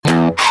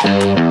In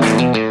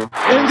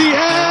the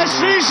air,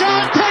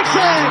 Sreesanth takes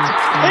it!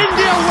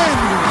 India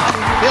wins!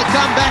 He'll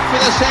come back for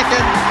the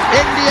second.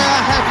 India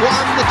have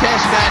won the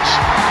test match.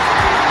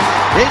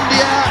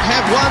 India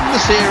have won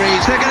the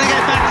series. They're going to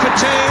get back for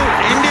two.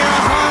 India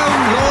at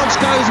home. Lords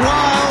goes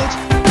wild.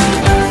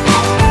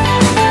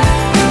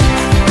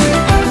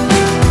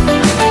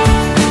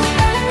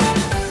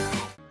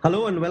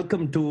 Hello and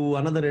welcome to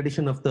another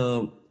edition of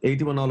the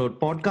 81 All Out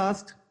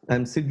podcast.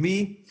 I'm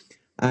Sidvi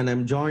and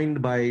I'm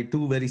joined by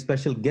two very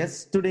special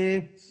guests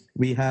today.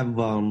 We have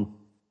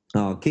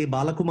K.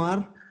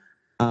 Balakumar,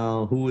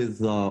 who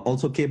is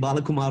also K.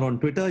 Balakumar on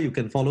Twitter. You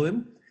can follow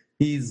him.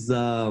 He's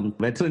a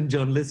veteran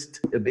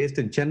journalist based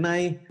in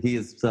Chennai. He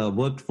has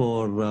worked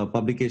for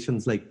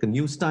publications like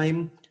News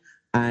Time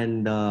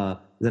and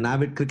is an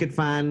avid cricket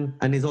fan,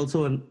 and he's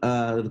also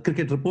a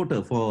cricket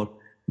reporter for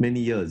many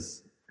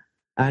years.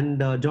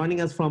 And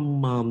joining us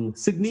from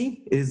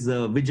Sydney is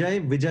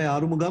Vijay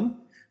Arumugam,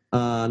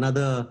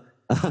 another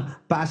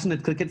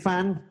passionate cricket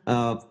fan,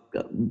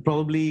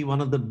 probably one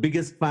of the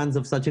biggest fans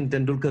of Sachin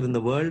Tendulkar in the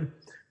world,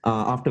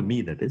 after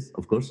me, that is,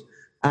 of course.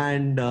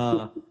 And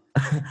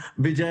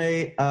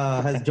Vijay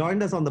has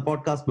joined us on the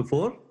podcast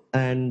before.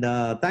 And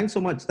thanks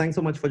so much. Thanks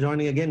so much for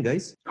joining again,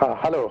 guys.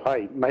 Hello.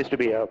 Hi. Nice to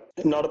be here.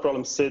 Not a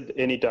problem, Sid.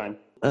 Anytime.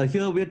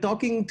 Here we're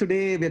talking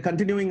today, we're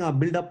continuing our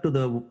build up to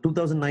the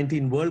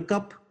 2019 World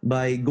Cup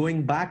by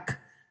going back.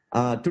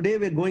 Today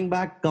we're going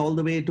back all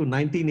the way to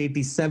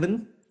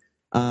 1987.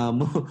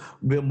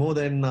 We're more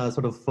than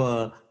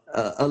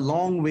a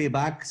long way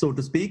back, so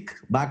to speak,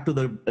 back to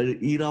the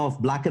era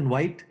of black and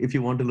white, if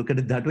you want to look at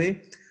it that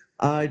way.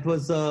 It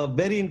was a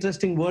very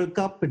interesting World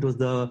Cup. It was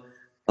the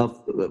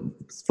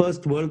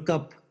first World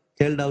Cup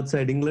held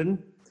outside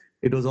England.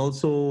 It was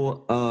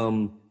also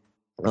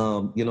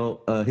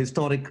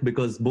historic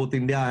because both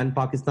India and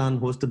Pakistan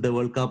hosted the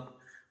World Cup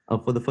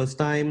for the first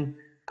time.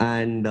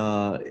 And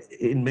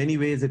in many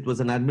ways, it was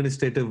an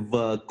administrative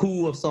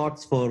coup of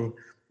sorts for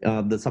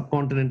the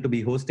subcontinent to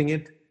be hosting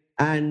it.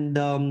 And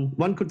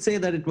one could say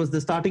that it was the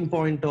starting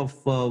point of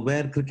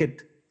where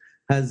cricket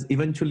has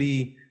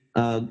eventually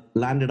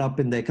landed up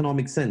in the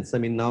economic sense. I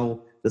mean,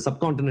 now the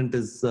subcontinent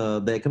is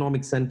the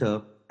economic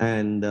center,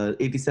 and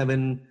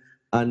 87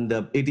 and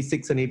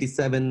 86 and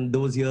 87,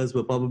 those years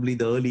were probably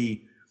the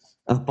early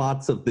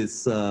parts of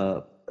this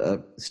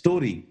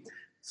story.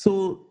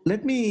 So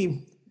let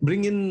me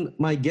bring in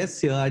my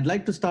guests here. I'd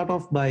like to start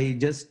off by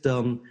just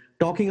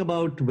talking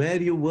about where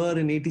you were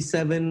in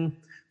 87,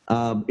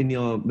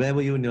 where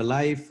were you in your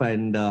life,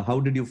 and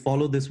how did you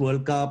follow this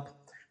World Cup?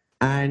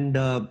 And,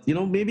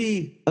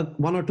 maybe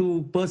one or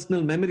two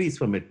personal memories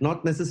from it,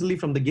 not necessarily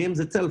from the games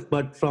itself,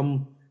 but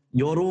from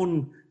your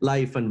own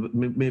life and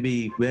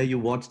maybe where you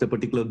watched a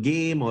particular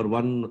game or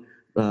one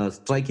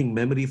striking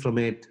memory from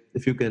it.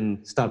 If you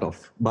can start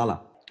off.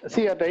 Bala.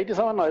 See, at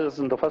 87, I was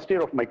in the first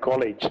year of my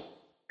college.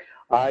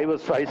 I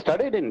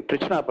studied in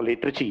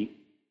Trichy,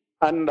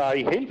 and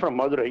I hail from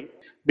Madurai.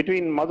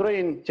 Between Madurai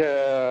and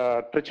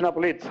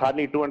Trichinopoli, it's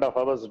hardly 2.5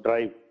 hours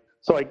drive.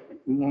 So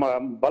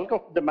bulk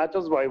of the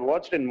matches I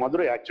watched in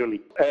Madurai,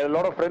 actually. A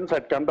lot of friends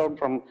had come down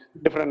from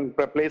different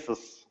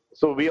places.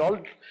 So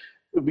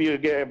we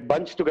get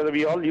bunched together.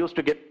 We all used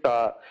to get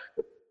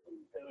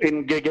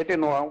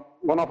in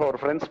one of our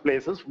friends'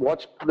 places,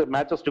 watch the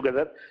matches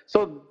together.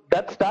 So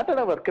that started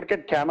our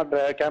cricket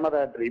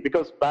camaraderie,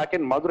 because back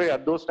in Madurai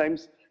at those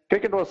times,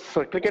 cricket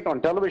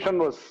on television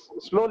was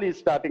slowly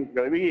starting.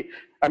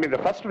 The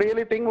first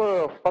really thing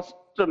was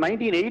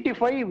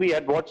 1985, we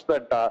had watched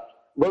that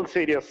World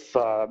Series,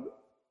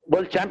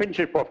 World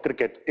Championship of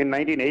Cricket in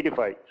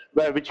 1985,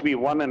 which we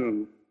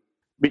won.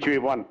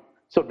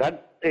 So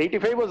that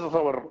 85 was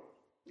our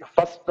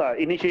first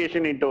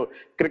initiation into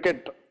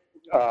cricket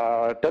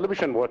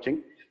television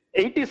watching.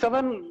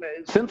 87,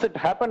 since it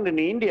happened in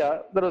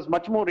India, there was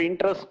much more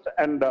interest,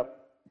 and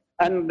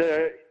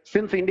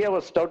since India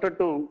was started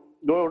to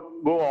go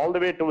all the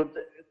way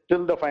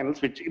till the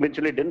finals, which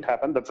eventually didn't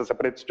happen. That's a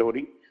separate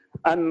story.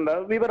 And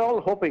we were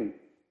all hoping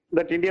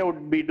that India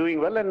would be doing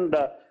well, and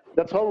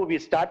that's how we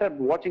started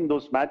watching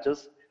those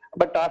matches.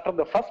 But after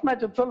the first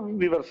match itself,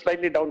 we were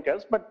slightly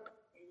downcast. But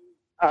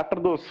after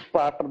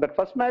that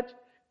first match,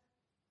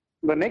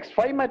 the next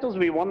 5 matches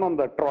we won on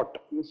the trot.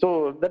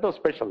 So that was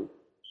special.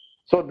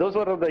 So those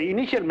were the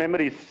initial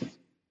memories.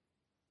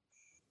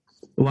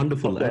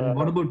 Wonderful. And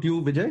what about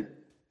you, Vijay?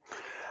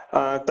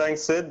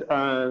 Thanks, Sid.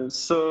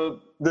 So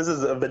this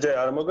is Vijay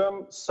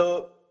Arumugam.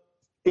 So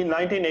in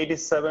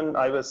 1987,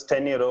 I was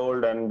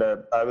 10-year-old and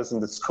I was in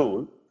the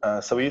school.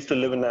 So we used to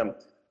live in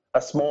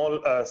a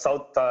small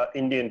South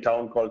Indian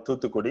town called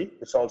Thoothukudi.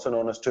 It's also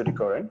known as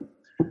Tuticorin.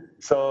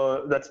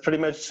 So that's pretty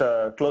much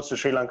close to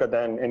Sri Lanka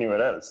than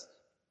anywhere else.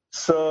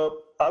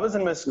 So I was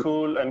in my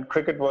school and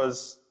cricket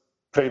was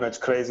pretty much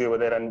crazy over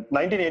there. And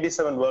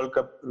 1987 World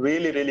Cup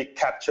really, really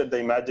captured the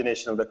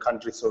imagination of the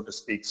country, so to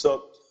speak.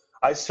 So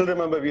I still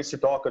remember we used to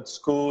talk at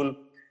school.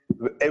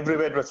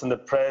 Everywhere it was in the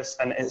press.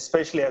 And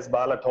especially as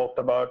Bala talked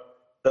about,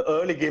 the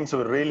early games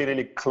were really,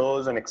 really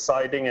close and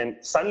exciting. And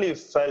suddenly you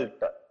felt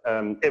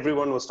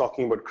everyone was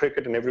talking about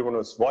cricket and everyone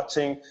was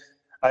watching.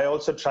 I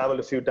also traveled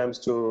a few times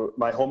to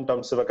my hometown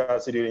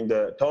Sivakasi during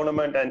the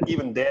tournament, and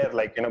even there,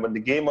 like, when the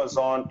game was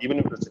on, even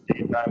if it was a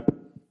daytime,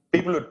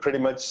 people would pretty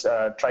much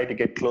try to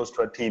get close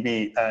to a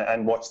TV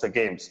and watch the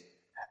games.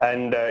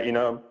 And,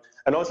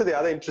 and also the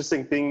other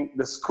interesting thing,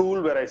 the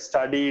school where I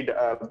studied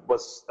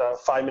was a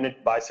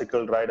 5-minute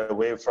bicycle ride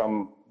away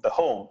from the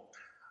home,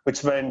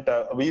 which meant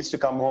we used to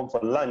come home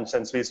for lunch,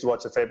 and so we used to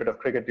watch a fair bit of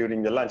cricket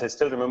during the lunch. I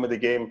still remember the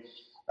game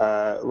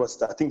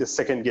was, I think, the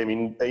second game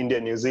in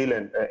India-New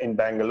Zealand in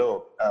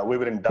Bangalore. We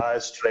were in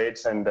dire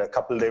straits, and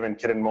Kapil Dev and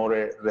Kiran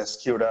More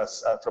rescued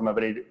us from a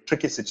very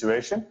tricky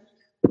situation.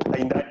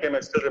 In that game,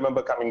 I still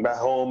remember coming back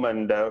home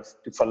and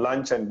for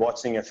lunch and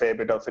watching a fair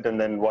bit of it, and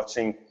then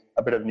watching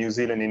a bit of New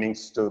Zealand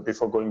innings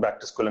before going back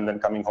to school and then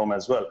coming home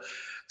as well.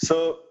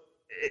 So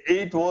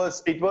it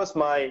was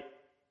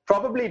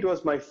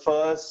my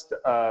first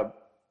a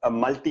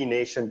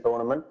multi-nation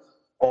tournament.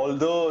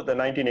 Although the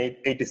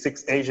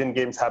 1986 Asian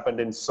Games happened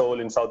in Seoul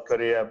in South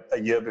Korea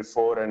a year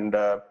before, and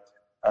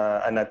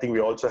I think we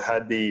also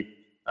had the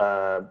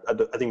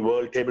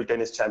World Table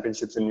Tennis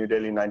Championships in New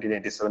Delhi in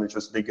 1987, which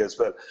was big as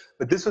well.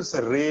 But this was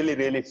a really,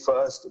 really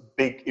first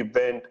big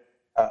event,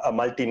 a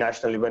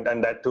multinational event,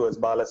 and that too, as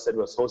Bala said,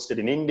 was hosted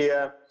in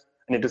India,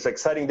 and it was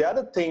exciting. The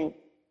other thing,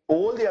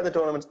 all the other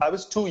tournaments, I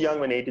was too young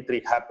when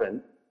 83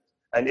 happened,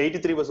 and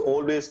 83 was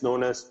always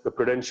known as the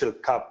Prudential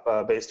Cup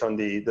based on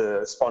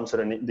the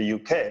sponsor in the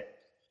UK.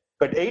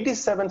 But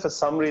 87, for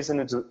some reason,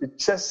 it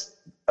just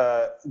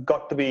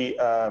got to be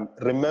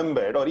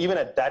remembered, or even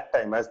at that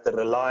time, as the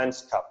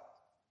Reliance Cup.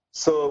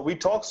 So we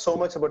talk so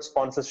much about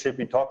sponsorship,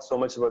 we talk so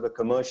much about the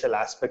commercial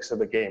aspects of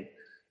the game.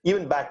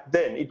 Even back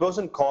then, it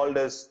wasn't called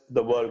as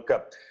the World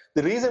Cup.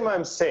 The reason why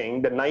I'm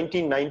saying that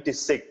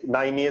 1996,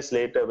 9 years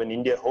later, when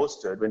India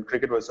hosted, when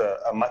cricket was a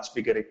much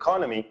bigger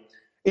economy,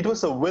 it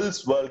was a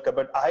Wills World Cup,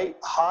 but I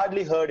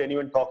hardly heard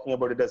anyone talking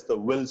about it as the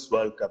Wills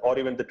World Cup, or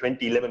even the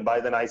 2011, by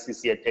then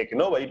ICC had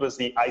taken over. It was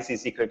the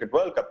ICC Cricket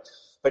World Cup.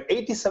 But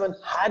 87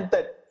 had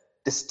that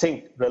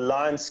distinct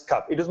Reliance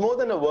Cup. It was more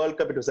than a World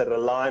Cup, it was a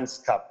Reliance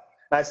Cup.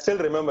 And I still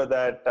remember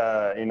that,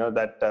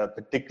 that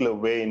particular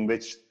way in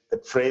which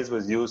that phrase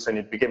was used, and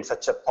it became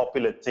such a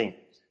popular thing.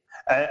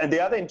 And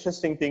the other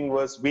interesting thing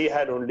was we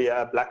had only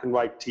a black and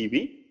white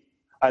TV.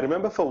 I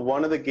remember for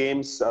one of the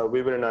games,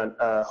 we were in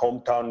a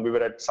hometown, we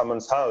were at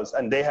someone's house,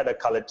 and they had a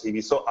color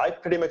TV. So I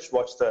pretty much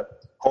watched the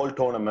whole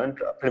tournament,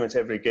 pretty much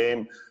every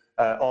game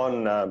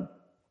on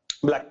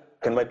black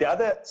and white. The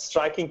other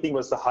striking thing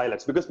was the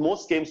highlights, because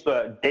most games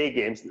were day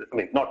games. I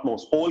mean, not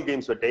most, all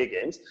games were day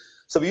games.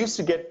 So we used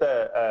to get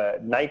the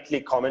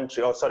nightly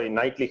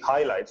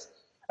highlights.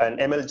 And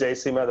ML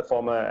Jayasinghe, the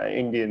former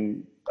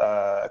Indian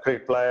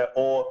cricket player,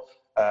 or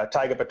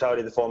Tiger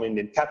Pataudi, the former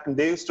Indian captain,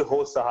 they used to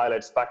host the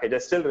highlights package. I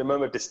still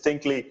remember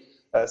distinctly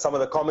some of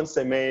the comments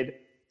they made.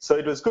 So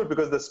it was good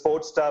because the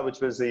Sports Star,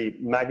 which was the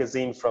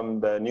magazine from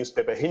the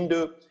newspaper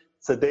Hindu,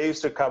 so they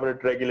used to cover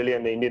it regularly,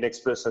 and the Indian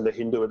Express and the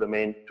Hindu were the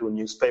main two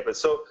newspapers.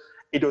 So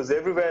it was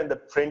everywhere in the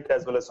print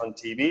as well as on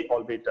TV,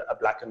 albeit a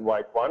black and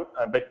white one.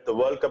 But the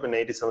World Cup in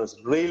 87 was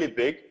really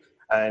big.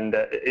 And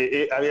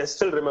I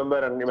still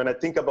remember, and when I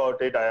think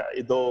about it,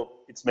 though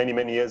it's many,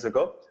 many years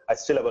ago, I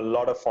still have a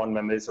lot of fond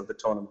memories of the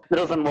tournament. There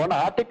was one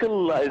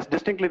article I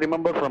distinctly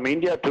remember from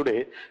India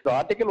Today. The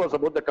article was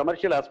about the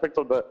commercial aspects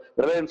of the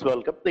Reliance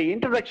World Cup. The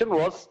introduction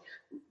was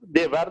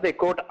where they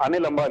quote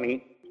Anil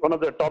Ambani, one of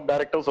the top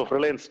directors of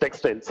Reliance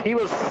Textiles. He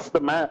was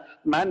the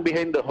man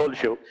behind the whole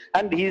show.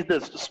 And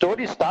the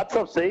story starts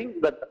off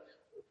saying that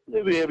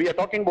we are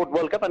talking about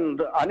World Cup, and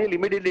Anil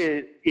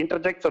immediately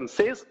interjects and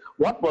says,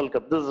 "What World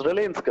Cup? This is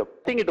Reliance Cup."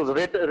 I think it was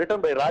written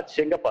by Raj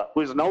Shengappa,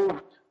 who is now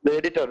the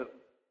editor.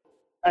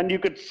 And you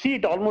could see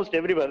it almost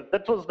everywhere.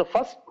 That was the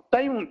first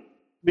time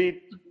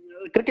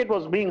cricket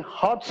was being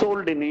hard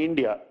sold in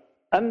India.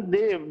 And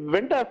they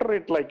went after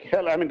it like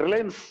hell. I mean,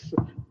 Reliance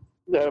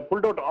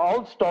pulled out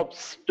all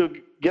stops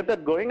to get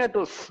that going. It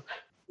was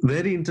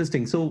very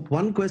interesting. So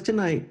one question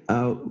I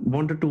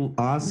wanted to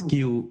ask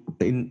you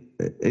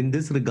in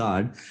this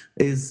regard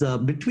is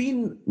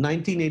between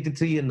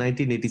 1983 and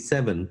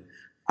 1987,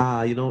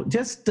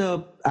 just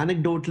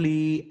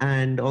anecdotally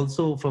and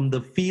also from the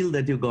feel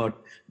that you got,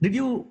 did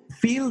you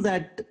feel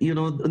that,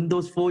 in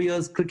those 4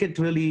 years, cricket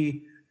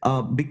really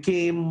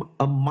became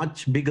a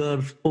much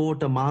bigger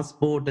sport, a mass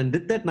sport? And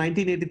did that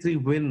 1983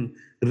 win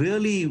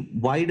really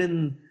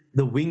widen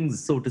the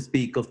wings, so to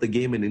speak, of the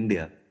game in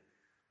India?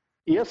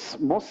 Yes,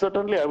 most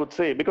certainly I would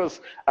say,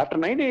 because after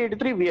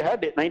 1983, we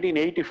had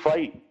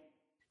 1985.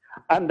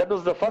 And that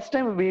was the first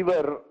time we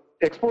were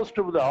exposed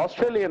to the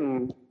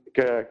Australian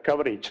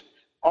coverage.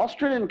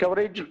 Australian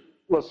coverage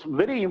was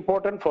very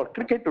important for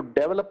cricket to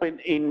develop in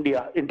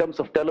India in terms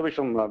of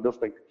television.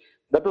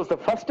 That was the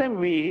first time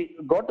we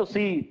got to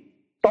see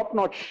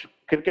top-notch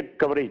cricket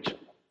coverage.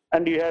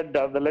 And you had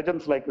the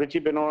legends like Richie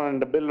Benaud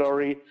and Bill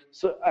Lawry,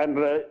 and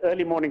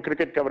early morning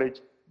cricket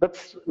coverage.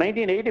 That's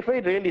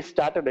 1985 really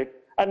started it.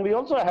 And we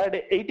also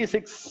had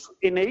 86.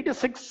 In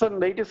 86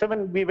 and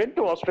 87, we went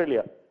to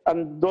Australia.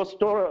 And those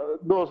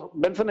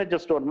Benson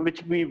Hedges tournament,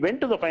 which we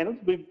went to the finals,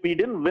 we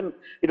didn't win.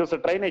 It was a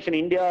tri-nation,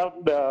 India,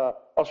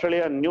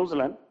 Australia, and New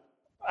Zealand.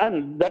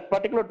 And that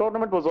particular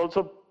tournament was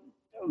also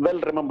well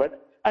remembered.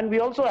 And we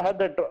also had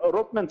that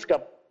Rothmans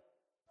Cup,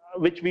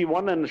 which we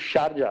won in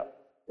Sharjah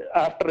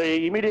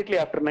immediately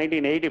after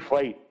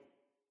 1985.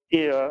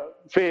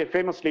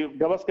 Famously,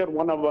 Gavaskar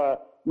won a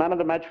man of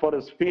the match for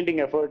his fielding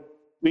effort.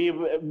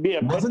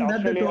 Wasn't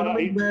that the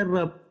tournament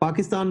where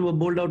Pakistan were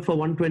bowled out for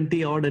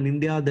 120 odd and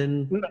India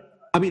then? No,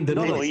 India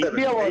was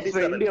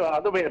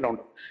other way around.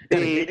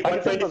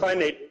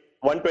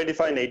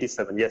 125 and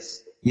 87,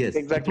 yes. Yes.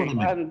 Exactly.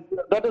 And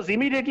that was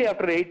immediately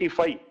after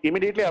 85,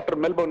 immediately after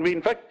Melbourne.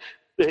 In fact,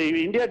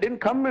 India didn't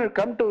come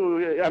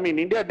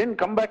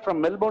back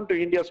from Melbourne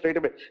to India straight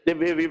away.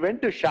 We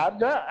went to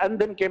Sharjah and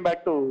then came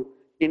back to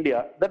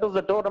India. That was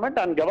the tournament,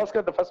 and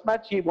Gavaskar, the first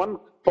match, he won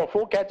for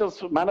 4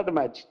 catches, man of the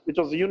match, which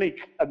was unique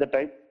at the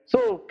time.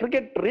 So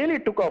cricket really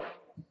took off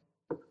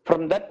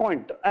from that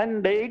point.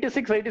 And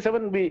 86,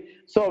 87, we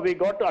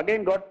got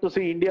to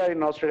see India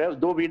in Australia,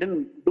 though we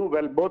didn't do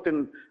well both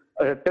in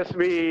Test.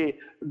 We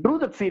drew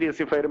that series,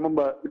 if I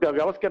remember, because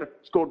Gavaskar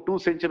scored 2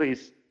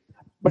 centuries.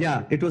 But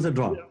yeah, it was a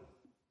draw.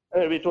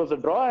 It was a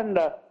draw, and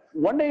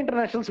one-day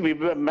internationals, we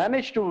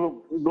managed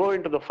to go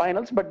into the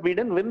finals, but we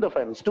didn't win the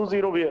finals.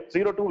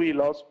 0-2 we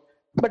lost.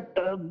 But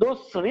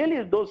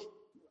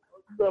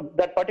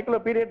that particular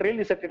period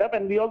really set it up,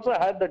 and we also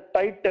had the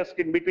tight test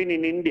in between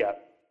in India.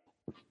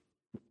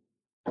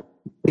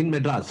 In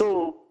Madras.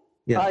 So,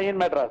 in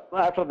Madras,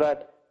 after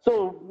that.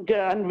 So,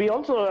 and we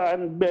also,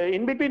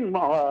 in between,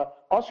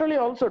 Australia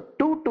also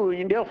to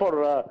India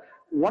for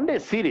one-day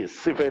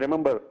series, if I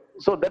remember.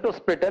 So that was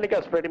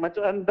telecast pretty much,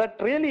 and that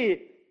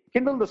really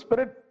kindled the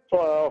spirit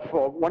for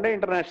one-day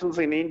internationals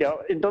in India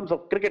in terms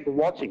of cricket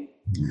watching.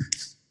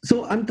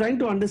 So I'm trying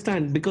to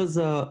understand, because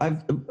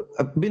I've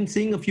been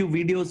seeing a few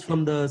videos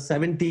from the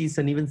 70s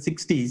and even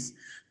 60s.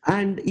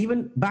 And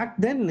even back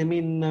then,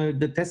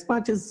 the test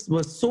matches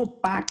were so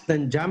packed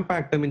and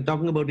jam-packed.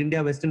 Talking about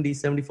India, West Indies,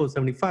 74,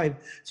 75.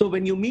 So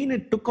when you mean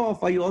it took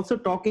off, are you also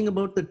talking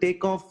about the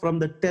takeoff from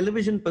the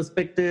television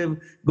perspective,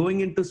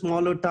 going into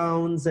smaller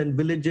towns and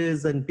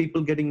villages and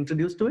people getting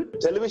introduced to it?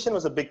 Television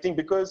was a big thing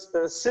because,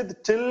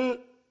 Sid, till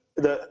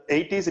the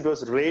 80s, it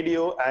was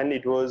radio and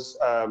it was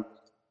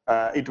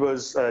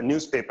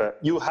newspaper.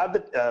 You have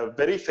the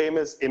very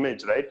famous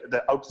image, right?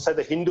 Outside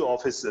the Hindu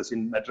offices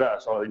in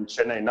Madras or in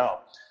Chennai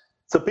now.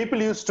 So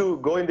people used to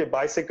go in their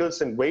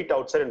bicycles and wait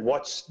outside and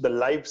watch the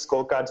live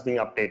scorecards being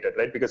updated,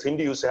 right? Because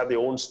Hindu used to have their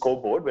own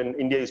scoreboard when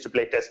India used to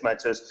play test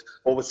matches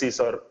overseas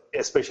or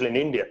especially in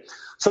India.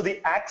 So the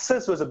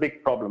access was a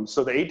big problem.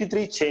 So the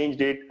 83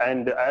 changed it.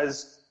 And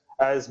as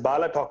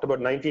Bala talked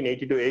about,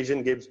 1982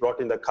 Asian Games brought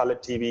in the color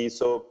TV.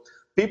 So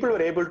people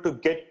were able to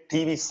get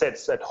TV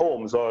sets at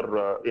homes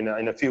or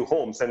in a few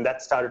homes, and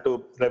that started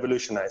to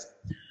revolutionize.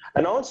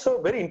 And also,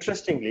 very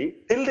interestingly,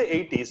 till the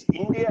 80s,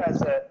 India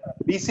as a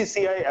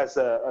BCCI as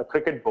a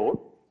cricket board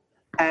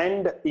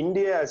and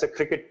India as a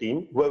cricket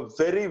team were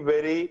very,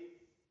 very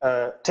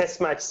test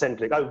match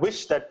centric. I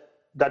wish that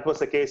was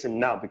the case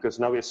now, because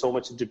now we're so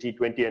much into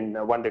T20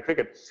 and one-day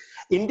cricket.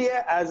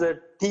 India as a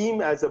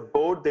team, as a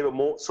board, they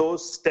were so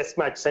test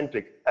match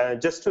centric.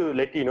 Just to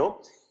let you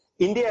know,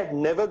 India had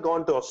never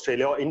gone to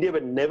Australia, or India were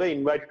never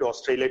invited to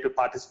Australia to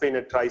participate in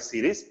a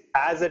tri-series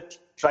as a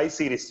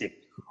tri-series team.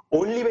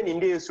 Only when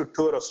India used to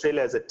tour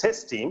Australia as a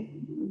test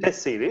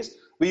series,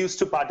 we used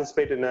to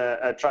participate in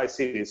a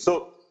tri-series.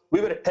 So we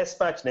were a test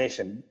match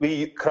nation.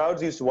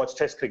 Crowds used to watch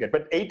test cricket,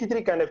 but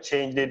 83 kind of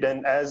changed it.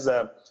 And as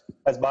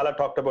Bala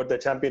talked about the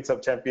Champions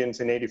of Champions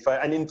in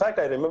 85, and in fact,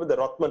 I remember the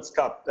Rothmans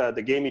Cup,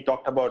 the game he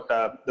talked about,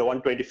 the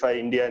 125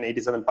 India and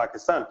 87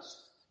 Pakistan.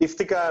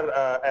 Iftikhar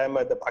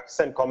Ahmed, the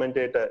Pakistan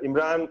commentator,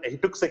 Imran, he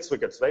took 6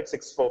 wickets, right?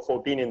 6 for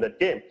 14 in that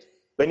game.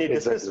 When he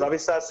dismissed Ravi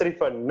Shastri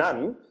for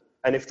none,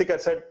 and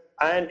Iftikhar said,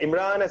 and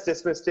Imran has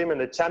dismissed him,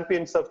 and the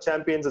Champions of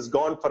Champions has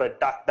gone for a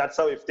duck. That's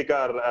how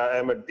Iftikhar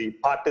Ahmed, the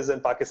partisan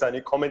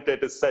Pakistani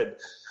commentator, said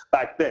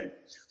back then.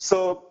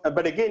 So,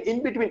 but again,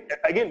 in between,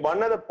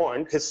 one other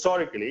point,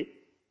 historically,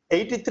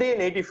 83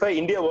 and 85,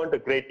 India weren't a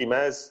great team.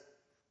 As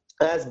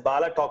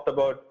Bala talked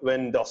about,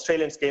 when the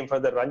Australians came for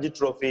the Ranji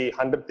Trophy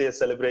 100th year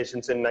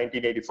celebrations in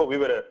 1984, we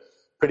were a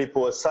pretty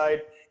poor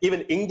side.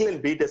 Even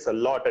England beat us a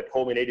lot at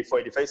home in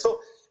 84-85. So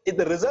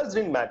the results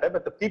didn't matter,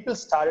 but the people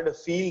started to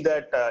feel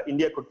that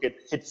India could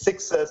hit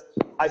sixes.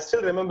 I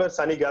still remember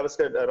Sunny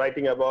Gavaskar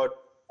writing about,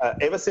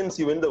 ever since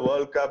you win the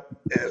World Cup,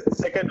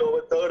 second over,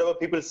 third over,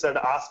 people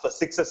started to ask for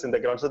sixes in the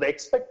ground. So the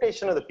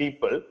expectation of the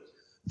people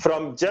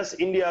from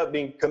just India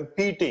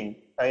competing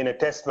in a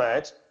test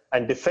match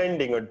and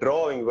defending or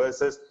drawing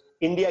versus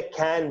India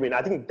can win.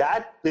 I think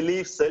that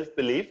belief,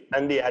 self-belief,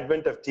 and the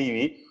advent of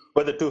TV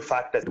were the two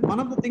factors. One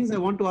of the things I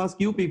want to ask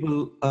you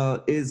people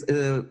is,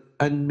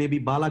 and maybe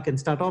Bala can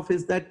start off,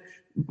 is that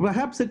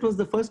perhaps it was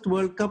the first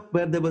World Cup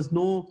where there was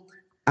no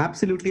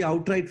absolutely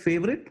outright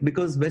favorite,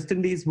 because West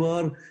Indies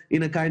were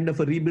in a kind of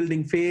a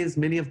rebuilding phase.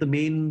 Many of the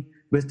main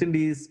West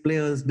Indies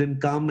players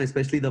didn't come,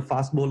 especially the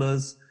fast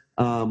bowlers.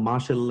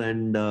 Marshall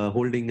and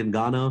Holding and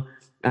Garner.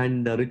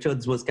 And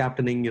Richards was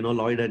captaining,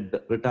 Lloyd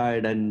had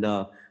retired, and,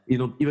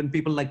 even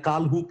people like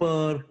Carl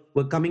Hooper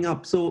were coming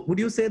up. So would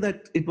you say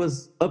that it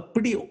was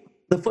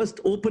the first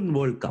open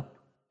World Cup?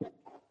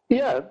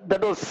 Yeah,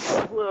 that was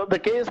the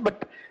case,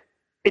 but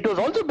it was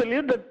also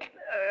believed that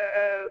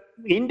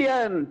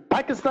India and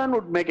Pakistan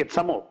would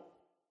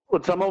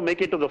somehow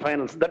make it to the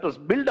finals. That was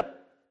built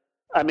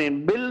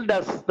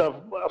as the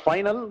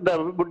final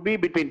that would be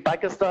between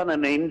Pakistan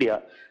and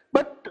India.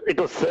 But it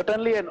was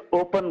certainly an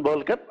open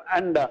World Cup,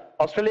 and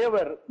Australia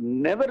were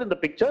never in the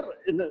picture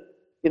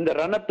in the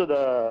run-up to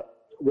the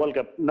World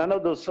Cup. None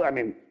of those,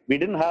 we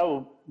didn't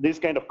have this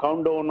kind of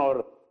countdown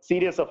or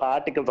series of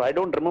articles. I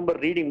don't remember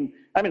reading,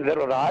 there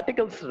were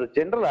articles,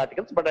 general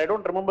articles, but I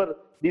don't remember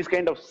these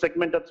kind of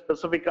segmented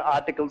specific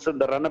articles in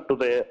the run-up to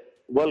the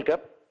World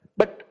Cup.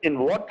 But in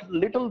what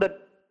little that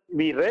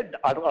we read,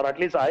 or at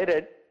least I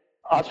read,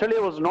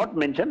 Australia was not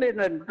mentioned, and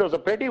it was a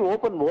pretty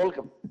open World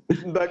Cup.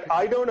 But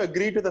I don't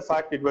agree to the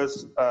fact it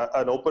was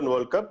an open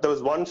World Cup. There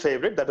was one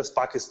favorite, that was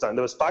Pakistan.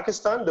 There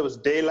was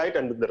daylight,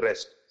 and the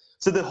rest.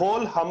 So the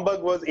whole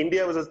humbug was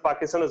India versus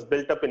Pakistan was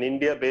built up in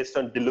India based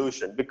on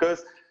delusion,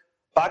 because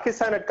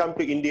Pakistan had come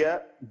to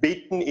India,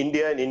 beaten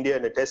India in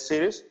a test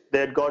series. They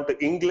had gone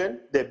to England.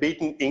 They had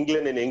beaten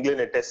England in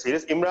a test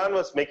series. Imran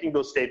was making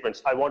those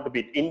statements. I want to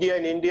beat India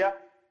in India,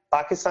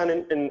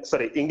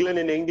 England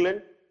in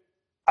England.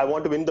 I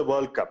want to win the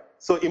World Cup.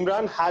 So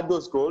Imran had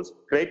those goals,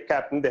 great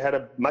captain. They had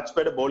a much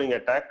better bowling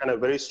attack and a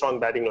very strong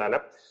batting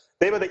lineup.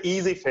 They were the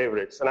easy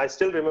favorites. And I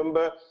still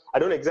remember, I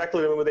don't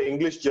exactly remember the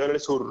English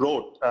journalist who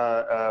wrote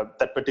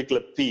that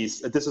particular piece.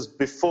 This is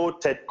before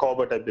Ted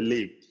Corbett, I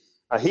believe.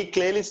 He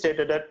clearly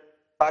stated that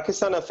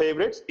Pakistan are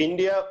favorites.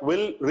 India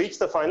will reach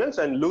the finals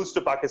and lose to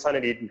Pakistan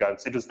at Eden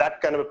Gardens. It was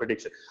that kind of a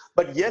prediction.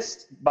 But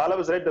yes, Bala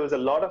was right. There was a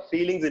lot of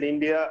feelings in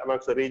India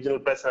amongst the regional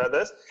press and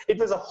others. It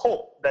was a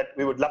hope that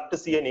we would love to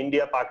see an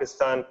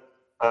India-Pakistan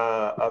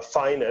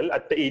final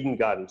at the Eden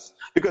Gardens.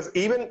 Because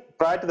even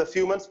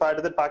few months prior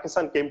to that,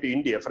 Pakistan came to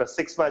India for a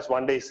 6-match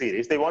one-day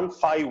series. They won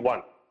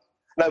 5-1.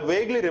 And I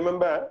vaguely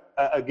remember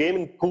a game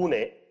in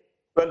Pune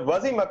when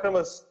Wasim Akram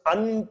was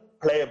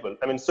unplayable.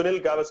 Sunil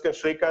Gavaskar,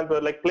 Srikanth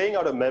were like playing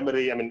out of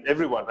memory.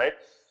 Everyone, right?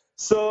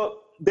 So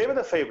they were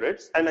the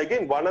favorites. And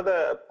again, one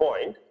other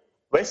point,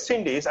 West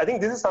Indies, I think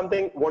this is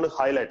something I want to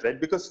highlight, right?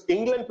 Because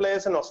England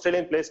players and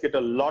Australian players get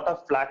a lot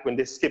of flack when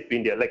they skip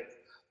India. Like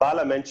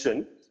Bala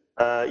mentioned,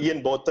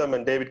 Ian Botham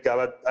and David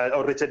Gavatt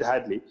or Richard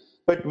Hadley.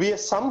 But we are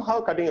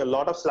somehow cutting a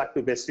lot of slack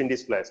to West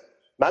Indies players.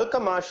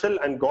 Malcolm Marshall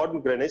and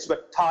Gordon Greenidge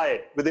were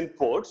tired within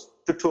ports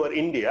to tour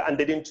India, and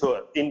they didn't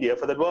tour India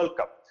for the World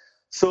Cup.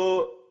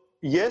 So,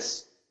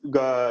 yes,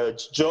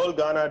 Joel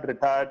Garner had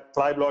retired,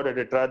 Clive Lloyd had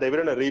retired, they were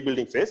in a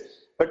rebuilding phase.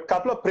 But a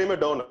couple of prima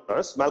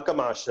donnas, Malcolm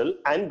Marshall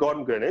and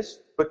Gordon Greenidge,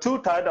 were too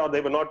tired or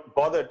they were not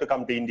bothered to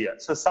come to India.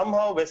 So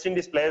somehow West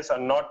Indies players are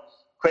not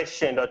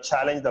questioned or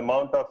challenged the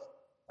amount of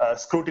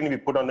scrutiny we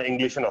put on the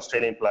English and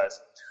Australian players.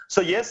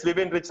 So yes,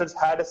 Vivian Richards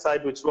had a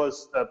side which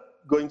was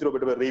going through a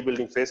bit of a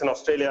rebuilding phase. And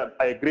Australia,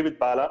 I agree with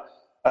Bala,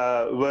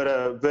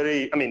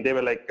 they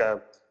were like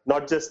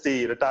not just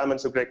the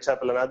retirements of Greg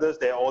Chappell and others,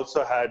 they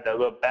also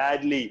were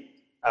badly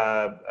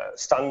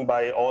stung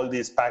by all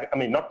these,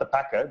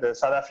 the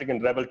South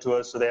African rebel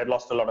tours, so they had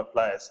lost a lot of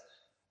players.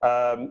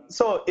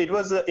 So it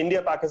was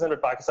India-Pakistan,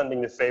 with Pakistan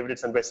being the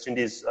favorites and West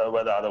Indies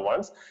were the other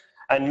ones.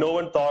 And no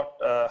one thought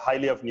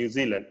highly of New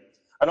Zealand.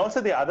 And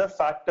also the other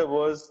factor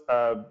was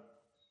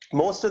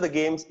most of the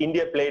games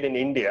India played in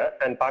India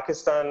and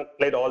Pakistan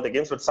played all the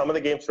games, but some of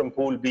the games from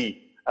Pool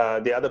B,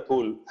 the other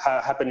pool,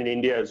 happened in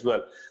India as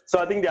well. So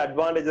I think the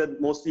advantage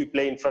that mostly you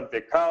play in front of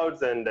the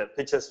crowds and the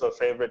pitches were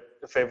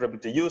favorable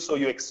to you. So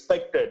you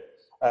expected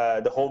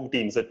the home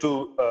teams, the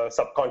two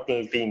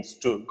subcontinental teams,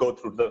 to go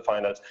through the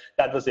finals.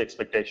 That was the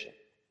expectation.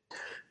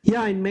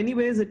 Yeah, in many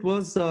ways it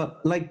was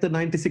like the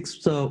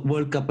 96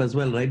 World Cup as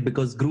well, right?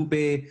 Because Group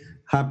A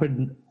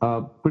happened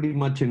pretty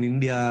much in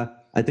India,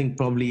 I think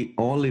probably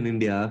all in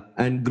India,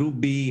 and Group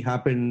B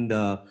happened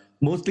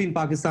mostly in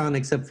Pakistan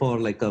except for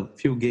like a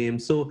few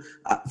games. So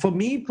for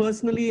me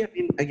personally,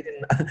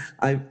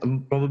 I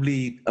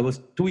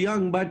was too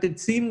young, but it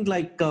seemed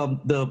like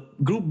the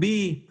Group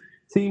B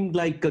seemed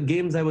like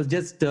games I was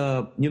just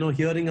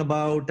hearing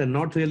about and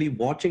not really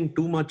watching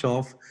too much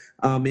of.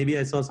 Maybe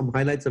I saw some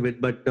highlights of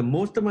it, but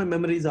most of my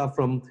memories are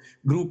from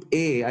Group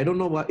A. I don't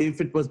know if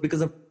it was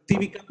because of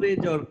TV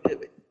coverage or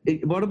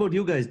what about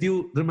you guys?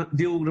 Do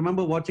you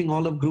remember watching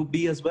all of Group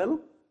B as well?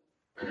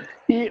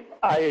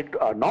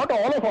 Not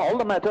all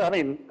the matches.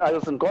 I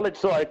was in college,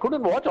 so I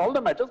couldn't watch all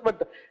the matches.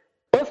 But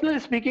personally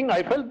speaking,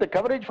 I felt the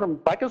coverage from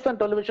Pakistan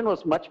television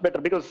was much better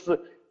because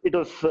it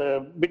was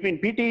between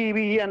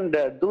PTV and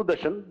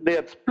Doordarshan. They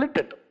had split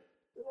it.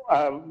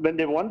 When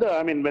they won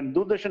when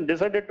Doordarshan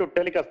decided to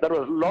telecast, there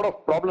was a lot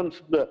of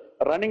problems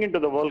running into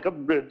the World Cup.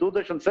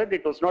 Doordarshan said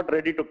it was not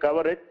ready to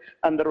cover it,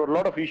 and there were a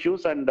lot of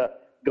issues. And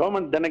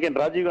government, then again,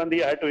 Rajiv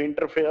Gandhi had to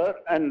interfere,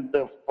 and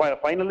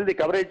finally the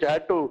coverage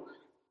had to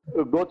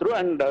go through.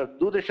 And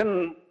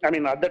Doordarshan,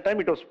 at that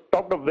time it was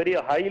talked of very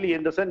highly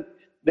in the sense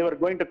they were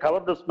going to cover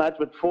this match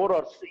with 4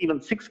 or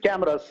even 6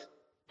 cameras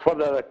for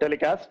the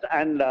telecast.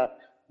 And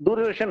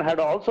Doordarshan had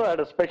also had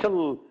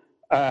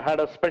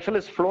a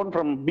specialist flown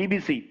from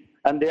BBC,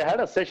 and they had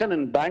a session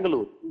in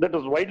Bangalore that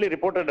was widely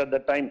reported at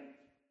that time.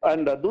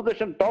 And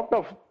Doordarshan talked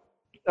of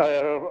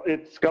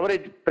its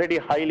coverage pretty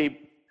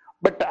highly.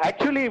 But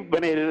actually,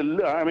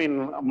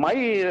 my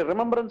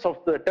remembrance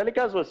of the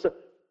telecast was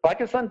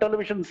Pakistan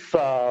television's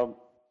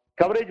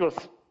coverage was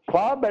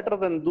far better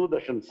than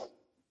Doordarshan's.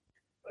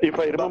 If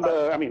I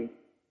remember,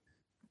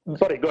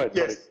 sorry, go ahead.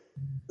 Yes.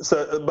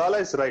 Sorry. So Bala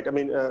is right.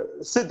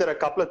 Sid, there are a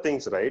couple of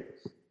things, right?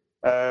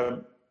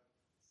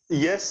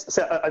 Yes.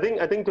 So I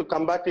think to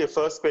come back to your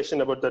first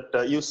question about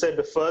that, you said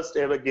the first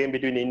ever game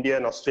between India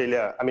and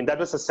Australia. That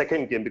was the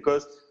second game,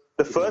 because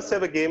the first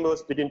ever game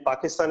was between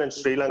Pakistan and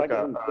Sri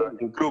Lanka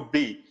in Group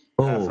B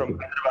from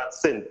Hyderabad,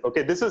 Sindh.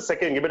 Okay, this is the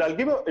second game, but I'll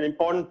give you an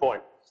important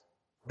point.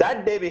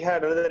 That day we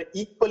had another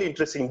equally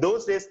interesting.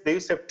 Those days they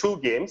used to have 2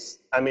 games.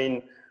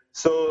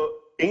 So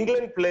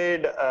England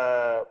played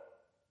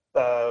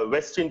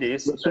West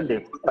Indies. It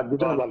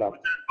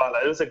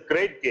was a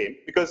great game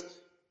because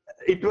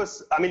it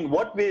was,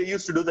 what we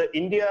used to do, the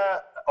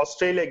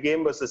India-Australia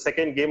game was the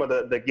second game, or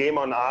the game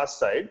on our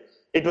side.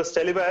 It was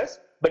televised,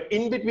 but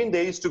in between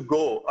they used to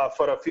go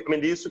for a few,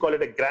 they used to call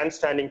it a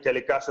grandstanding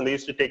telecast, and they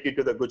used to take you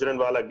to the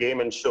Gujranwala game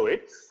and show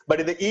it. But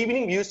in the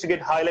evening, we used to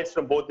get highlights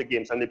from both the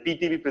games, and the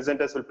PTV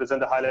presenters will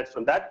present the highlights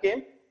from that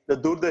game. The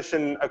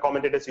Doordarshan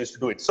commentators used to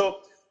do it.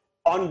 So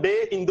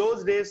in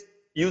those days,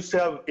 used to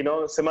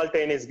have,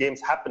 simultaneous games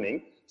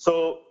happening.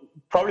 So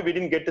probably we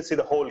didn't get to see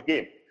the whole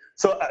game.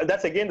 So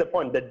that's again the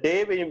point. The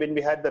day when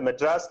we had the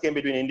Madras game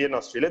between India and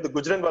Australia, the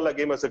Gujranwala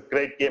game was a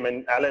great game,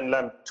 and Alan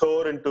Lamb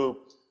tore into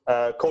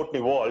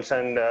Courtney Walsh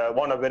and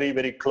won a very,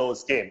 very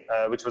close game,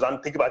 which was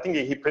unthinkable. I think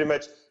he pretty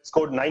much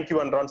scored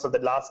 91 runs of the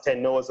last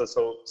 10 overs or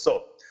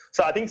so.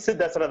 So I think, Sid,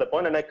 that's another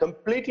point. And I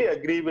completely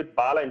agree with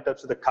Bala in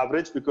terms of the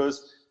coverage,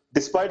 because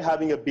despite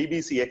having a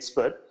BBC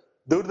expert,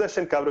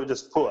 Doordarshan coverage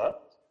is poor.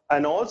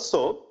 And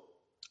also,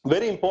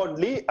 very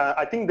importantly,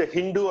 I think the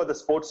Hindu or the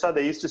Sportstar,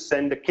 they used to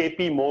send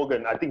KP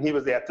Morgan. I think he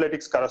was the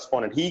athletics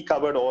correspondent. He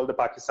covered all the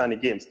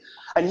Pakistani games.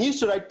 And he used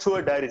to write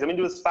tour diaries. It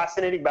was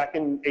fascinating back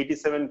in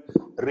 87,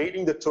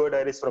 reading the tour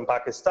diaries from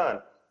Pakistan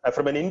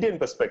from an Indian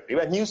perspective.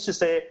 And he used to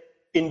say,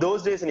 in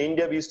those days in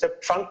India, we used to have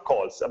trunk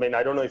calls. I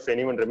don't know if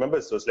anyone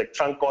remembers those. Like,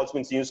 trunk calls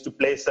means you used to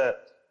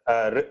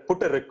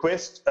put a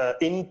request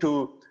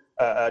into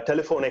a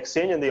telephone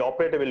exchange, and the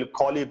operator will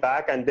call you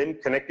back and then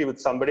connect you with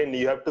somebody, and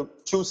you have to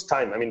choose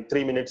time.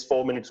 3 minutes,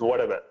 4 minutes,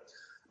 whatever.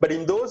 But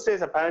in those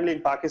days, apparently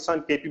in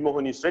Pakistan, KP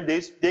Mohan used to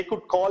say they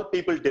could call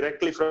people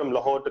directly from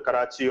Lahore to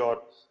Karachi,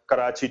 or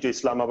Karachi to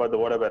Islamabad, or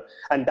whatever.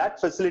 And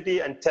that facility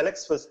and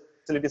telex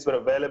facilities were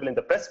available in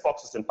the press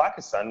boxes in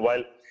Pakistan,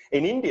 while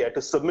in India,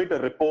 to submit a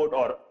report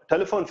or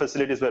telephone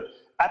facilities were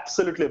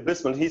absolutely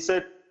abysmal. He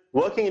said,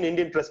 working in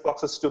Indian press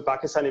boxes to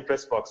Pakistani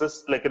press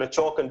boxes, like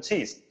chalk and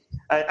cheese.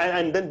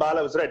 And then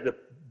Bala was right. The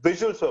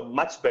visuals were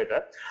much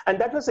better. And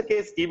that was the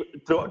case even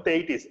throughout the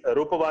 80s.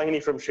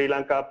 Rupavahini from Sri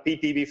Lanka,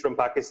 PTV from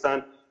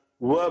Pakistan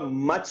were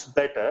much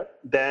better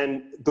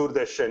than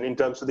Doordarshan in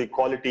terms of the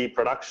quality,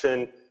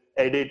 production,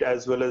 edit,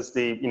 as well as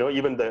the,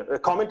 even the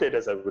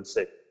commentators, I would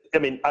say.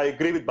 I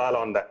agree with Bala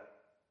on that.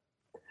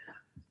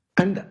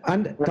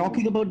 And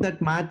talking about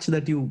that match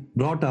that you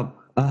brought up,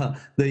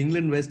 the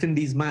England-West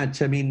Indies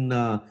match,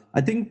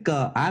 I think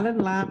Alan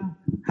Lamb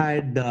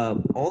had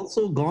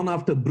also gone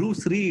after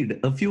Bruce Reid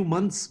a few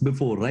months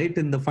before, right?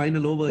 In the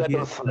final over.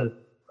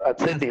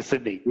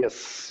 Sydney,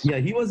 yes. Yeah,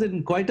 he was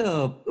in quite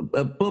a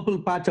purple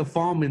patch of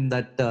form in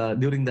that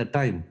during that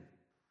time.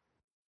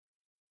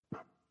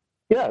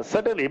 Yeah,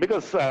 certainly,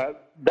 because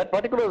that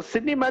particular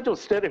Sydney match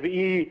was terrific.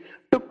 He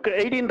took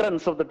 18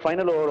 runs of the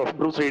final over of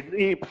Bruce Reid.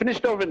 He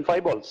finished off in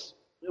 5 balls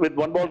with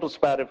 1 ball to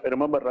spare, if I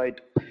remember right.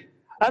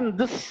 And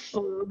this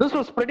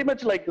was pretty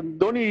much like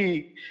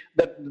Dhoni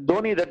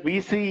that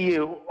we see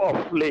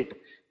of late.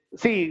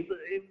 See,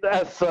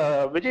 as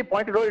Vijay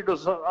pointed out, it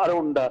was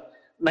around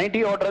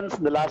 90 odd runs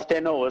in the last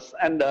 10 overs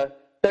and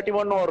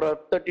 31 or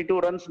 32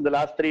 runs in the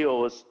last 3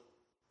 overs.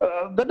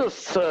 That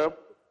was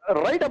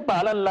right up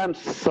Alan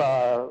Lamb's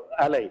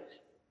alley.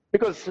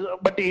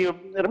 But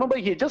remember,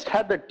 he just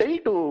had the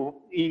tail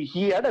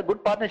he had a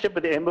good partnership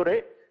with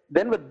Emburey,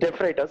 then with De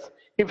Freitas.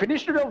 He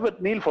finished it off with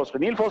Neil Foster.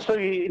 Neil Foster,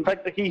 in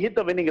fact, he hit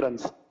the winning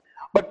runs.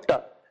 But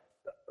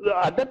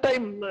at that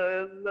time,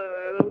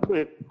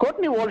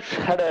 Courtney Walsh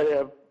had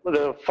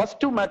the first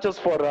 2 matches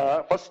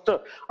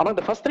among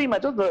the first 3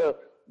 matches, the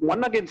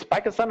one against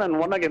Pakistan and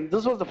one against,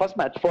 this was the first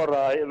match for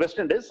West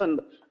Indies, and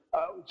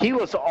he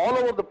was all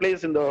over the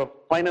place in the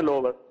final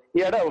over.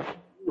 He had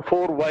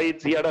 4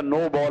 wides, he had a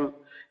no ball,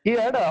 he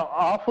had an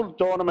awful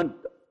tournament.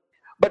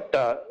 But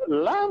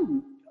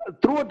Lamb,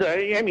 throughout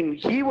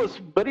he was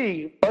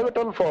very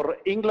pivotal for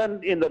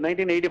England in the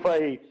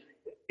 1985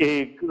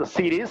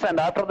 series, and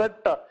after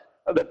that,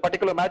 that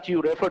particular match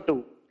you referred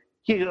to,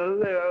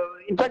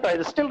 in fact,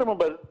 I still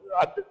remember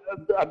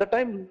at the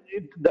time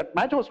that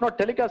match was not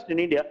telecast in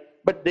India,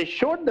 but they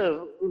showed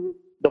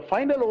the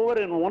final over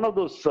in one of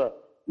those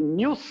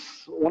news,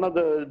 one of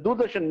the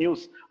Doordarshan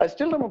news. I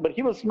still remember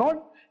he was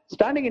not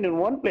standing in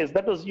one place.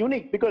 That was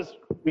unique because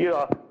we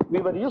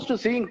were used to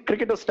seeing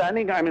cricketers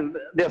standing,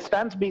 their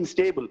stance being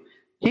stable.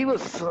 He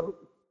was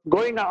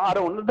going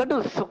around. That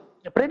was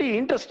pretty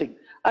interesting.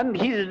 And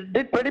he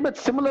did pretty much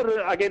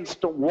similar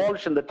against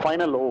Walsh in the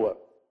final over.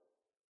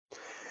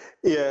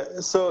 Yeah,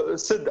 so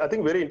Sid, I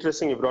think very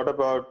interesting you brought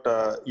about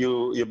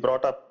you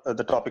brought up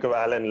the topic of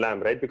Alan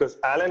Lamb, right? Because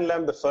Alan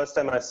Lamb, the first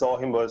time I saw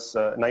him was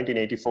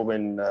 1984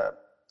 when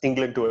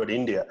England toured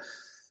India.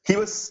 He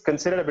was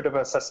considered a bit of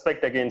a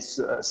suspect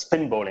against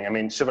spin bowling.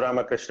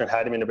 Shivaramakrishnan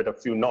had him in a bit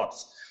of few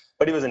knots,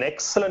 but he was an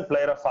excellent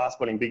player of fast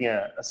bowling, being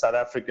a South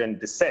African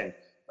descent,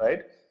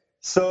 right?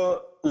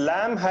 So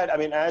Lamb had,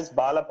 as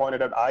Bala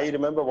pointed out, I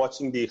remember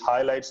watching the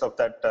highlights of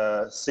that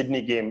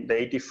Sydney game, the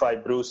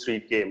 85 Bruce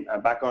Reid game,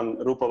 back on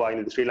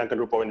Rupavahini, the Sri Lankan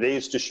Rupavahini. They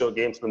used to show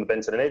games from the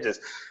Benson and Edges.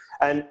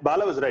 And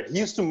Bala was right. He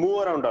used to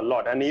move around a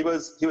lot. And he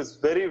was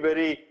very,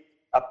 very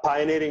a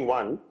pioneering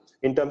one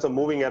in terms of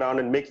moving around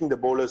and making the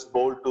bowlers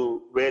bowl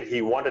to where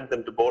he wanted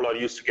them to bowl or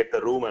used to get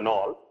the room and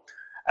all.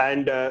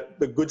 And the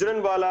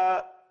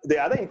Gujranwala, the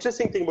other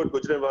interesting thing about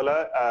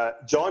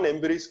Gujranwala, John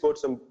Embury scored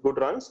some good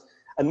runs.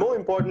 And more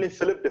importantly,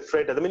 Philip de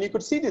Freitas. You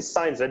could see these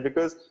signs, right?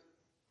 Because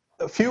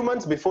a few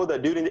months before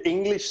that, during the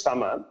English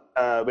summer,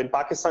 when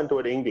Pakistan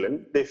toured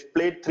England, they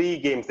played 3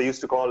 games they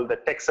used to call the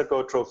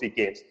Texaco Trophy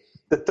games.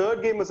 The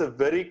third game was a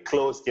very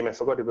close game. I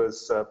forgot it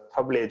was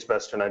probably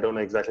Edgbaston. I don't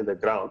know exactly the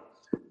ground.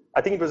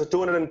 I think it was a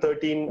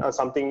 213 or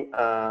something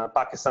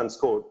Pakistan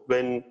scored.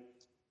 When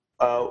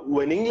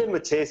England were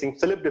chasing,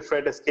 Philip de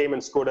Freitas came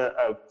and scored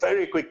a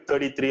very quick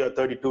 33 or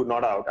 32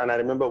 not out. And I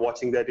remember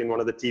watching that in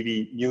one of the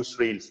TV news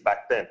reels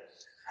back then.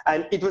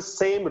 And it was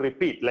same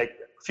repeat, like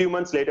a few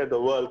months later,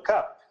 the World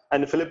Cup.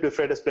 And Philip de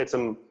Freitas played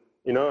some,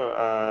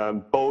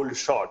 bold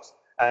shots.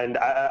 And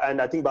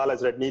I think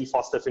Bala's read Neil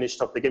Foster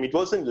finished off the game. It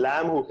wasn't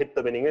Lamb who hit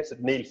the winning runs, it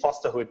was Neil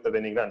Foster who hit the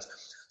winning runs.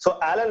 So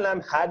Alan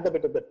Lamb had a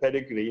bit of the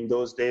pedigree in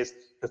those days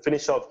to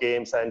finish off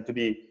games and to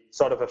be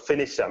sort of a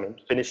finisher.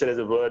 Finisher is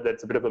a word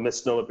that's a bit of a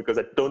misnomer because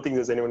I don't think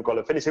there's anyone called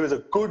a finisher. He was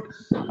a good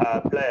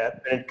player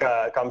when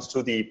it comes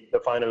to the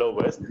final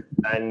overs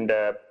and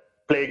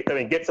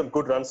get some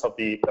good runs of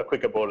the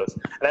quicker bowlers.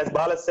 And as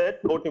Bala said,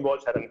 Courtney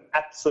Walsh had an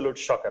absolute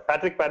shocker.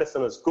 Patrick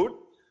Patterson was good,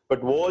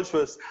 but Walsh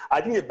was,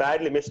 I think they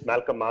badly missed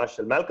Malcolm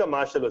Marshall. Malcolm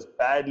Marshall was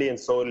badly and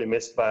sorely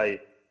missed by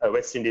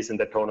West Indies in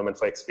the tournament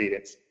for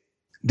experience.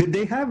 Did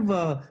they have,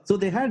 so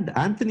they had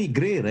Anthony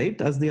Gray, right,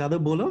 as the other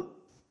bowler?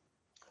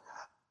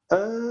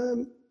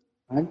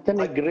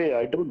 Anthony Gray,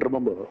 I don't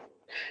remember.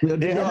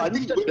 They have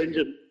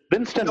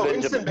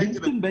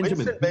Winston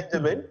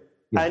Benjamin.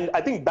 Yeah. And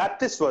I think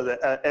Baptist was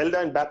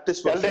Eldon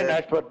Baptist was Eldon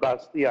Ashworth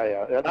Baptist.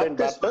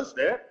 Baptist was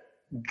there.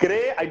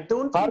 Gray, I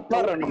don't think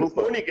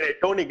Tony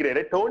Gray.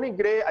 Right? Tony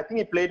Gray, I think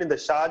he played in the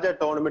Sharjah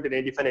tournament in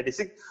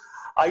 85-86.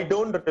 I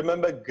don't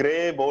remember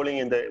Gray bowling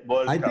in the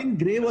World Cup. I think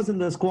Gray was in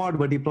the squad,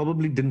 but he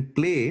probably didn't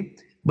play.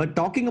 But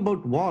talking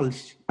about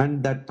Walsh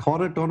and that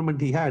horror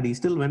tournament he had, he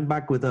still went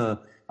back with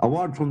a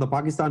award from the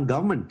Pakistan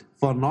government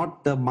for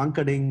not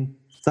mankading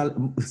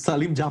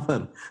Salim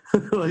Jafar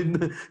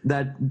in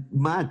that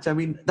match.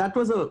 That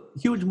was a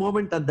huge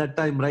moment at that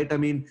time, right?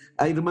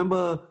 I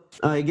remember,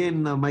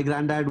 my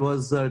granddad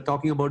was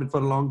talking about it for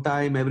a long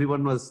time.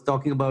 Everyone was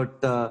talking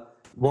about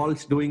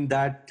Walsh doing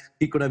that.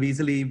 He could have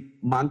easily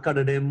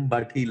mankaded him,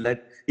 but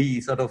he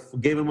sort of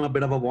gave him a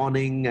bit of a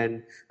warning.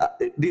 And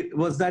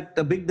was that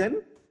big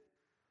then?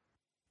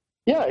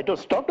 Yeah, it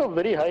was talked of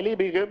very highly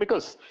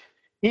because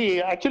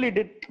he actually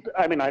did.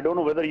 I don't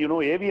know whether you know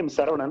AVM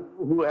Saravanan,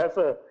 who has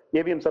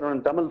AVM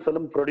Saravanan, Tamil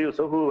film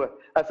producer, who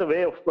has a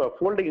way of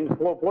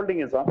folding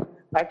his arm.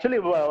 Actually,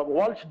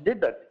 Walsh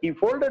did that. He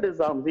folded his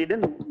arms. He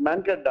didn't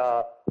mankad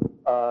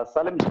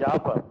Salim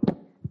Jafar.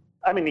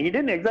 He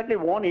didn't exactly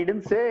warn. He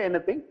didn't say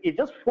anything. He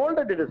just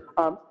folded his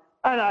arms.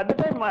 And at the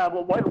time,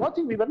 while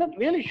watching, we were not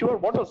really sure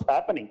what was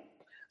happening.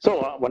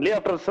 So only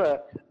after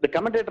the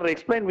commentator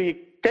explained,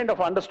 we kind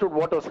of understood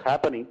what was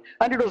happening.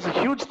 And it was a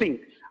huge thing.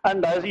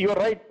 And as you're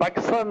right,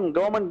 Pakistan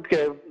government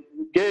gave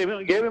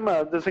him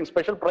this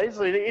special prize.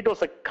 It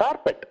was a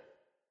carpet.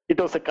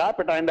 It was a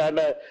carpet. And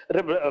a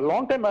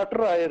long time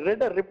after, I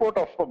read a report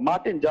of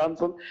Martin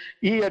Johnson.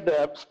 He had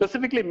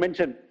specifically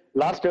mentioned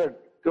last year,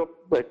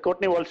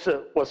 Courtney Walsh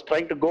was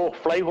trying to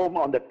fly home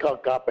on that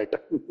carpet.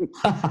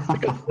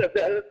 Because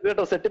that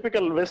was a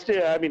typical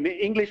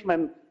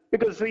Englishman.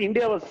 Because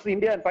India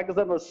and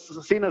Pakistan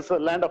was seen as a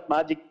land of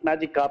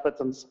magic carpets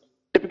and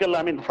typical,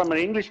 from an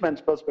Englishman's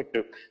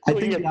perspective. So I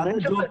think the other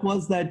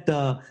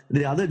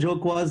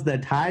joke was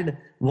that had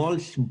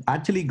Walsh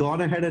actually gone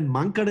ahead and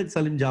mankaded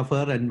Salim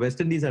Jafar and West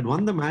Indies had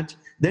won the match,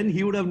 then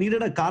he would have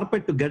needed a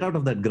carpet to get out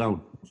of that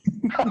ground.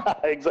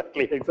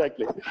 Exactly.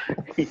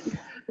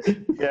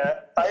 Yeah,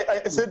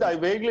 I said I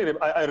vaguely.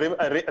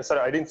 Sorry,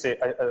 I didn't say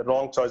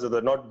wrong choice of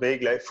the not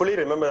vaguely. I fully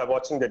remember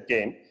watching that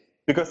game.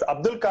 Because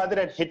Abdul Qadir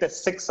had hit a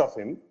 6 of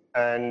him,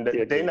 and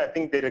then I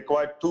think they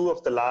required 2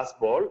 of the last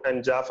ball,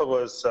 and Jafar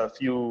was a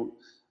few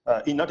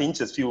not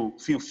inches,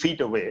 few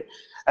feet away.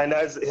 And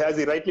as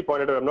he rightly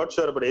pointed out, I'm not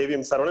sure about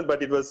AVM Saravanan,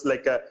 but it was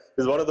like it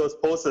was one of those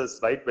poses,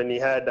 right, when he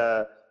had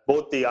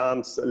both the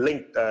arms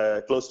linked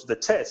close to the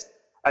chest.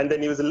 And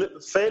then he was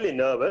fairly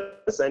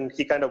nervous, and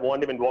he kind of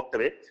warned him and walked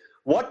away.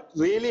 What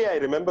really I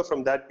remember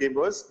from that game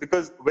was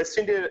because West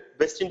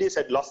Indies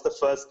had lost the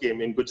first game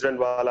in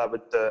Gujranwala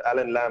with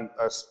Alan Lamb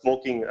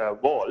smoking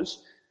Walsh.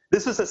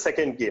 This was the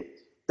second game.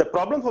 The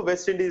problem for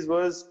West Indies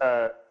was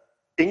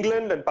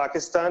England and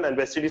Pakistan and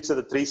West Indies were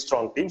the three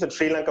strong teams, and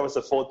Sri Lanka was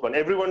the fourth one.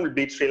 Everyone would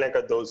beat Sri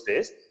Lanka those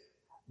days.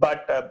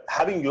 But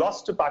having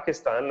lost to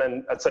Pakistan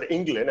and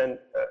England and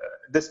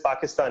this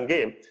Pakistan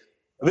game,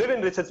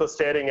 Vivian Richards was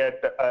staring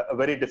at a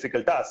very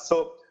difficult task.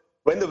 So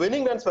when the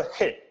winning runs were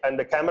hit and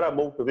the camera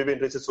moved to Vivian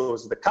Richards, who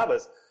was the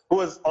covers, who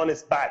was on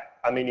his back.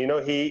 I mean,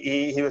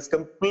 he was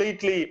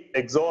completely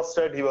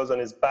exhausted. He was on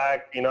his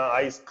back,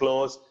 eyes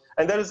closed.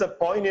 And there was a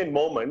poignant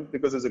moment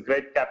because he was a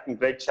great captain,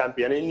 great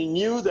champion. And he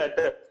knew that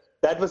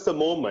that was the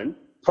moment,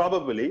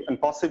 probably and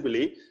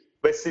possibly,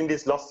 West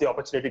Indies lost the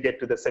opportunity to get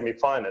to the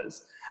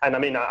semi-finals. And I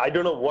mean, I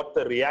don't know what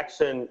the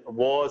reaction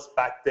was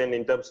back then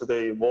in terms of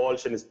the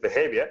Walsh and his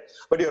behavior.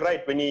 But you're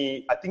right,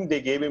 I think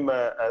they gave him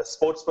a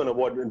sportsman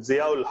award.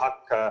 Ziaul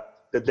Haq,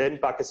 the then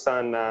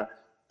Pakistan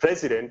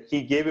president,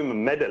 he gave him a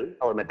medal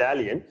or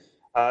medallion.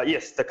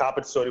 Yes, the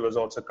carpet story was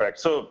also correct.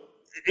 So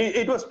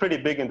it was pretty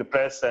big in the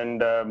press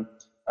and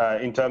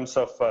in terms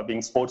of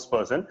being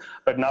sportsperson.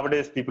 But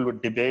nowadays, people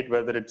would debate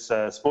whether it's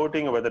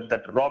sporting or whether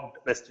that robbed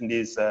West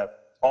Indies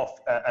of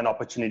an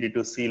opportunity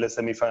to seal a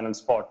semi-final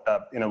spot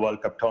in a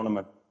World Cup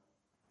tournament.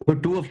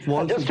 But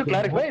just to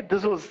clarify,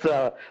 this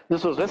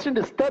was West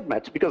Indies' third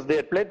match because they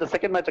had played the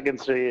second match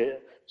against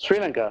Sri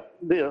Lanka,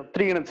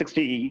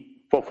 360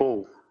 for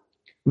 4.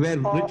 Where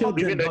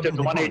Richards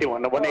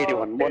 181.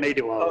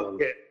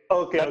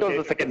 Okay. That was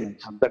the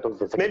second.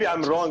 Maybe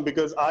I'm wrong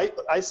because I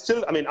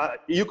still,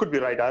 you could be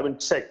right. I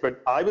haven't checked,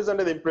 but I was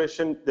under the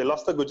impression they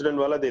lost the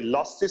Gujranwala, they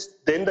lost this,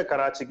 then the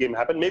Karachi game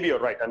happened. Maybe you're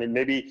right. I mean,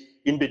 maybe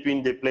in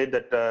between they played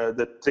that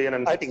the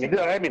 360.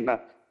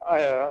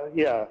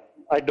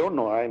 I don't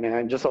know.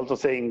 I'm just also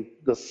saying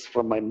this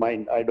from my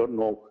mind. I don't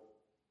know.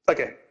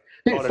 Okay.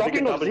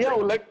 Talking of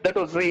Zia-ul-Haq, that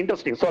was very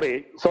interesting.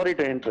 Sorry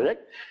to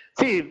interject.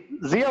 See,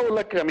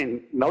 Zia-ul-Haq,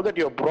 now that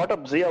you have brought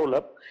up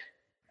Zia-ul-Haq,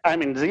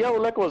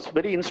 Zia-ul-Haq was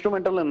very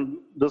instrumental in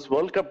this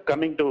World Cup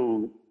coming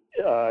to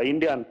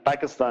India and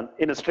Pakistan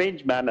in a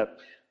strange manner.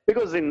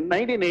 Because in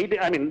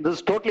 1980, this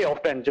is totally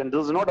off tangent,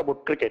 this is not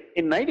about cricket.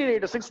 In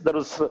 1986, there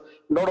was a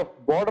lot of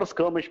border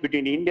skirmish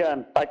between India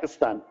and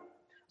Pakistan.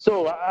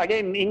 So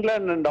again,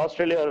 England and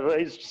Australia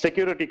raised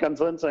security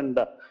concerns and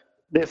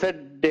they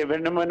said they may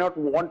not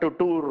want to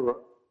tour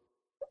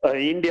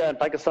India and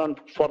Pakistan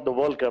for the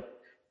World Cup.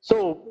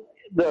 So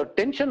the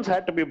tensions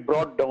had to be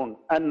brought down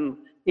and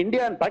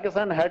India and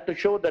Pakistan had to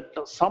show that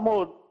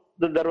somehow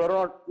there were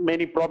not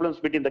many problems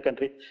between the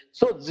country.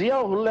 So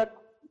Zia-ul-Haq,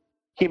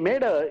 he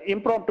made an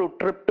impromptu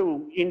trip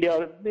to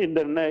India in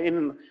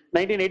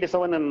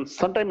 1987 and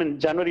sometime in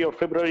January or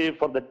February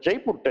for the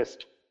Jaipur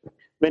test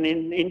when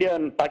India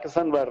and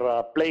Pakistan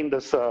were playing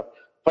this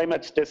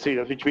 5-match test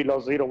series, which we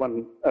lost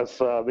 0-1, as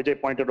Vijay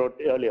pointed out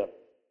earlier.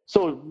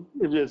 So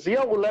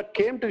Zia-ul-Haq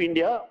came to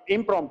India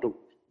impromptu.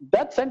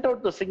 That sent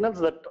out the signals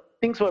that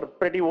things were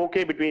pretty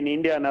okay between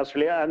India and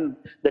Australia and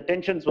the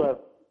tensions were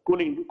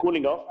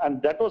cooling off.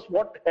 And that was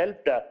what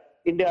helped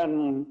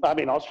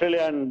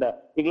Australia and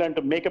England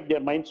to make up their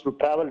minds to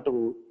travel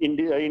to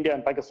India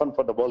and Pakistan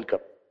for the World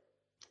Cup.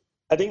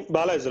 I think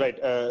Bala is right.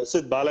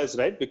 Sid, Bala is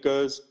right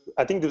because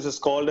I think this is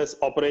called as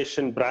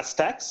Operation Brass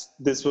Tacks.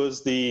 This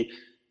was the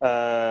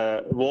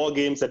war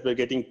games that were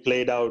getting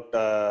played out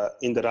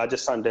in the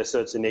Rajasthan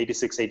deserts in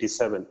 86,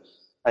 87.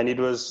 And it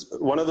was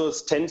one of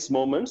those tense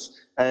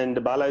moments.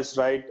 And Bala is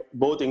right.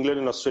 Both England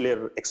and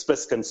Australia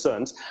expressed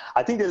concerns.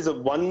 I think there is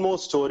one more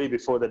story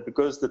before that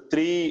because the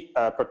three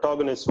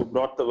protagonists who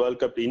brought the World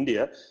Cup to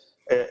India,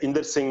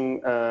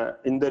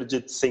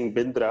 Inderjit Singh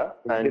Bindra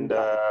and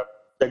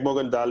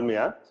Jagmohan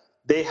Dalmia,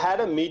 they had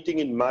a meeting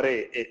in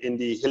Murray in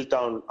the hill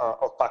town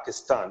of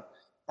Pakistan.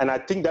 And I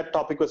think that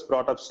topic was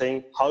brought up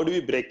saying, how do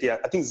we break the ice?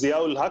 I think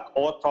Zia-ul-Haq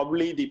or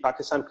probably the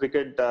Pakistan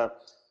cricket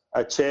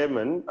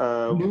chairman,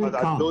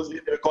 those they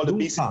were called the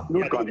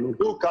BCCP,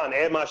 Noor Khan,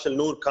 Air Marshal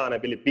Noor Khan, I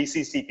believe,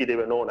 BCCP they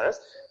were known as.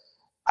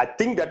 I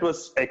think that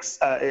was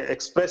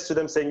expressed to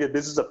them saying that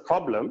this is a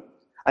problem.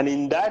 And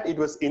in that, it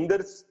was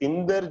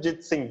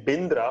Inderjit Singh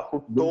Bindra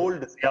who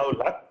told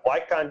Zia-ul-Haq, why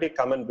can't he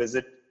come and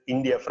visit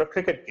India for a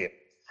cricket game?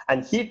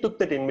 And he took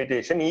that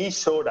invitation. He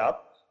showed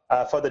up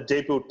for the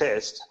Jaipur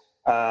test.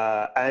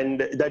 And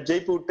that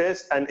Jaipur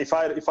test, and if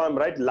I'm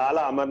right,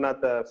 Lala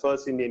Amarnath, the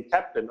first Indian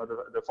captain or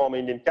the former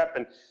Indian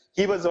captain,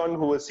 he was one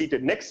who was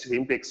seated next to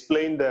him to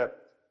explain the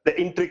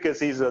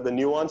intricacies or the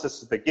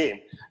nuances of the game.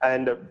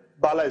 And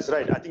Bala is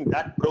right. I think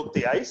that broke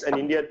the ice, and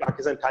India and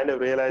Pakistan kind of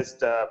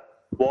realized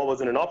war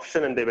wasn't an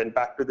option, and they went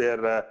back to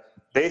their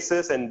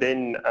bases, and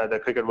then the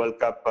Cricket World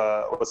Cup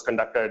was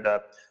conducted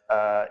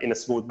in a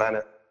smooth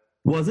manner.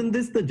 Wasn't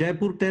this the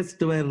Jaipur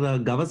test where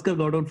Gavaskar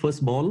got out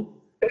first ball?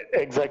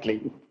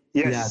 Exactly.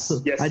 Yes, Yeah,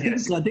 so yes, I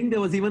yes. think there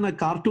was even a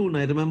cartoon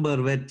I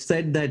remember which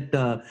said that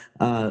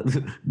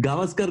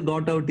Gavaskar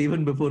got out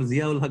even before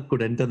Ziaul Haq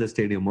could enter the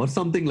stadium or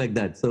something like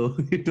that. So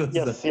it was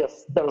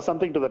Yes, there was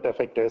something to that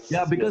effect.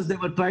 yeah, because Yes. they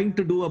were trying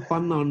to do a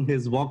pun on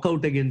his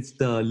walkout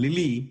against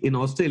Lily in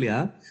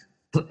Australia,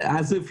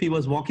 as if he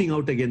was walking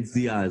out against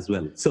Zia as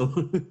well. So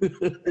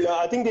No,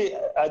 I think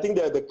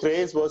the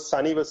craze was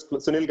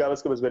Sunil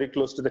Gavaskar was very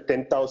close to the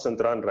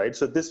 10,000th run, right?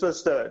 So this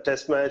was the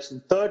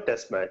third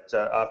test match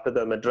after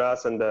the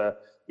Madras and the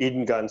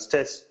Eden Gardens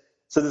test.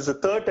 So this is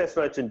the third test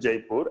match in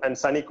Jaipur, and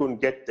Sunny couldn't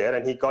get there,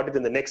 and he got it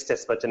in the next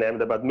test match in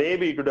Ahmedabad.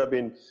 Maybe it would have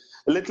been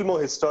a little more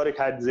historic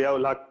had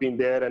Ziaul Haq been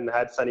there and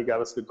had Sunny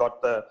Gavaskar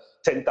got the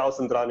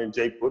 10,000th run in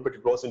Jaipur, but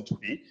it wasn't to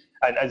be.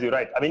 And as you're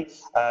right, I mean,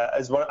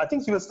 I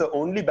think he was the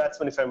only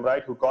batsman, if I'm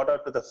right, who got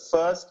out to the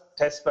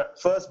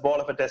first ball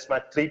of a test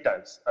match 3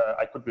 times.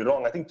 I could be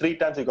wrong. I think 3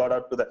 times he got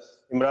out to the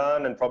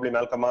Imran and probably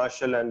Malcolm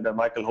Marshall and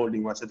Michael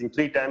Holding once. I think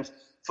 3 times,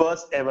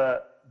 first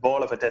ever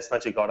ball of a test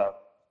match he got out.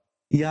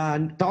 yeah,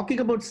 and talking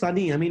about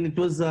Sunny, I mean, it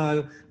was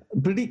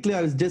pretty clear.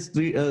 I was just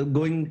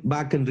going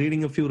back and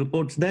reading a few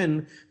reports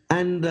then,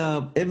 and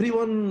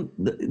everyone,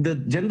 the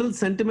general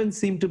sentiment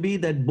seemed to be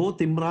that both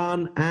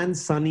Imran and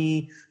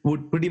Sunny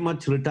would pretty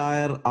much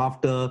retire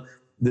after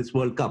this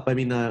World Cup. I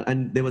mean,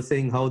 and they were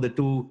saying how the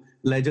two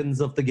legends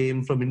of the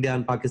game from India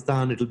and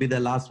Pakistan, it'll be their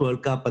last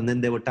World Cup, and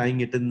then they were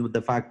tying it in with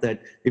the fact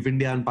that if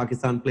India and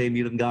Pakistan play in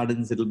Eden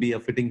Gardens, it'll be a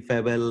fitting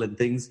farewell and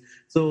things.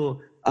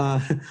 So,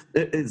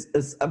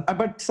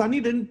 but Sunny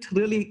didn't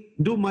really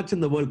do much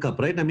in the World Cup,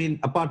 right? I mean,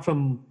 apart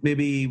from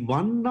maybe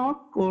one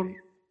knock or...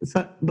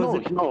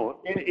 No.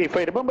 If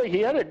I remember,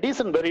 he had a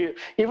decent,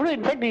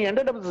 in fact, he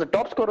ended up as the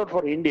top scorer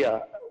for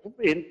India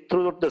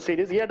throughout the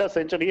series. He had a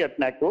century at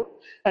Nagpur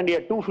and he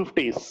had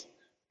 250s.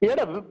 He had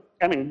a,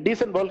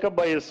 decent World Cup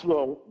by his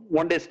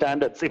one-day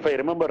standards, if I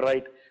remember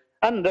right.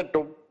 And that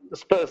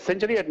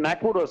century at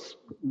Nagpur was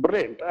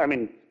brilliant. I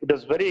mean, it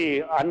was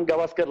very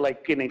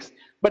un-Gavaskar-like innings.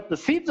 But the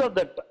seeds of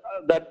that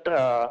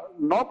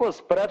knock was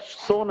perhaps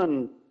sown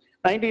in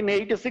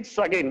 1986.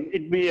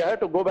 Again, we had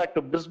to go back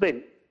to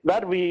Brisbane,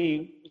 where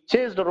we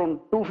chased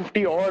around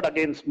 250 odd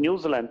against New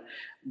Zealand.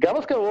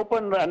 Gavaskar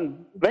opened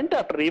and went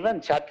after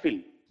Evan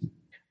Chatfield.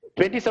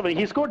 27.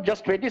 He scored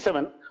just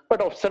 27, but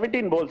of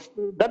 17 balls.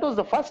 That was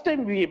the first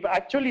time we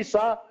actually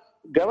saw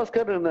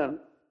Gavaskar in a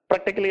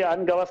practically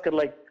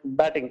un-Gavaskar-like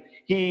batting.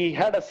 He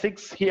had a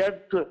 6, he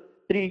had 3,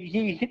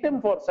 he hit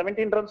him for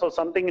 17 runs or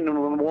something in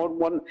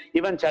one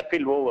Evan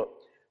Chatfield over.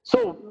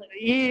 So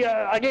he,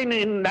 again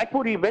in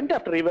Nagpur, he went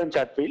after Evan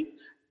Chatfield,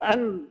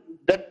 and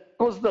that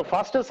was the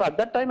fastest, at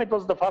that time it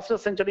was the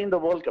fastest century in the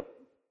World Cup.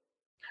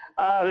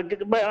 And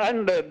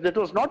it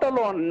was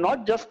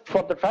not just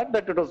for the fact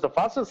that it was the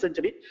fastest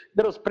century,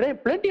 there was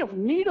plenty of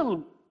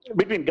needle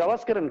between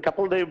Gavaskar and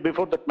Kapil Dev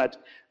before that match.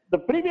 The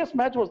previous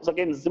match was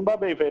against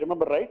Zimbabwe, if I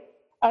remember right,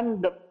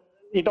 and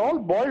it all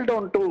boiled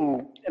down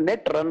to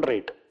net run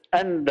rate.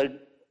 And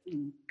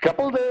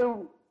Kapil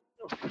Dev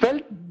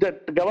felt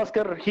that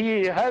Gavaskar,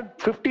 he had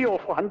 50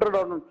 of 100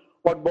 on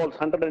what balls,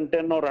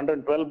 110 or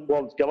 112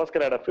 balls.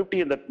 Gavaskar had a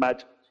 50 in that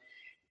match.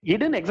 He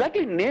didn't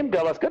exactly name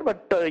Gavaskar,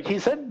 but he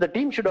said the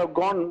team should have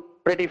gone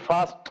pretty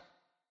fast,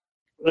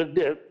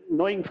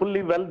 knowing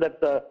fully well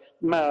that the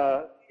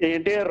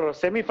entire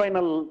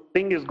semi-final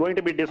thing is going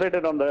to be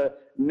decided on the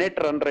net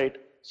run rate.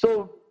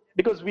 So,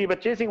 because we were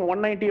chasing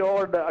 190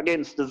 odd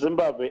against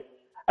Zimbabwe,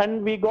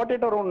 and we got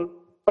it around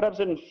perhaps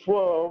in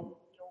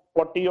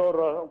 40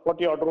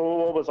 odd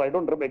overs. I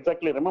don't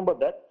exactly remember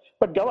that.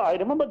 But I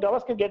remember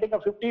Gavaskar getting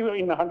a 50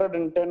 in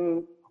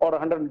 110 or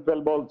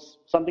 112 balls,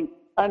 something.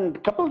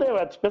 And Kapil Dev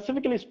had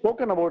specifically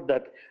spoken about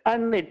that.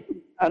 And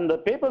the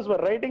papers were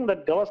writing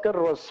that Gavaskar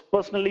was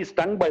personally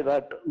stung by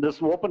this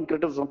open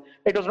criticism.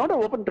 It was not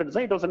an open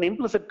criticism, it was an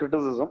implicit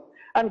criticism.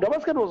 And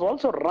Gavaskar was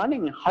also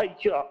running high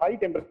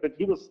temperature.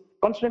 He was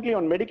constantly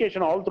on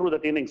medication all through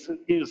that innings.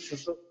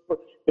 His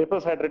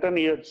papers had written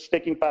he was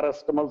taking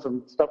paracetamols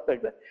and stuff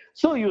like that.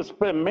 So he was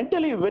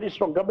mentally very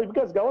strong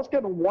because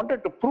Gavaskar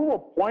wanted to prove a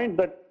point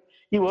that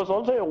he was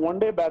also a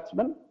one-day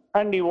batsman.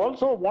 And he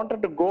also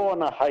wanted to go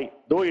on a high,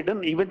 though it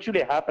didn't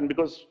eventually happen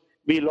because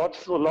we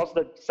lost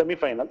the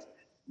semi-finals.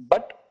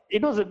 But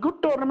it was a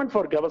good tournament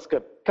for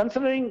Gavaskar,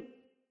 considering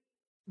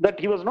that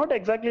he was not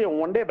exactly a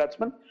one-day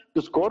batsman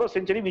to score a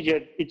century,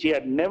 which he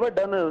had never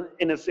done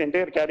in his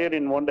entire career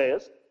in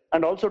one-days,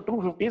 and also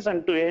 250s,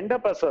 and to end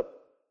up as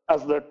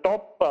the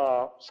top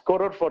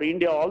scorer for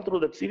India all through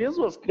that series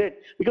was great,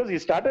 because he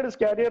started his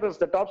career as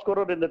the top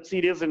scorer in that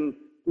series in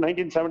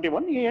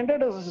 1971. He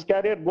ended his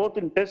career both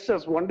in tests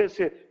as one day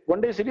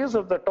series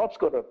as the top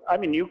scorer. I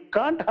mean, you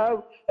can't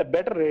have a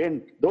better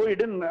end. Though he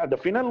didn't, the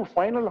final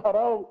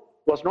hurrah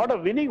was not a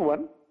winning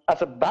one.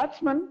 As a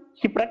batsman,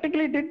 he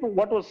practically did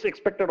what was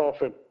expected of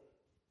him.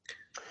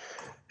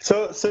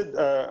 So, Sid,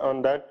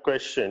 on that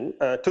question,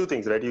 2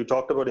 things, right? You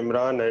talked about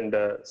Imran and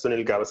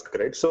Sunil Gavaskar,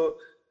 right? So,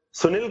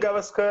 Sunil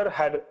Gavaskar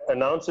had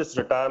announced his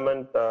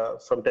retirement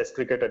from Test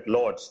cricket at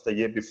Lord's the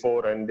year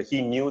before, and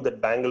he knew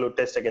that Bangalore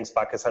Test against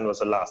Pakistan was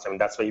the last. I mean,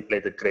 that's why he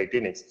played the great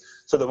innings.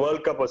 So the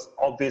World Cup was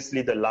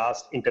obviously the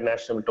last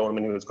international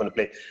tournament he was going to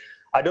play.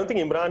 I don't think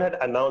Imran had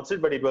announced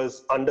it, but it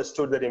was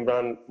understood that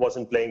Imran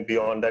wasn't playing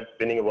beyond that.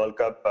 Winning a World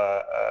Cup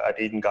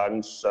at Eden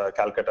Gardens,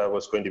 Calcutta,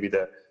 was going to be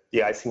the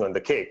icing on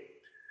the cake.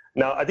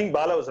 Now, I think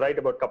Bala was right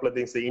about a couple of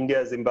things. The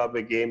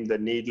India-Zimbabwe game, the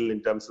needle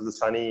in terms of the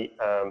Sunny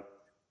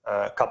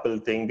couple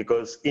thing,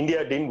 because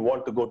India didn't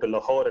want to go to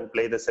Lahore and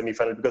play the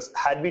semi-final, because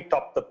had we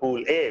topped the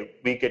pool A,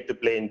 we get to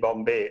play in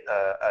Bombay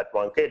at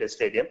Wankhede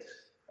Stadium.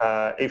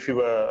 If you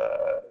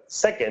were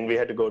second, we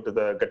had to go to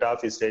the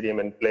Gaddafi Stadium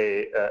and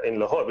play in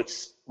Lahore, which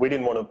we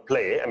didn't want to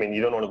play. I mean,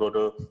 you don't want to go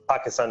to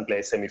Pakistan, play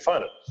a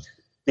semi-final.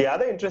 The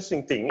other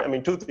interesting thing, I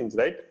mean, two things,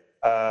 right?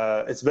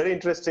 It's very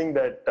interesting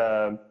that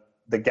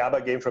the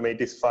Gabba game from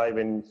 85,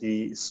 when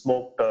he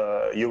smoked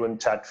Ewan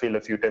Chatfield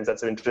a few times,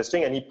 that's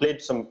interesting. And he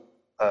played some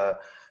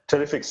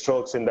terrific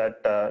strokes in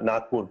that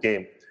Nagpur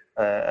game.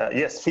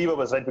 Yes, Fever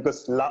was right,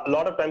 because a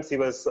lot of times he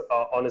was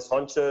on his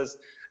haunches,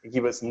 he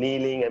was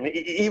kneeling. I mean,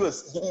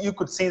 you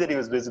could see that he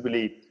was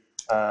visibly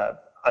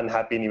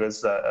unhappy, and he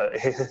was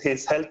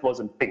his health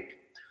wasn't pink.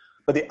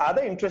 But the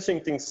other interesting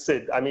thing,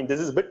 Sid, I mean, this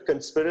is a bit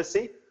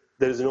conspiracy.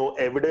 There is no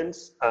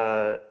evidence.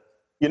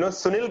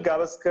 Sunil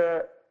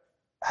Gavaskar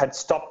had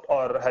stopped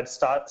or had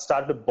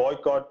started to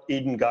boycott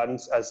Eden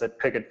Gardens as a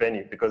cricket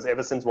venue, because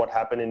ever since what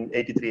happened in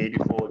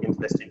 83-84 against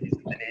West Indies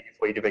and then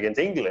 84-85 against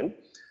England,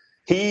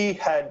 he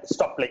had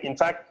stopped playing. In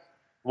fact,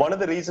 one of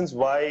the reasons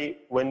why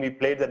when we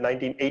played the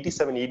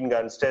 1987 Eden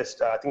Gardens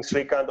Test, I think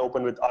Srikanth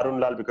opened with Arun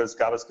Lal because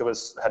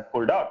Gavaskar had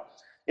pulled out.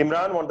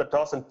 Imran won the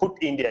toss and put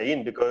India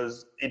in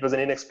because it was an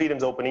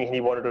inexperienced opening and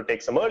he wanted to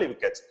take some early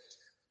wickets.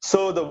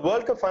 So the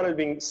World Cup final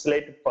being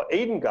slated for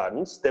Eden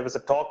Gardens, there was a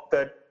talk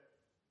that,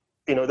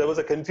 there was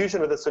a confusion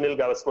whether Sunil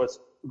Gavaskar was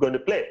going to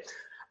play.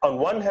 On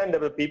one hand,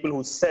 there were people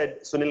who said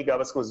Sunil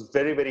Gavaskar was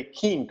very, very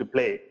keen to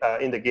play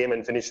in the game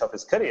and finish off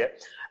his career.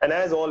 And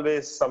as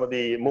always, some of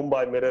the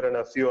Mumbai Mirror and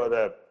a few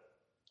other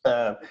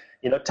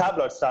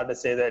tabloids started to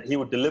say that he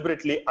would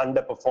deliberately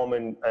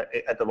underperform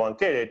at the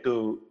Wankhede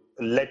to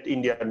let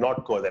India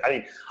not go there. I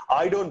mean,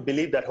 I don't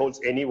believe that holds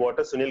any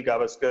water. Sunil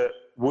Gavaskar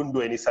wouldn't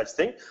do any such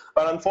thing.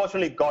 But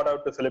unfortunately, got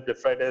out to Philip de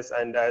Freitas,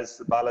 and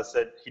as Bala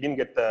said, he didn't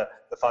get the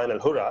final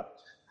hurrah.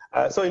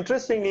 So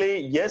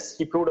interestingly, yes,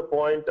 he proved a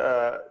point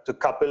to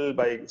Kapil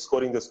by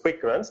scoring those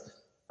quick runs.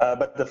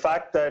 But the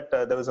fact that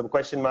there was some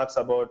question marks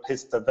about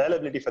his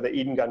availability for the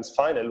Eden Gardens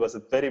final was a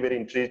very, very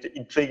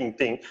intriguing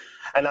thing.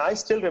 And I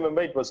still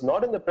remember it was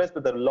not in the press,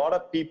 but there were a lot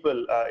of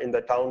people in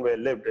the town where I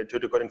lived,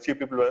 Tuticorin, and few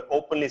people were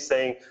openly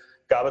saying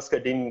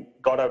Gavaskar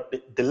got out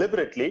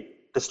deliberately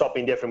to stop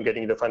India from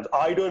getting to the finals.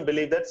 I don't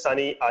believe that.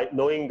 Sunny,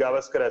 knowing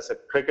Gavaskar as a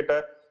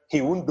cricketer, he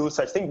wouldn't do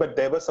such thing, but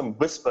there were some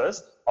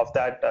whispers of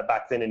that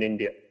back then in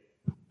India.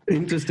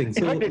 Interesting.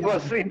 So,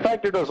 in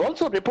fact, it was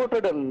also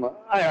reported in,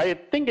 I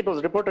think it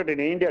was reported in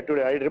India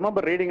today. I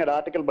remember reading an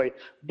article by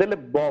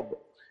Dilip Bob.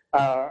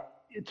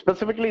 It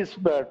specifically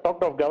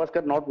talked of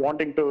Gavaskar not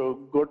wanting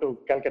to go to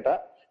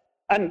Calcutta.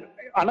 And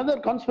another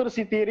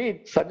conspiracy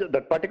theory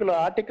that particular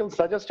article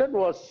suggested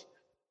was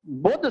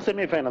both the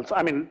semi-finals.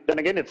 I mean, then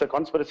again, it's a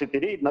conspiracy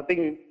theory.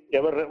 Nothing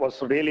ever was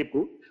really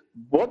proved.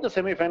 Both the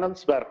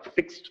semi-finals were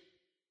fixed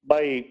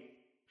by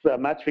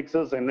match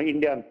fixers in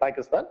India and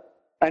Pakistan.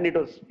 And it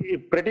was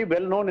pretty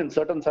well known in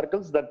certain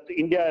circles that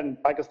India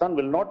and Pakistan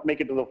will not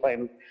make it to the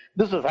final.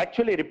 This was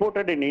actually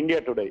reported in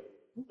India today.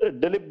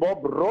 Dilip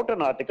Bob wrote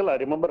an article. I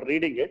remember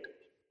reading it.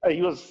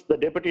 He was the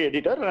deputy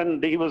editor,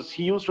 and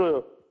he used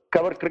to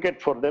cover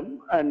cricket for them.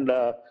 And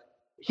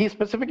he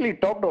specifically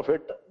talked of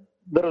it.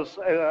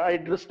 I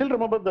still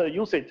remember the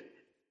usage.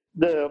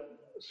 The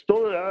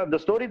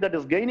story that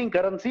is gaining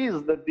currency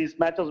is that these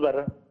matches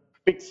were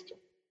fixed.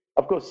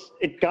 Of course,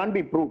 it can't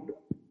be proved.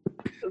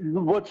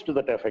 Words to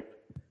that effect.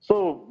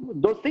 So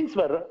those things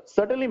were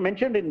certainly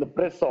mentioned in the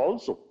press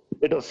also.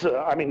 It was,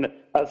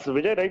 as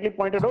Vijay rightly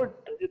pointed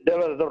out, there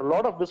were a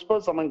lot of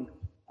whispers among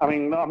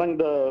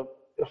the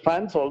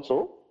fans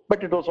also,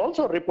 but it was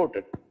also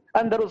reported.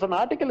 And there was an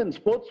article in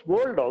Sports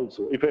World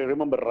also, if I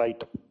remember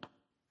right.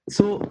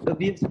 So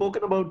we've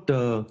spoken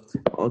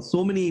about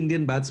so many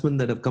Indian batsmen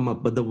that have come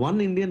up, but the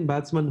one Indian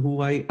batsman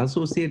who I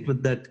associate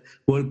with that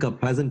World Cup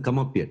hasn't come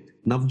up yet,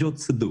 Navjot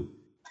Sidhu.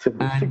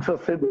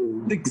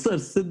 Sixer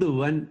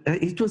Sidhu, and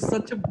it was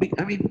such a big,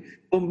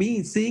 for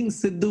me, seeing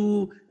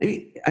Sidhu,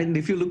 and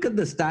if you look at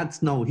the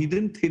stats now, he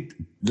didn't hit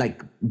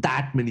like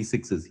that many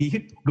sixes. He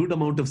hit good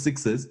amount of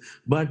sixes,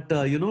 but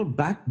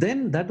back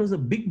then that was a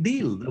big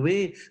deal, the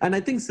way, and I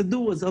think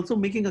Sidhu was also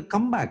making a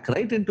comeback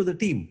right into the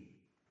team.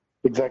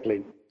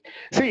 Exactly.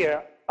 See,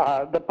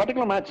 the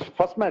particular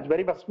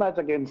very first match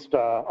against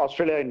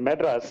Australia in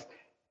Madras,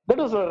 that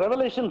was a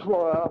revelation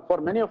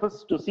for many of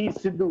us to see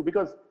Sidhu,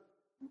 because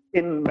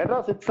in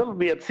Madras itself,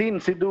 we had seen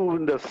Sidhu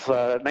in this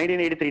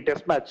 1983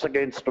 Test match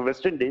against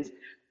West Indies,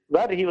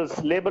 where he was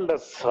labelled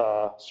as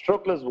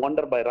strokeless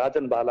wonder by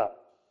Rajan Bala.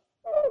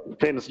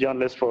 famous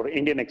journalist for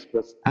Indian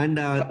Express. And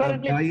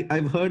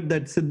I've heard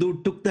that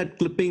Sidhu took that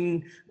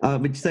clipping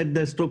which said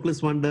the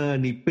strokeless wonder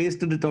and he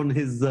pasted it on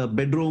his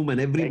bedroom,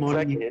 and every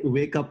morning he used to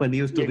wake up and he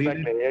used to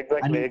read it.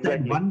 And he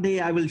said, one day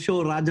I will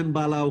show Rajan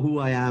Bala who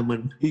I am,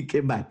 and he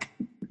came back.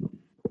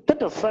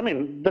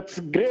 That's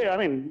great.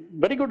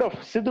 Very good of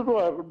Sidhu to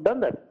have done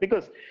that,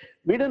 because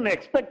we didn't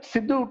expect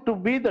Sidhu to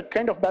be the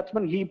kind of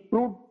batsman he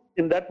proved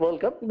in that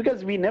World Cup,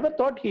 because we never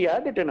thought he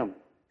had it in him.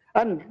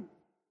 And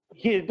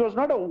it was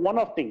not a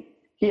one-off thing.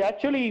 He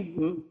actually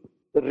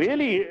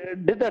really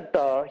did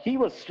that. He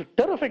was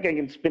terrific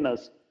against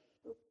spinners,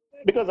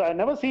 because I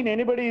never seen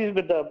anybody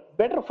with a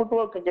better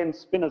footwork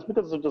against spinners,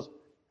 because it was,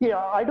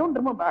 I don't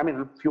remember.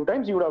 A few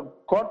times he would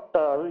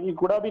have he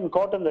could have been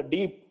caught in the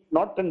deep,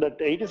 not in the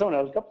 87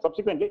 World Cup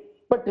subsequently,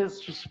 but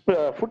his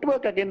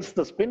footwork against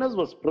the spinners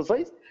was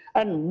precise,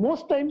 and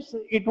most times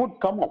it would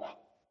come off.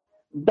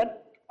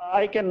 That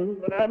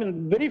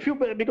very few,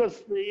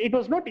 because it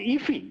was not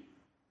iffy.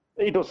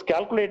 It was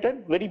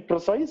calculated, very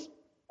precise,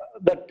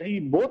 that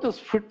both his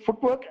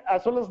footwork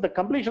as well as the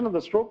completion of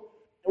the stroke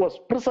was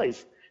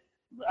precise.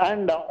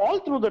 And all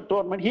through the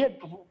tournament, he had,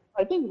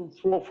 I think,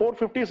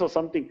 450s or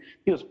something.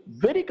 He was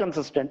very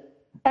consistent.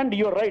 And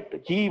you're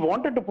right, he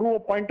wanted to prove a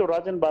point to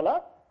Rajan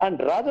Bala, and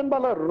Rajan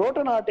Bala wrote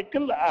an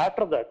article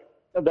after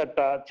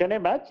that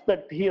Chennai match,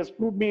 that he has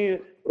proved me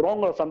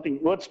wrong or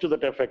something, words to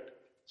that effect.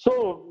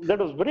 So that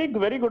was very,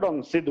 very good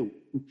on Sidhu.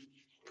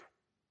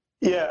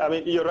 Yeah,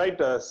 you're right,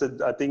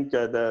 Sid. I think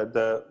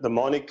the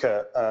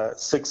moniker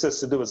Sixer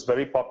Sidhu was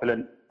very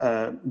popular,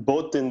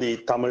 both in the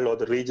Tamil or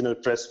the regional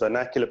press,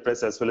 vernacular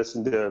press, as well as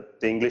in the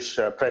English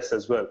press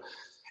as well.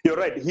 You're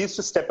right, he used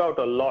to step out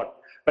a lot.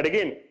 But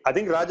again, I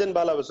think Rajan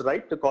Bala was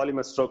right to call him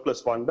a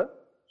strokeless wonder.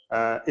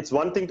 It's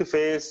one thing to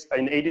face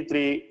in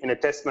 '83 in a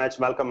test match,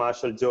 Malcolm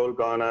Marshall, Joel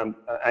Garner,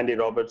 Andy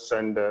Roberts,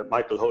 and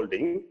Michael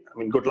Holding.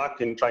 Good luck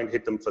in trying to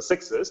hit them for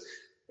sixes.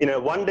 In a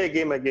one-day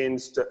game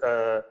against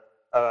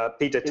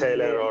Peter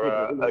Taylor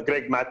or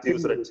Greg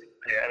Matthews,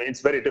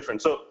 it's very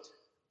different. So,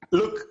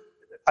 look,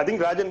 I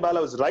think Rajan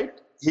Bala was right.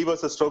 He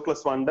was a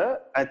strokeless wonder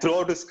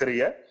throughout his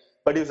career,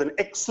 but he was an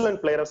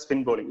excellent player of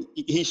spin bowling.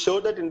 He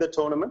showed that in the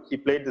tournament. He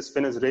played the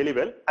spinners really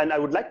well. And I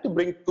would like to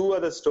bring two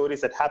other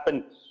stories that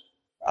happened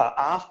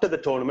after the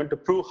tournament to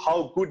prove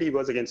how good he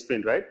was against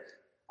spin, right?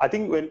 I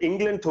think when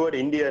England toured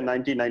India in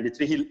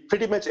 1993, he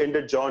pretty much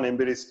ended John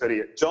Embury's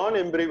career. John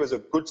Embury was a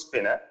good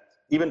spinner.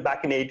 Even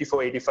back in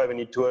 84, 85, when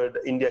he toured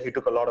India, he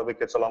took a lot of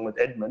wickets along with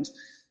Edmonds.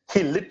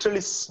 He literally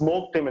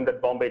smoked him in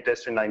that Bombay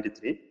test in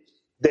 93.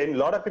 Then a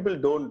lot of people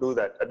don't do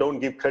that, don't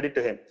give credit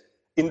to him.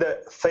 In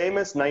the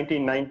famous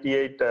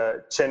 1998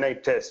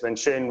 Chennai test, when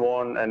Shane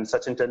Warne and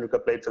Sachin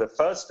Tendulkar played for the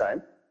first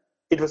time,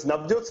 it was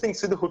Navjot Singh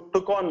Sidhu who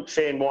took on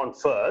Shane Warne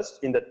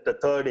first in the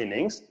third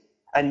innings,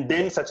 and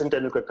then Sachin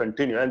Tendulkar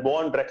continued, and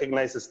Warne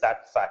recognizes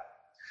that fact.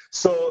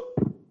 So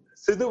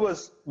Sidhu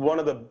was one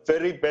of the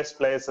very best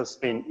players of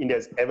spin India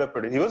has ever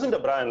produced. He wasn't a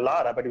Brian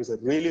Lara, but he was a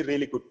really,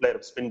 really good player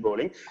of spin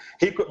bowling.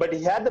 But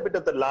he had a bit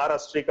of the Lara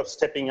streak of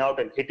stepping out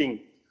and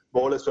hitting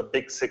bowlers for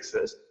big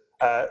sixes.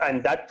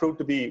 And that proved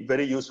to be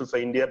very useful for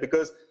India,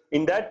 because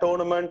in that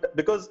tournament,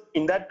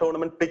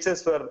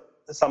 pitches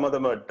some of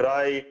them were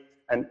dry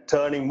and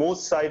turning.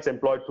 Most sides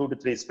employed 2 to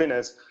 3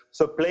 spinners.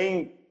 So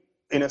playing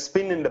in a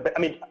spin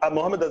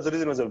Mohammad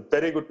Azharuddin was a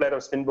very good player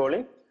of spin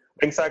bowling.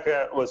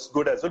 Vengsaka was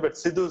good as well, but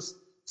Sidhu's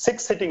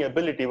six-hitting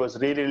ability was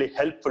really, really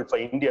helpful for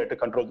India to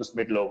control those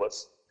middle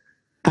overs.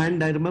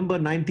 And I remember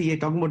 98,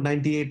 talking about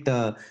 98,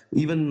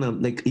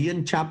 even like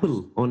Ian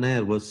Chappell on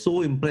air was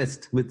so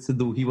impressed with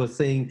Sidhu. He was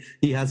saying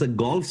he has a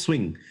golf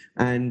swing,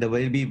 and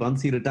maybe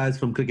once he retires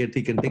from cricket,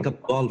 he can take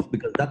up golf,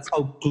 because that's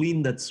how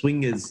clean that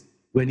swing is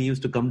when he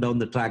used to come down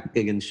the track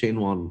against Shane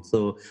Warne.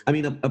 So,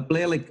 a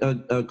player like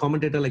a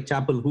commentator like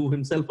Chappell, who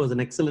himself was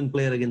an excellent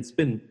player against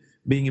spin,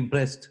 being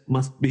impressed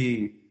must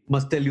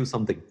tell you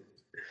something.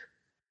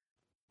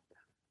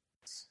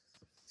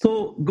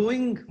 So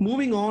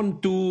moving on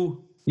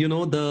to,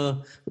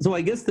 so I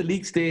guess the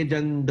league stage,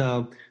 and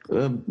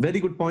very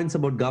good points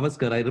about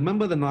Gavaskar. I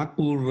remember the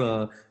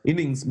Nagpur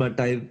innings, but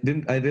I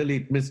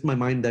really missed my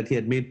mind that he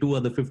had made 2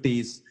 other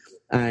 50s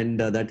and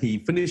that he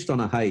finished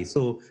on a high.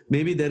 So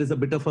maybe there is a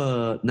bit of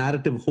a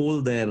narrative hole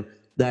there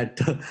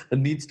that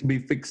needs to be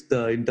fixed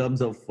in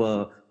terms of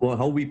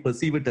how we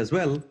perceive it as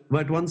well.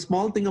 But one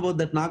small thing about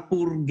that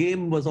Nagpur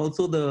game was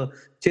also the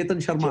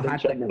Chetan Sharma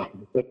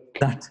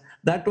hat.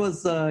 That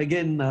was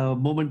again a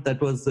moment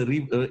that was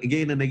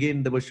again and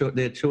again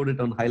they had showed it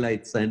on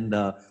highlights, and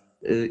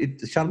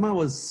Sharma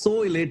was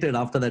so elated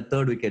after that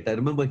 3rd wicket. I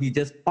remember he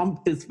just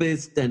pumped his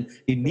fist and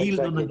he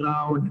kneeled on the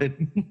ground.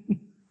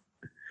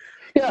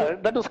 Yeah,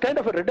 that was kind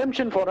of a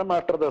redemption for him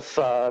after this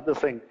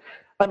thing.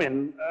 At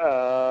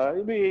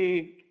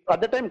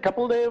the time,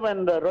 Kapil Dev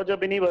and Roger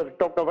Binny were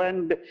talked of,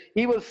 and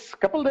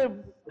Kapil Dev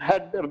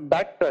had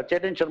backed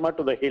Chetan Sharma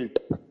to the hilt.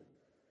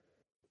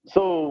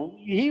 So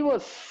he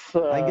was...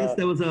 I guess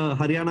there was a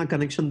Haryana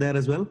connection there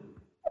as well.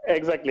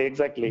 Exactly.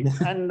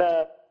 And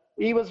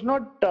he was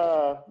not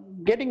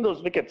getting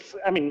those wickets.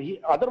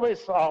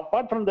 Otherwise,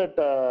 apart from that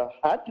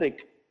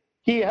hat-trick,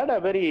 he had a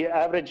very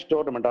average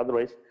tournament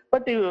otherwise.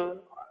 But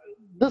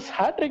this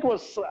hat-trick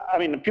was, I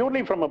mean,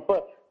 purely from a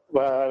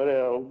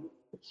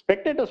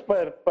spectator's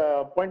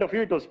point of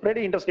view, it was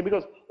pretty interesting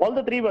because all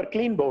the three were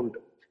clean bowled.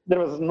 There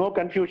was no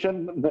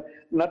confusion,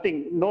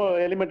 nothing, no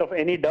element of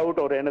any doubt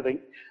or anything.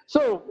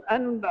 So,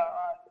 and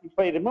if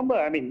I remember,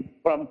 I mean,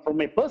 from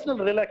my personal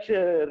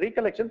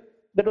recollection,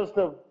 that was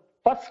the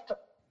first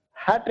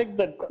hat-trick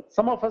that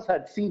some of us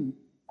had seen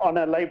on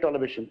a live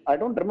television. I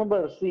don't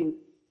remember seeing.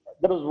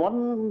 There was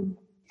one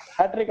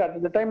hat-trick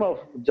at the time of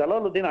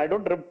Jalaluddin. I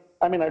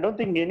don't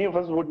think any of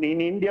us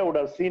in India would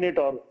have seen it,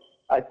 or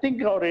I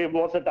think, or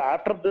was it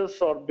after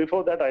this or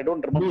before that? I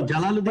don't remember. No,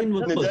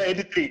 Jalaluddin was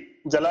 83.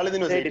 Jalaluddin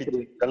was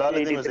 83.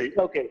 Jalaluddin was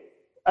 83. Okay.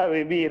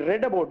 We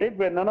read about it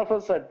where none of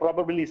us had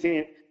probably seen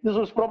it. This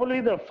was probably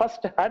the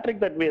first hat-trick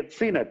that we had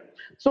seen it.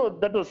 So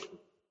that was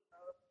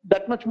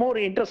that much more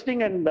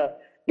interesting and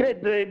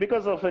great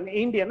because of an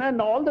Indian.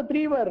 And all the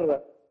three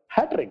were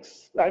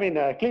hat-tricks. I mean,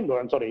 clean bowl,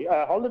 I'm sorry.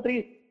 All the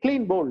three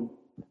clean bowled.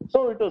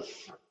 So it was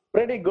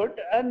pretty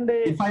good. And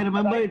if I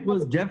remember, it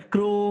was Jeff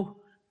Crow,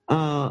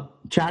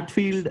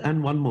 Chatfield,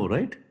 and one more,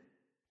 right?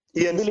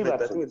 Ian Smith.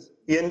 I think it's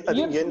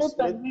Ian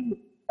Smith.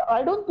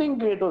 I don't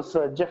think it was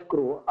Jeff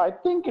Crow. I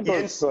think it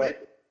Ian was. Smith.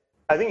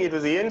 I think it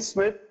was Ian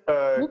Smith,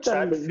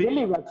 Chatfield.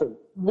 Willie Watson.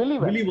 Willie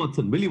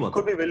Watson.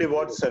 Could be Willie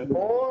Watson.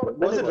 Or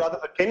was it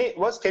Rutherford?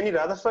 Was Kenny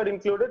Rutherford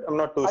included? I'm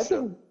not too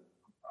sure.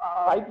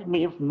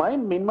 In my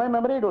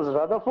memory, it was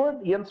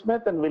Rutherford, Ian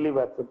Smith, and Willie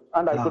Watson.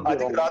 And I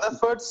think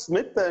Rutherford,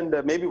 Smith, and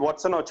maybe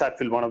Watson or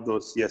Chatfield, one of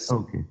those. Yes.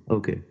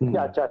 Okay.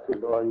 Yeah,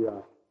 Chatfield.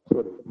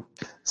 Sorry.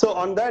 So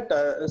on that,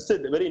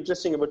 Sid, very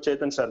interesting about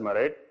Chetan Sharma,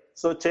 right?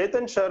 So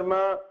Chetan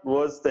Sharma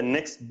was the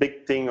next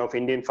big thing of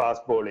Indian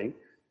fast bowling.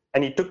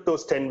 And he took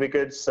those 10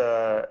 wickets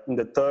in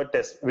the third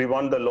test. We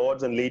won the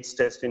Lords and Leeds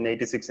test in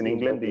 86 in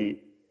England, the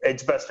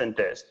Edgbaston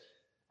test.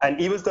 And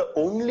he was the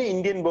only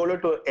Indian bowler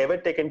to have ever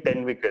taken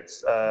 10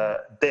 wickets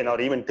then,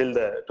 or even till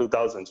the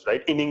 2000s,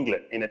 right, in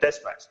England, in a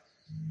test match.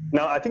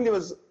 Now, I think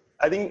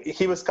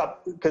he was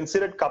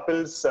considered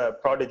Kapil's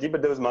prodigy,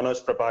 but there was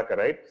Manoj Prabhakar,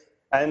 right?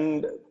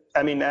 And,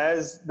 I mean,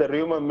 as the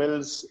rumor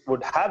mills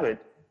would have it,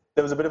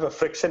 there was a bit of a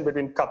friction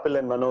between Kapil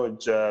and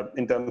Manoj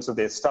in terms of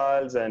their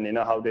styles and,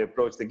 how they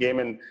approach the game.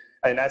 And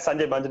as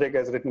Sanjay Manjrekar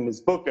has written in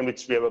his book, in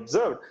which we have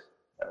observed,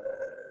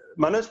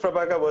 Manoj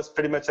Prabhakar was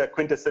pretty much a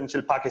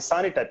quintessential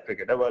Pakistani type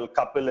cricketer, while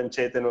Kapil and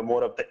Chetan were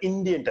more of the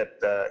Indian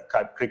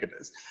type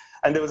cricketers.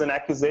 And there was an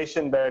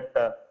accusation that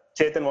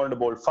Chetan wanted to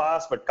bowl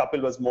fast, but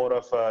Kapil was more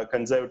of a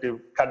conservative,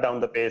 cut down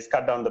the pace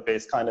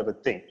kind of a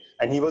thing.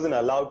 And he wasn't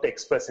allowed to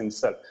express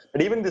himself.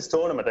 But even this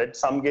tournament, right,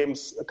 some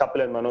games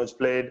Kapil and Manoj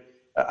played.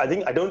 I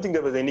don't think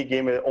there was any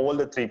game where all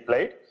the three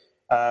played.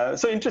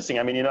 So interesting.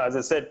 I mean, as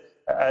I said,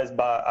 as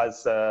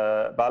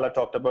Bala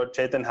talked about,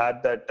 Chetan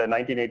had that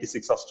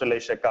 1986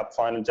 Australasia Cup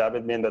final,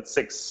 Javed Mian, that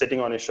six sitting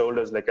on his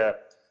shoulders like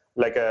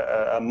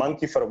a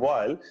monkey for a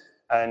while.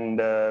 And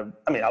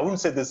I mean, I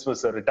wouldn't say this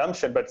was a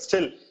redemption, but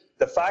still,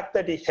 the fact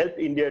that he helped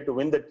India to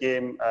win that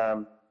game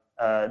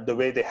the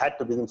way they had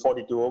to within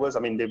 42 overs. I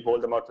mean, they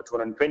bowled them out for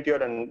 220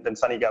 odd, and then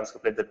Sunny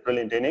Gavaskar played that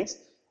brilliant innings.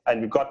 And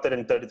we got there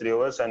in 33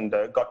 overs and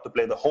got to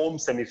play the home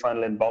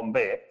semi-final in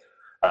Bombay.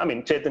 I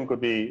mean, Chetan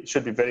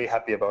should be very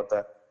happy about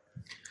that.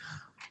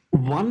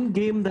 One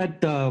game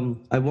that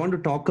I want to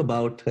talk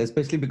about,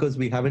 especially because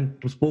we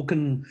haven't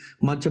spoken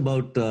much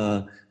about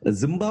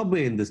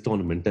Zimbabwe in this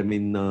tournament. I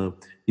mean,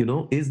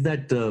 is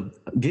that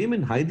game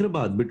in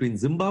Hyderabad between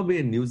Zimbabwe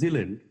and New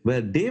Zealand,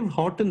 where Dave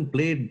Horton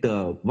played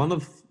one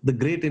of the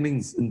great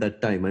innings in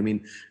that time. I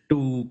mean,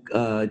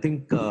 I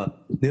think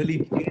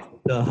nearly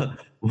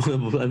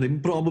an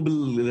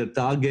improbable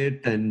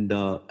target, and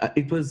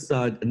it was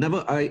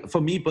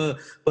for me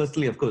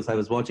personally, of course, I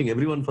was watching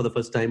everyone for the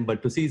first time,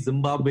 but to see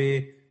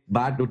Zimbabwe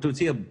to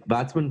see a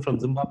batsman from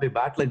Zimbabwe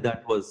bat like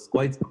that was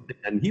quite something.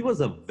 And he was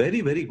a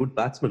very, very good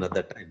batsman at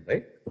that time,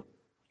 right?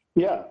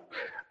 Yeah.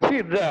 See,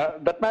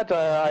 that match,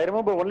 I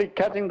remember only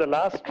catching the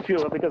last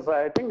few because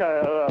I think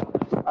I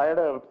had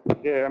a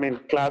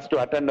class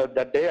to attend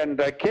that day,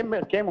 and I came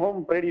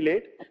home pretty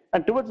late.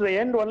 And towards the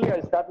end only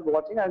I started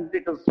watching, and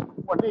it was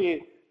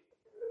only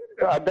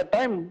at that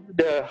time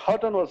the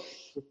Horton was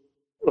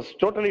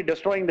totally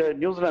destroying the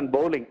New Zealand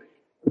bowling.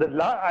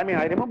 I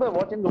remember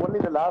watching only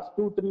the last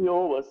 2-3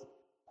 overs,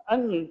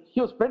 and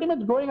he was pretty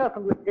much going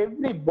after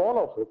every ball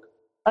of it.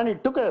 And he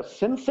took a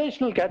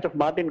sensational catch of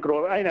Martin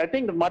Crowe. I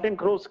think Martin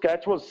Crowe's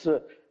catch was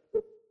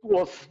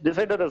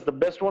decided as the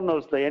best one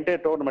of the entire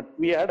tournament.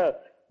 We had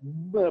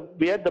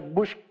the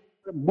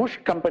Bush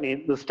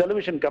company, this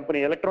television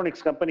company,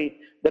 electronics company,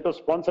 that was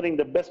sponsoring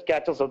the best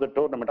catches of the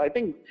tournament. I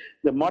think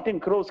the Martin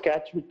Crowe's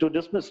catch to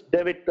dismiss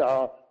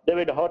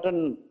David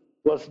Horton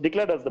was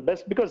declared as the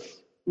best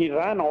because he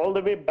ran all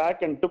the way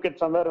back and took it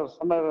somewhere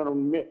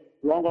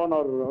long on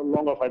or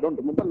long off. I don't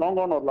remember, long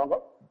on or long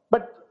off.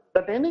 But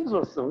that innings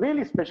was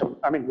really special.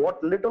 I mean,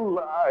 what little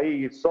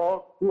I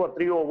saw 2 or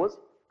 3 overs,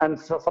 and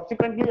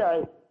subsequently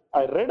I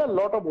read a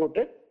lot about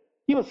it.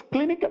 He was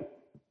clinical,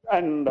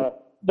 and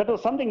that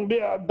was something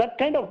that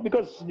kind of,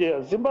 because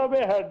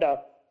Zimbabwe had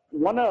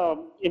won a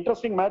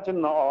interesting match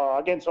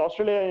against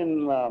Australia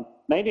in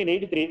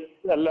 1983.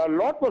 A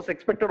lot was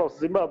expected of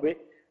Zimbabwe.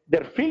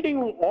 Their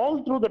fielding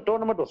all through the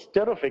tournament was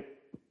terrific,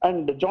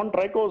 and John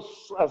Tricos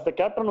as the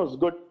captain was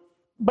good,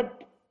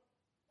 but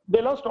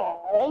they lost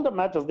all the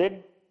matches.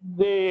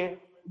 They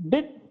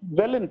did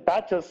well in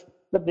patches,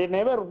 but they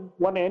never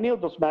won any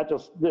of those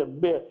matches.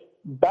 The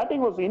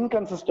batting was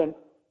inconsistent.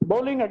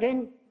 Bowling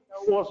again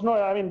was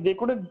they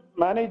couldn't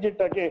manage it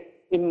again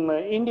in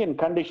Indian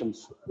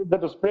conditions.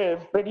 That was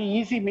pretty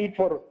easy meet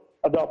for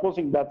the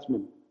opposing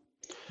batsmen.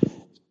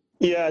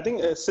 Yeah, I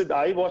think, Sid,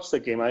 I watched the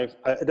game.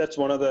 That's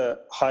one of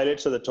the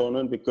highlights of the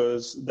tournament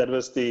because that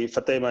was the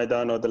Fateh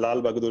Maidan or the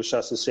Lal Bahadur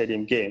Shastri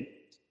Stadium game.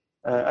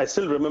 I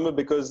still remember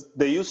because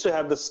they used to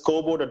have the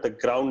scoreboard at the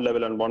ground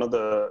level on one of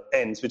the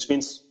ends, which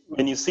means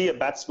when you see a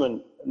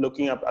batsman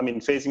looking up,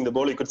 facing the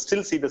ball, you could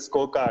still see the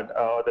scorecard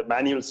or the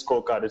manual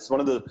scorecard. It's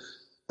one of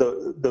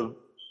the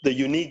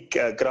unique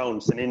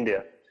grounds in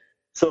India.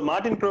 So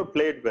Martin Crowe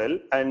played well,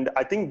 and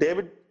I think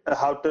David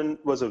Houghton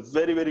was a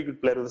very, very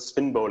good player with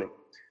spin bowling.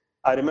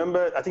 I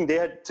remember, I think they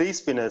had three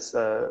spinners,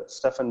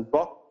 Stefan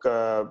Bock,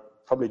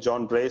 probably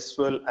John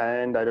Bracewell,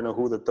 and I don't know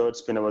who the third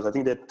spinner was. I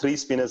think they had three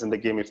spinners in the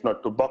game, if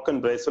not two. Bock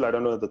and Bracewell, I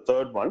don't know the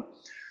third one.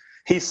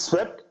 He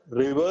swept,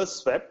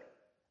 reverse swept,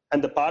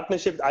 and the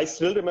partnership, I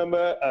still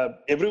remember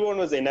everyone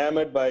was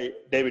enamored by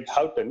David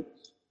Houghton.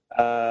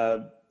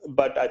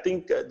 But I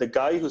think the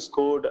guy who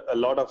scored a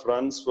lot of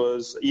runs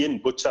was Ian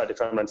Butchart, if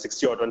I'm not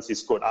 60-odd runs he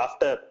scored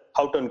after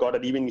Houghton got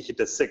it, even hit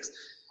a six.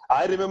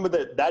 I remember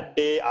that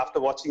day after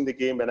watching the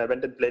game when I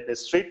went and played the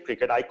street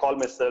cricket, I called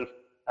myself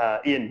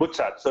Ian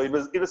Butchart. So it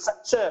was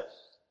such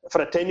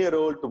for a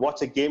 10-year-old to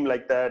watch a game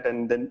like that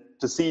and then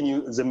to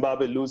see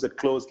Zimbabwe lose a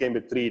close game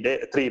with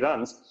three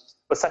runs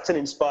was such an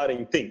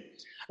inspiring thing.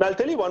 And I'll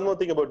tell you one more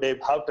thing about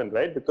Dave Houghton,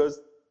 right? Because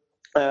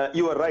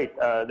you were right,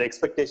 the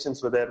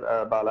expectations were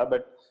there, Bala,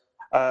 but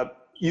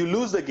you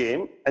lose the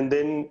game, and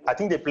then I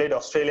think they played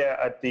Australia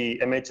at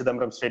the M.A.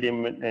 Chidambaram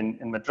Stadium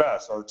in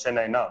Madras or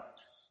Chennai now.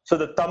 So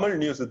the Tamil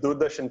news, the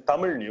Doordarshan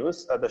Tamil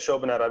news, the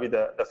Shobana Ravi,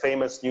 the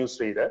famous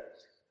newsreader,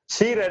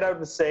 she read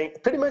out saying,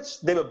 pretty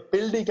much they were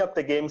building up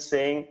the game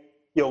saying,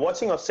 you're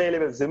watching Australia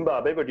with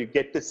Zimbabwe, but you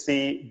get to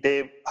see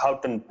Dave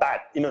Houghton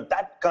bat.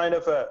 That kind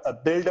of a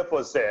build-up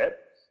was there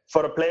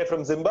for a player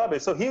from Zimbabwe.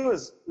 So he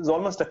was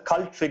almost a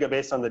cult figure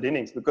based on that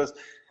innings because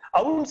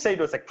I wouldn't say it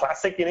was a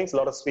classic innings, a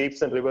lot of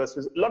sweeps and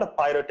reverses, a lot of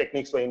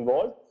pyrotechnics were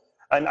involved.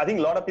 And I think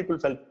a lot of people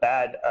felt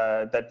bad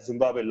that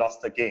Zimbabwe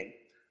lost the game.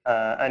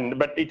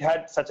 But it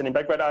had such an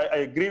impact. But I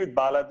agree with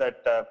Bala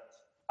that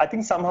I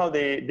think somehow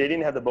they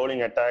didn't have the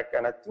bowling attack.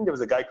 And I think there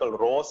was a guy called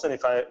Rawson,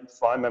 if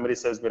my memory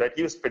serves me right.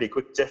 He was pretty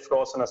quick, Jeff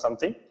Rawson or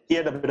something. He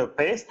had a bit of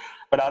pace,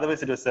 but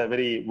otherwise it was a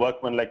very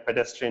workmanlike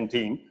pedestrian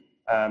team.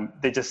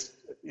 They just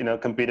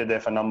competed there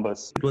for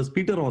numbers. It was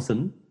Peter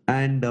Rawson.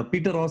 And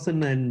Peter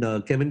Rawson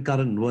and Kevin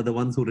Curran were the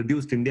ones who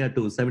reduced India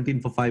to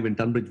 17 for 5 in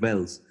Tunbridge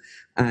Wells.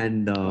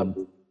 And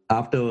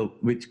after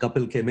which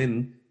Kapil came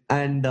in.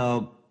 And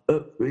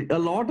a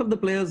lot of the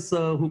players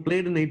who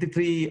played in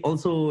 83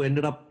 also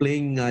ended up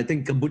playing. I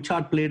think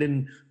Butchart played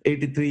in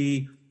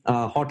 83.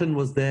 Houghton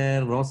was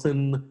there,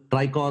 Rawson,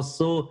 Tricos.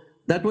 So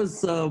that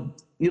was, a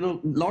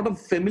lot of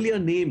familiar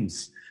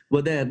names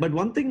were there. But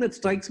one thing that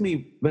strikes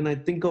me when I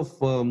think of,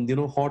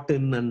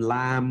 Houghton and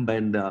Lamb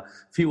and a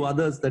few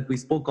others that we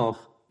spoke of,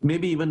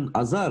 maybe even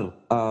Azhar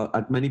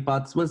at many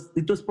parts,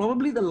 it was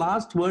probably the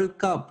last World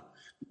Cup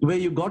where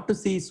you got to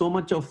see so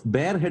much of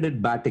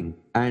bareheaded batting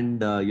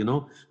and,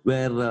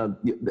 where a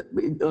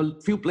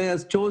few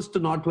players chose to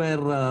not wear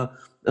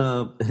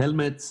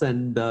helmets.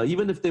 And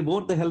even if they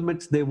wore the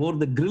helmets, they wore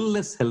the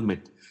grill-less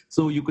helmet.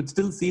 So you could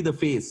still see the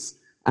face.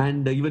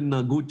 And even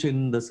Gooch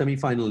in the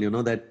semi-final,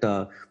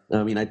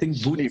 I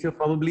think Gooch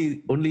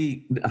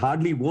probably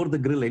hardly wore the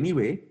grill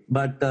anyway.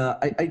 But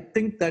I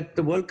think that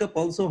the World Cup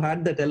also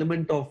had that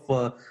element of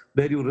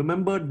where you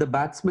remembered the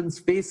batsmen's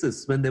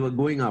faces when they were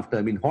going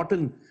after.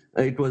 Houghton,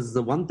 it was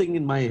the one thing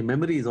in my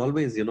memory is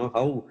always,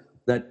 how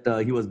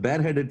that he was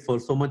bareheaded for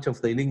so much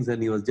of the innings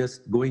and he was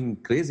just going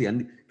crazy.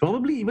 And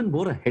probably even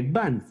wore a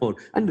headband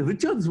and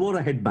Richards wore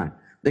a headband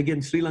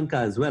against Sri Lanka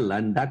as well.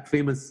 And that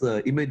famous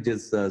image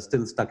is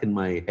still stuck in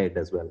my head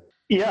as well.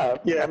 Yeah.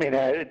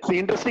 It's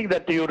interesting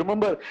that you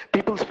remember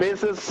people's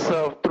faces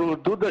through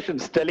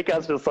Doordarshan's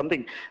telecast or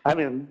something.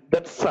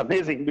 That's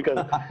amazing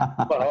because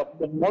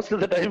most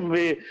of the time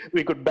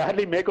we could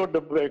barely make out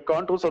the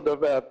contours of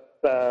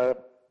the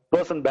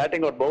person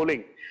batting or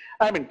bowling.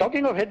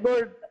 Talking of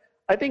headboard,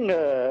 I think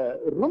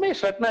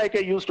Ramesh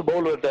Ratnayake used to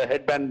bowl with a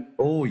headband.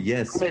 Oh,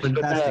 yes.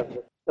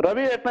 Fantastic.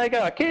 Ravi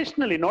Ratnayake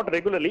occasionally, not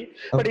regularly.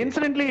 Okay. But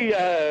incidentally,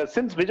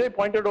 since Vijay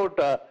pointed out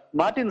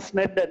Martin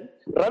Sneddon,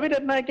 Ravi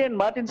Ratnayake and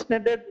Martin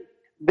Sneddon,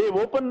 they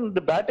opened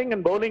the batting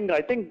and bowling.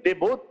 I think they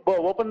both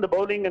opened the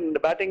bowling and the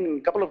batting in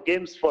a couple of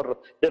games for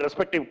their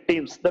respective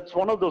teams. That's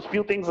one of those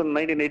few things in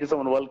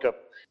 1987 World Cup.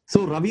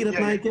 So Ravi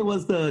Ratnayake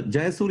was the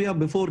Jayasuriya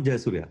before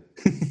Jayasuriya.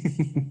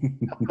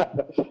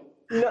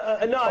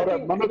 No, I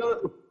think,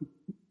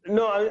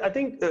 No, I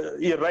think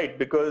you're right,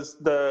 because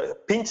the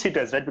pinch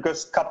hitters, right?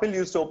 Because Kapil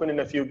used to open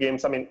in a few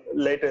games. I mean,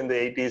 later in the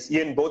 80s,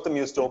 Ian Botham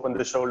used to open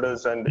the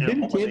shoulders. And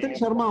Didn't Chetan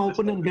Sharma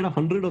open and get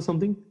 100 or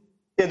something?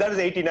 Yeah, that was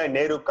 89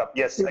 Nehru Cup.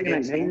 Yes,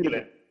 against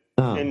England.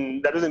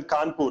 That was in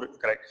Kanpur,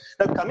 correct.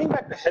 Now, coming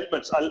back to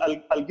helmets,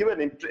 I'll give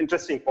an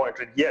interesting point.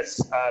 Right?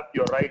 Yes,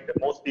 you're right.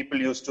 Most people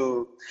used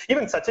to,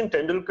 even Sachin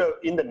Tendulkar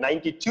in the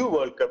 92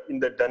 World Cup in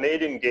the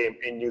Dunedin game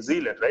in New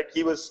Zealand, right?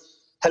 He was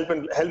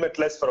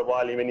helmetless for a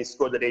while when he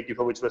scored that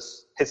 84, which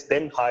was his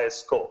then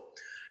highest score.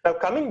 Now,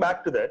 coming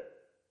back to that,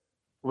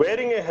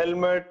 wearing a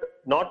helmet,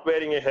 not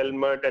wearing a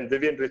helmet, and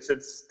Vivian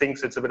Richards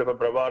thinks it's a bit of a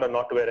bravado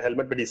not to wear a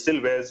helmet, but he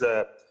still wears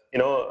a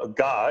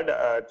guard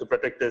to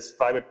protect his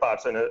private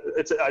parts. And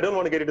I don't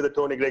want to get into the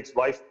Tony Greig's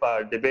wife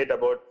debate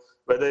about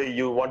whether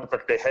you want to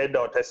protect a head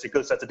or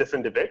testicles. That's a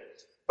different debate.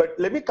 But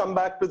let me come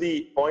back to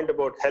the point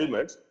about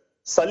helmets.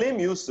 Salim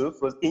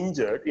Yusuf was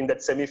injured in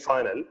that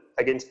semi-final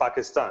against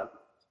Pakistan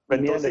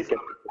when Tosi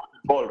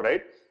ball,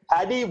 right?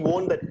 Had he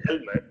worn that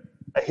helmet,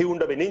 he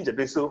wouldn't have been injured.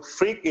 It was a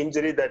freak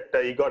injury that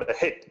he got a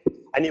hit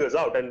and he was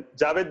out. And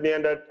Javed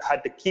Miandar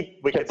had to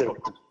keep wickets for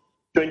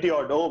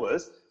 20-odd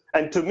overs.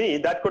 And to me,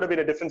 that could have been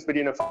a difference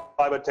between a 5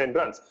 or 10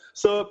 runs.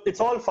 So it's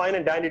all fine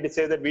and dandy to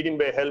say that we didn't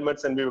wear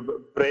helmets and we were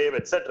brave,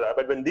 etc.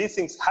 But when these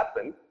things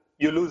happen,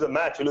 you lose a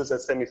match, you lose a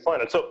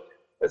semi-final. So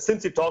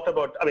since you talked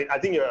about, I mean, I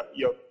think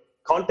your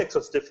context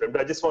was different,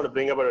 but I just want to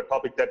bring about a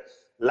topic that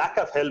lack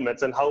of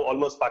helmets and how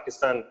almost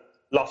Pakistan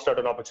lost out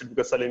an opportunity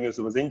because Salim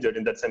Yusuf was injured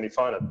in that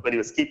semi-final when he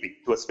was keeping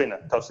to a spinner,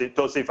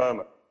 Tawseef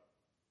Ahmed.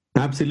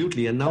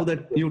 Absolutely. And now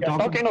that you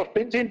talking of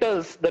pinch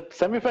hitters, that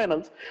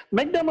semi-finals,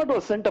 McDermott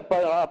was sent up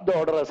the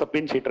order as a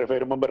pinch hitter, if I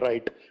remember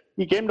right.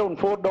 He came down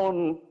 4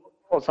 down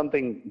or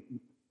something.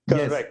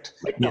 Correct.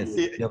 Yes,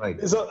 you're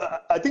right. So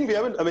I think we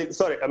haven't,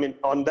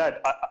 on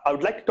that, I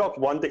would like to talk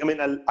one thing. I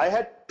mean, I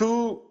had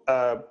two,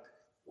 I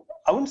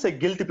wouldn't say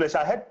guilty pleasure.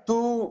 I had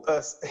two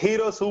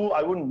heroes who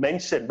I wouldn't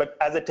mention, but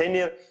as a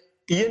 10-year,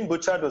 Ian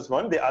Butchart was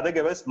one. The other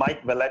guy was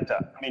Mike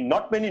Valletta. I mean,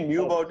 not many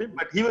knew about him,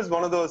 but he was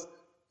one of those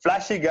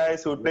flashy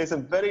guys who would play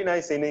some very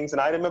nice innings. And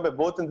I remember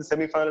both in the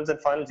semi-finals and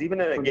finals, even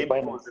in a game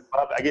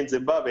against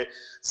Zimbabwe.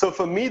 So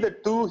for me, the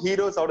two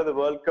heroes out of the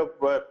World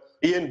Cup were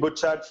Ian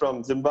Butchart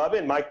from Zimbabwe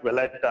and Mike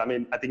Valletta. I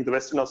mean, I think the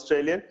Western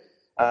Australian.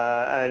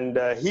 And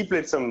he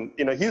played some,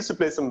 he used to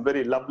play some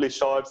very lovely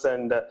shots.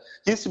 And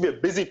he used to be a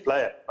busy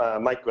player,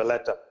 Mike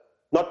Valletta.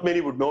 Not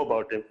many would know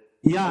about him.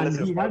 Yeah,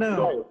 and he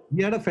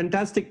had a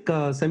fantastic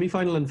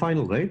semi-final and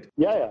final, right?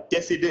 Yeah.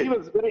 Yes, he did. He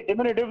was very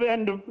diminutive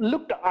and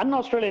looked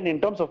un-Australian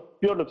in terms of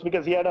pure looks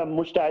because he had a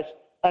moustache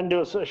and he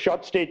was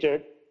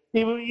short-statured.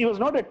 He was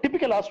not a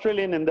typical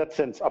Australian in that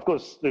sense. Of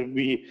course,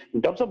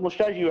 in terms of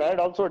moustache, you had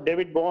also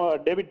David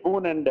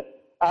Boone and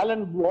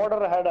Alan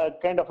Border had a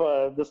kind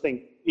of this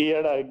thing. He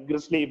had a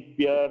grizzly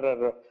beard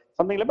or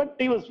something like that.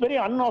 But he was very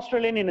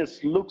un-Australian in his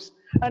looks.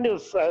 And he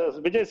was, as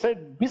Vijay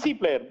said, busy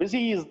player.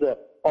 Busy is the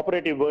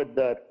operative word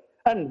there.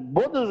 And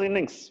both his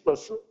innings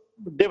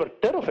they were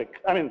terrific.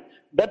 I mean,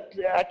 that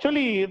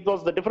actually it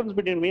was the difference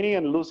between winning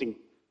and losing.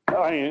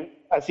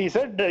 As he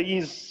said,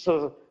 he's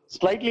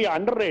slightly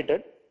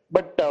underrated,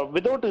 but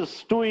without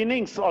his 2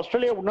 innings,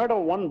 Australia would not have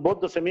won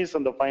both the semis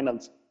and the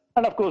finals.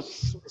 And of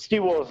course,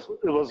 Steve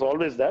was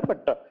always there,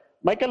 but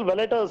Michael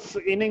Valletta's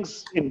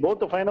innings in both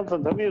the finals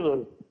and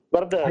semis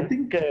were the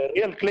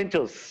real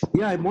clinchers.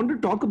 Yeah, I want to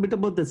talk a bit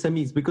about the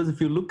semis because if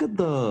you look at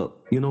the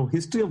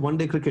history of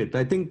one-day cricket,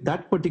 I think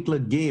that particular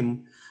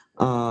game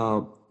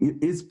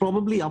is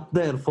probably up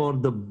there for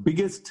the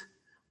biggest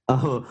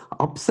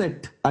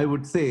upset, I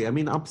would say. I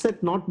mean,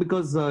 upset not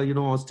because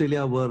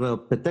Australia were a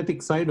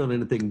pathetic side or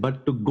anything,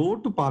 but to go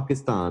to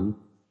Pakistan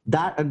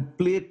and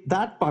play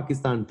that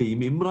Pakistan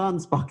team,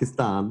 Imran's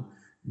Pakistan,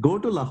 go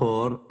to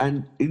Lahore,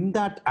 and in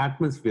that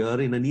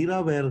atmosphere, in an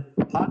era where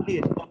hardly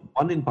anyone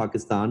won in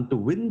Pakistan, to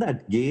win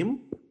that game,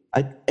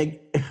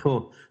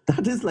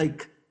 that is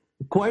like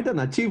quite an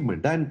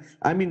achievement. And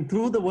I mean,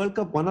 through the World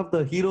Cup, one of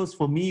the heroes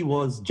for me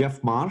was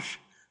Jeff Marsh.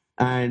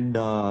 And,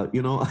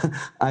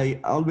 I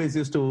always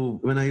used to,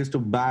 when I used to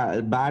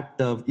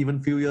bat even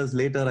a few years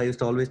later, I used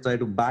to always try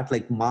to bat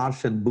like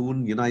Marsh and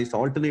Boone. I used to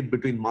alternate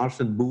between Marsh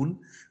and Boone.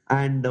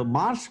 And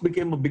Marsh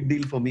became a big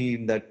deal for me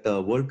in that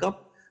World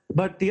Cup.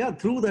 But yeah,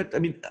 through that, I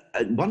mean,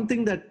 one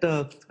thing that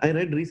I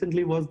read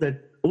recently was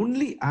that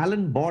only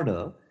Alan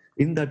Border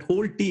in that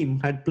whole team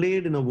had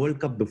played in a World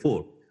Cup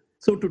before.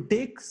 So to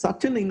take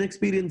such an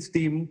inexperienced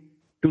team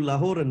to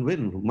Lahore and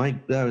win,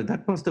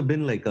 that must have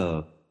been like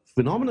a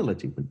phenomenal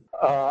achievement.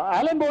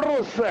 Alan Border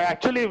was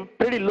actually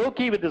pretty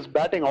low-key with his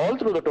batting all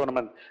through the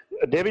tournament.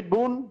 David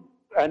Boone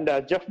and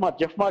Jeff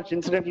Marsh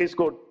incidentally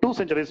scored 2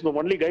 centuries. The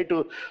only guy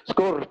to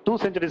score 2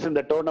 centuries in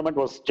the tournament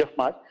was Jeff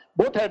Marsh.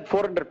 Both had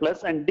 400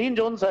 plus, and Dean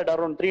Jones had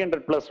around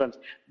 300 plus runs.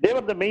 They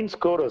were the main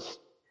scorers.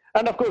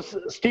 And of course,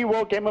 Steve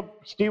Waugh came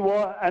up,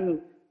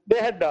 and they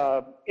had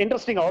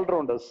interesting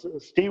all-rounders.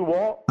 Steve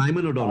Waugh,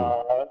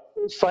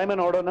 Simon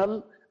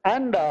O'Donnell,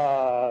 and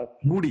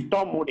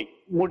Tom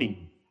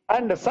Moody.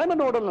 And Simon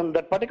O'Donnell,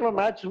 that particular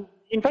match,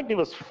 in fact, he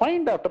was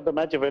fined after the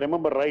match, if I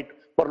remember right,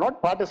 for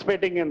not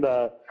participating in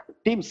the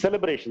team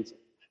celebrations.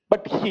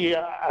 But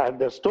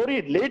the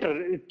story later,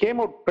 it came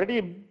out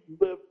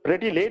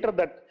pretty later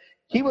that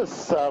he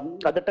was,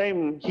 at the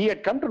time, he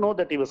had come to know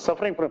that he was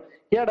suffering from,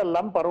 he had a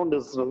lump around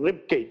his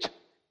rib cage.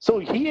 So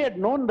he had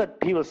known that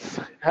he was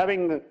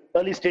having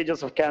early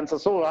stages of cancer.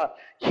 So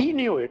he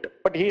knew it,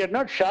 but he had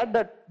not shared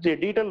that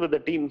detail with the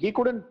team. He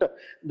couldn't,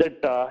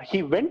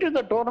 he went to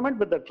the tournament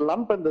with that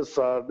lump and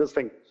this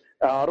thing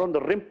around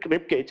the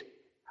rib cage.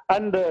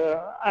 And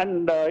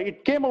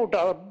it came out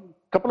a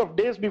couple of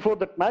days before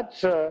that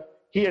match.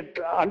 He had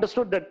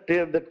understood that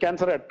that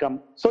cancer had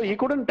come. So he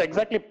couldn't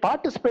exactly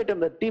participate in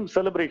the team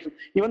celebration,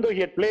 even though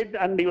he had played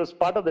and he was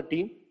part of the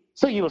team.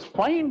 So he was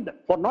fined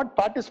for not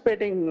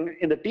participating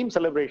in the team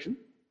celebration.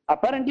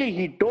 Apparently,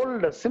 he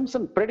told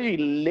Simpson pretty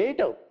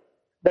later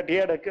that he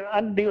had,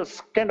 and he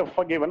was kind of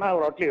forgiven.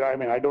 Or at least, I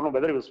mean, I don't know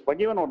whether he was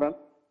forgiven or not.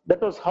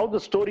 That was how the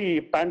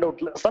story panned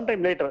out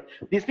sometime later.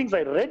 These things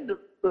I read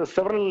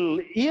several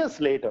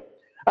years later.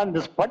 And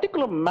this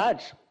particular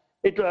match,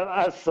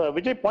 as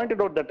Vijay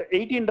pointed out, that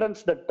 18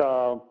 runs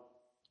that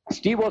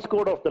Steve was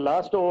scored off the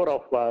last over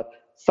of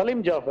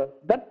Salim Jaffer,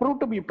 that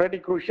proved to be pretty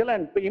crucial.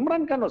 And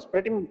Imran Khan was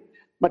pretty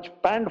much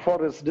panned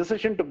for his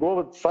decision to go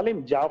with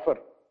Salim Jaffer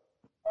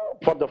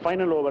for the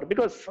final over,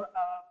 because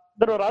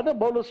there were other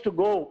bowlers to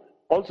go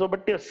also,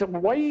 but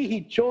why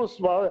he chose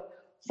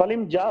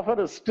Salim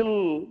Jaffer is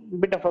still a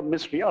bit of a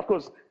mystery. Of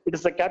course, it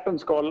is the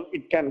captain's call.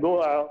 It can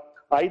go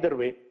either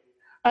way.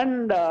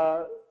 And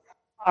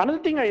another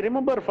thing I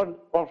remember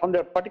from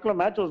that particular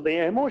match was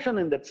the emotion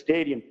in that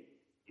stadium.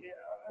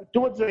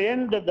 Towards the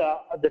end,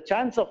 the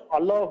chants of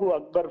Allahu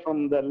Akbar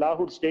from the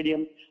Lahore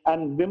stadium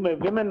and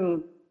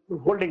women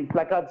holding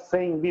placards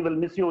saying, "We will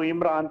miss you,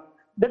 Imran."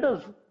 That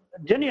was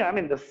genuine. I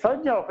mean, the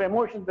surge of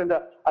emotions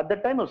at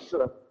that time was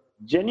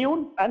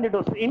genuine, and it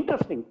was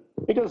interesting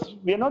because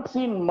we have not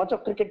seen much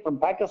of cricket from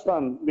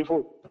Pakistan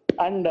before.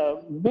 And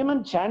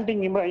women chanting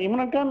Imran.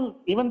 Imran Khan,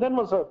 even then,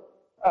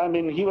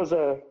 he was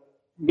a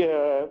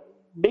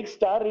big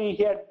star.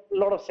 He had a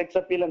lot of sex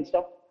appeal and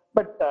stuff.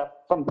 But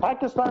from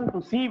Pakistan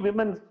to see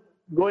women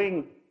going,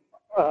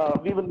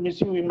 "We will miss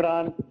you,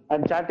 Imran,"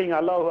 and chanting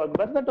Allahu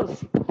Akbar, that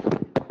was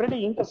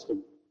pretty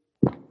interesting.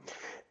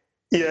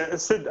 Yeah,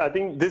 Sid, I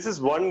think this is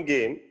one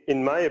game,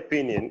 in my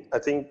opinion. I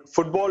think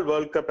Football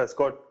World Cup has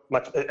got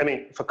much, I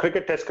mean, for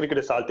cricket, Test cricket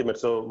is ultimate.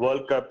 So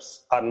World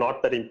Cups are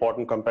not that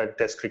important compared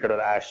to Test cricket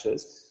or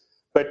Ashes.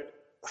 But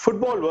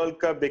Football World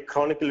Cup, they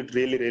chronicle it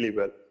really, really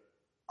well.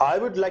 I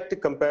would like to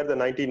compare the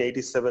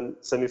 1987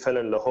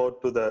 semi-final in Lahore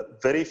to the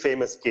very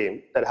famous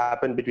game that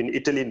happened between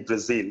Italy and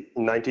Brazil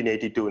in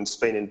 1982 in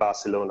Spain in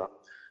Barcelona.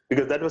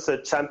 Because that was a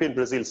champion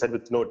Brazil side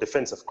with no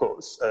defense, of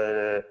course,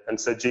 and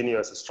Serginho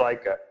as a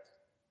striker.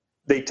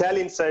 The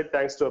Italian side,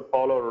 thanks to a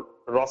Paolo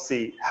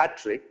Rossi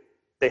hat-trick,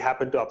 they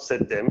happened to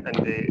upset them and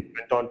they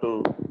went on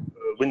to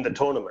win the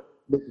tournament.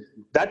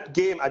 That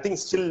game, I think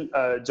still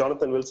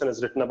Jonathan Wilson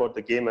has written about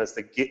the game as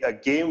a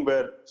game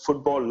where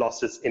football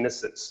lost its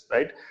innocence,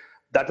 right?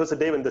 That was a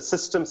day when the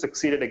system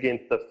succeeded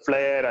against the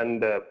flair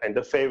and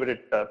the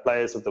favorite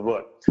players of the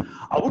world.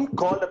 I wouldn't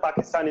call the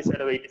Pakistani side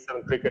of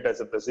 87 cricket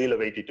as a Brazil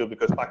of 82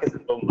 because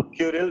Pakistan were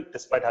mercurial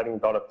despite having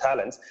a lot of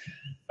talents.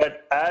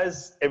 But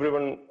as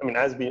everyone, I mean,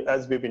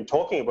 as we've been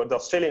talking about, the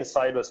Australian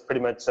side was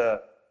pretty much,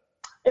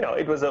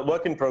 it was a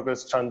work in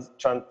progress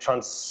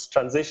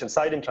transition,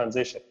 side in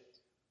transition.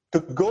 To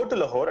go to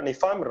Lahore, and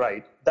if I'm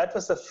right, that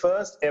was the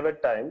first ever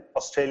time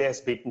Australia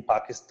has beaten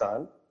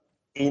Pakistan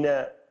in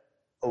a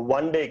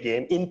one-day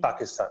game in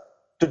Pakistan.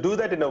 To do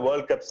that in a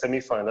World Cup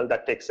semi-final,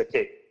 that takes a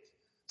cake.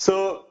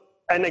 So,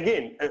 and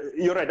again,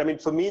 you're right. I mean,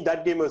 for me,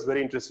 that game was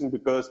very interesting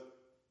because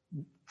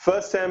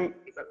first time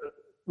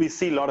we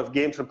see a lot of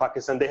games from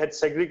Pakistan. They had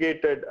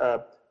segregated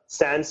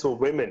stands for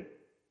women.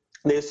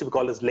 They used to be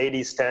called as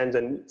ladies' stands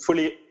and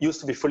used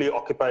to be fully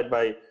occupied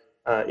by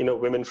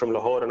women from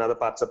Lahore and other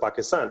parts of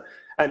Pakistan.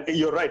 And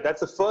you're right.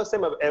 That's the first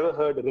time I've ever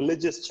heard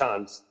religious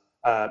chants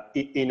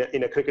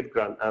in a cricket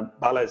ground.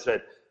 Bala is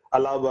right.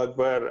 Allahu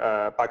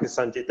Akbar,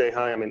 Pakistan Jeete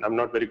Hai. I mean, I'm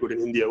not very good in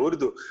Hindi or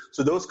Urdu.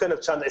 So those kind of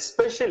chants,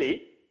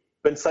 especially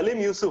when Salim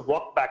Yusuf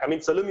walked back. I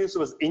mean, Salim Yusuf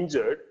was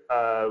injured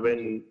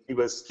when he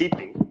was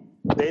keeping.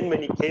 Then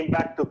when he came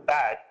back to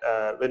bat,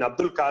 when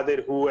Abdul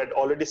Qadir, who had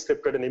already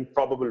scripted an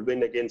improbable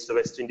win against the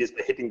West Indies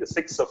by hitting the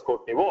six of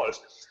Courtney Walsh,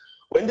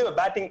 when they were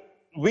batting,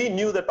 we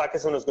knew that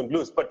Pakistan was going to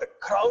lose. But the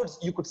crowds,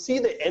 you could see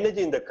the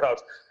energy in the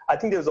crowds. I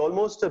think there was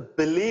almost a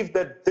belief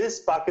that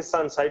this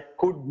Pakistan side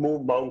could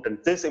move mountains.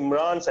 This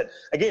Imran side,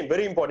 again,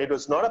 very important. It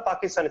was not a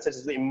Pakistan side, it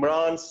was the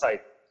Imran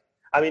side.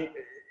 I mean,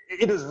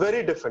 it was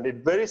very different.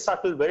 Very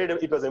subtle, very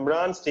different. It was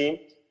Imran's team.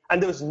 And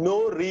there was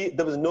no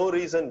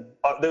reason,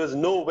 there was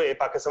no way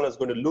Pakistan was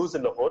going to lose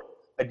in Lahore,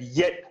 but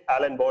yet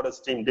Alan Border's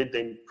team did the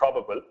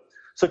improbable.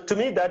 So to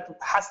me, that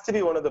has to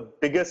be one of the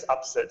biggest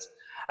upsets.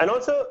 And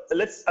also, I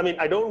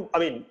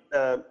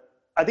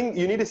think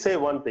you need to say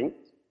one thing.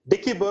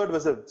 Dickie Bird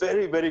was a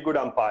very, very good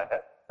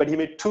umpire, but he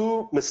made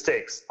two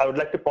mistakes I would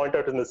like to point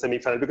out in the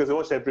semi-final because I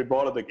watched every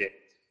ball of the game.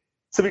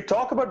 So we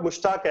talk about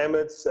Mushtaq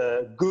Ahmed's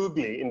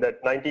googly in that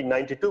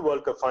 1992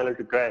 World Cup final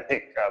to Graham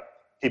Hick.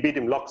 He beat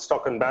him lock,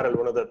 stock and barrel,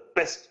 one of the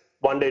best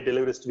one-day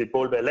deliveries to be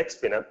bowled by a leg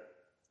spinner.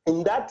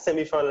 In that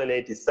semi-final in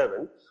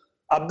 87,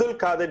 Abdul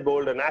Qadir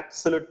bowled an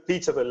absolute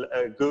peach of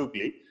a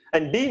googly,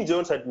 and Dean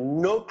Jones had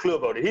no clue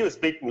about it. He was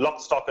beaten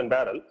lock, stock and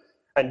barrel,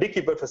 and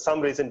Dickie Bird for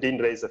some reason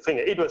didn't raise a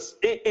finger. It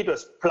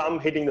was plumb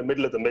hitting the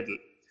middle of the middle.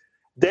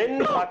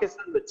 Then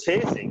Pakistan were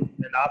chasing,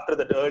 and after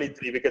that early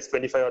 3 wickets,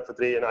 25 out for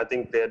 3, and I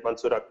think they had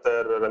Mansoor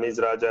Akhtar,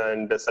 Ramiz Raja,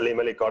 and Salim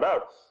Ali got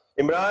out.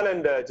 Imran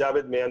and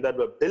Javed Miandad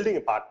were building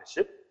a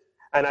partnership,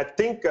 and I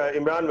think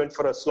Imran went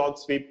for a slog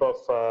sweep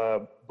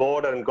of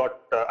border and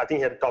got, I think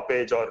he had a top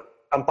edge, or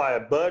umpire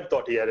Bird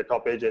thought he had a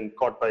top edge and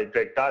caught by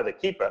Greg Dyer, the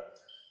keeper.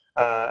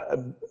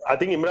 I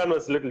think Imran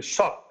was a little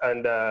shocked,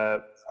 and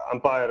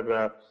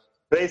umpire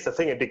raised the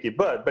thing at Dickie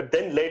Bird. But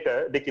then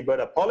later, Dickie Bird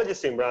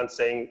apologized to Imran,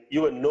 saying,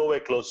 you were nowhere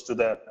close to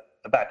the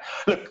bat.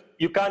 Look,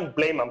 you can't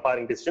blame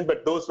umpiring decision,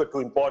 but those were two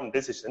important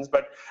decisions.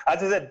 But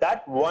as I said,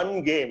 that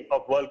one game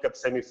of World Cup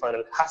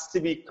semi-final has to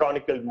be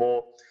chronicled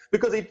more,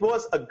 because it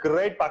was a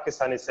great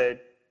Pakistani side,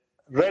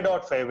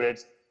 red-hot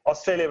favourites.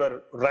 Australia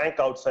were rank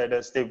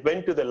outsiders. They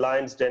went to the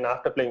Lions' Den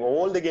after playing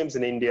all the games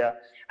in India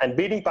and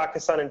beating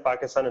Pakistan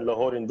and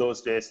Lahore in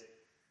those days.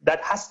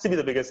 That has to be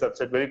the biggest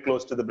upset, very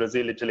close to the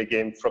Brazil-Italy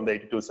game from the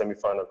 82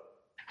 semi-final.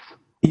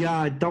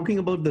 Yeah, talking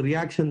about the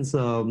reactions,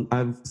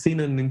 I've seen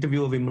an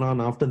interview of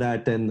Imran after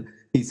that, and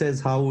he says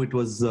how it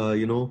was,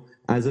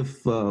 as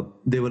if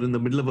they were in the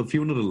middle of a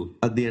funeral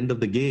at the end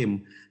of the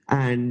game.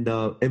 And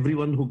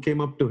everyone who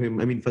came up to him,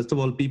 I mean, first of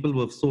all, people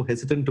were so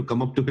hesitant to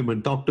come up to him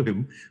and talk to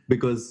him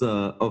because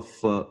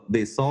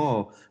they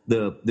saw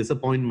the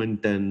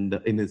disappointment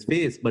and in his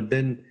face. But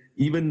then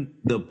even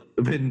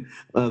when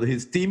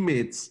his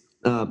teammates,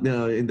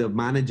 the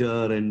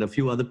manager and a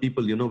few other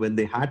people, when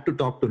they had to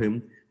talk to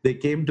him, they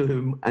came to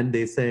him and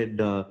they said,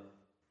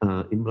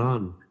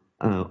 Imran,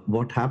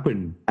 what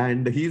happened?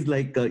 And he's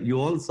like, you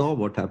all saw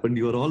what happened.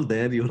 You were all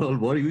there. You were all,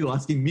 what are you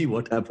asking me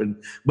what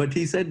happened? But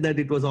he said that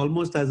it was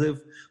almost as if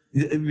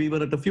we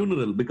were at a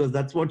funeral, because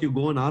that's what you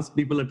go and ask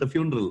people at a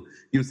funeral.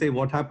 You say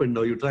what happened,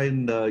 or you try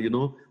and,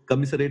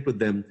 commiserate with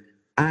them.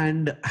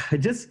 And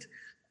just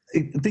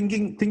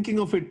thinking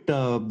of it,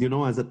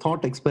 as a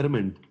thought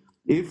experiment,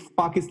 if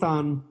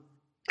Pakistan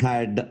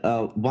had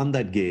won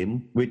that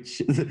game, which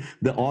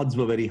the odds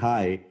were very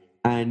high,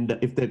 and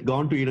if they'd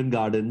gone to Eden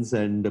Gardens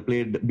and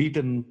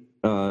beaten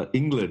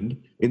England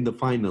in the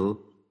final,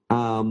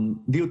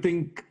 do you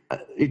think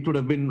it would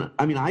have been,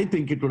 I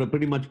think it would have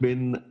pretty much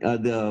been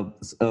the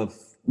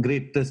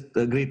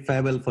great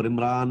farewell for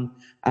Imran.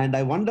 And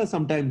I wonder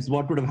sometimes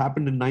what would have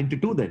happened in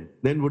 92 then?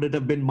 Then would it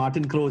have been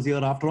Martin Crowe's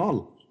year after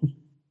all?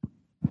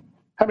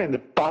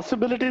 The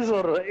possibilities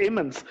are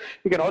immense.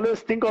 You can always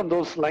think on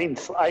those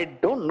lines. I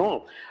don't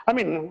know.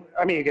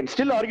 You can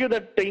still argue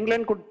that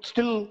England could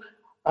still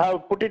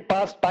have put it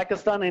past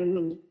Pakistan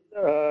in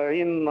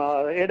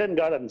Eden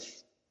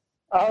Gardens,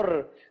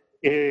 or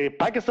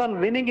Pakistan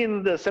winning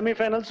in the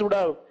semi-finals would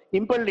have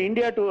impelled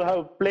India to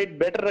have played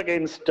better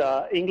against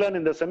England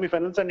in the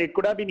semi-finals, and it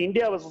could have been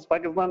India versus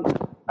Pakistan.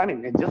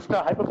 It's just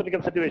a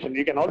hypothetical situation.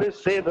 You can always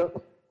say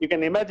you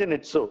can imagine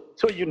it so.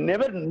 So you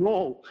never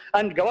know.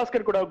 And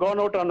Gavaskar could have gone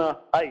out on a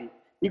high.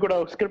 He could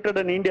have scripted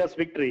an India's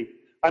victory.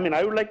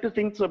 I would like to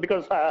think so,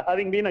 because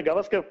having been a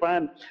Gavaskar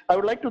fan, I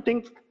would like to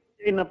think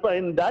in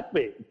that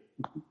way.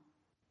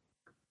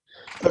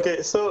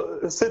 Okay, so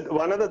Sid,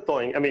 one other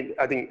thing.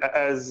 I think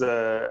as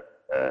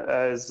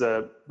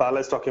Bala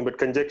is talking about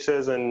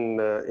conjectures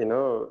and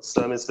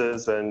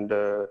surmises and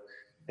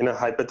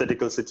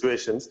hypothetical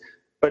situations,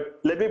 but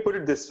let me put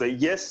it this way.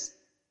 Yes,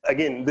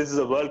 again, this is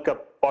a World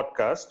Cup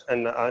podcast,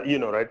 and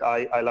right?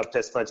 I love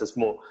Test matches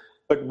more.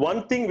 But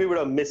one thing we would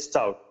have missed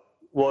out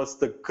was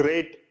the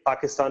great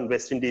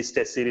Pakistan-West Indies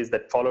Test series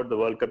that followed the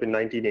World Cup in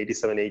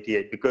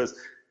 1987-88. Because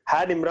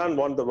had Imran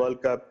won the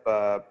World Cup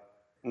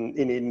in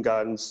Eden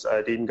Gardens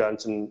in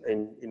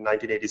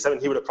 1987,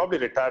 he would have probably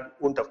retired,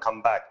 wouldn't have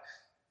come back.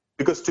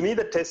 Because to me,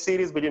 the Test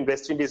series between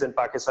West Indies and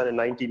Pakistan in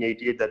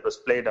 1988 that was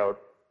played out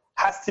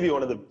has to be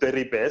one of the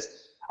very best.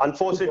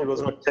 Unfortunately, it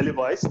was not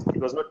televised. It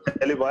was,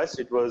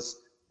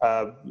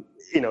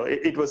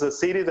 it was a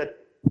series that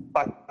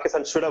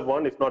Pakistan should have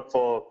won, if not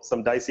for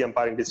some dicey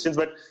umpiring decisions.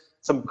 But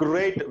some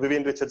great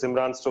Vivian Richards,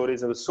 Imran stories.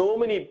 There were so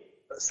many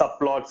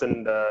subplots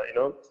and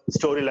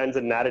storylines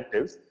and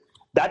narratives.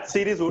 That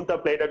series wouldn't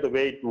have played out the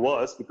way it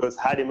was, because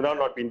had Imran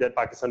not been there,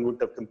 Pakistan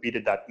wouldn't have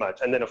competed that much.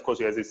 And then, of course,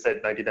 as you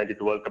said,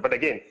 1992 World Cup. But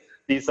again,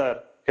 these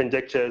are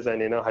conjectures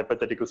and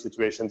hypothetical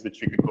situations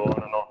which we could go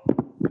on and on.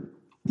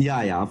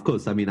 Yeah, of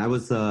course. I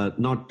was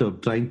not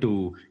trying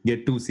to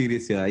get too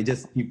serious here. I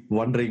just keep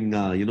wondering,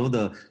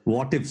 the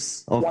what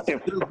ifs of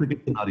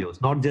cricket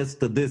scenarios, not just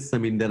this.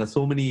 There are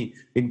so many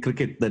in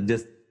cricket that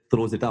just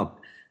throws it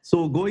up.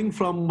 So going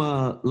from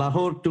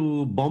Lahore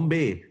to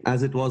Bombay,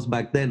 as it was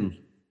back then,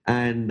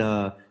 and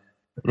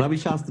Ravi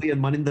Shastri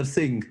and Maninder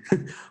Singh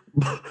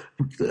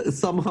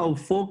somehow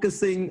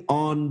focusing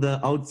on the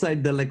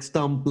outside the leg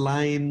stump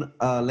line,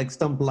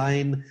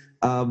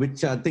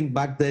 which I think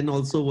back then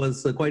also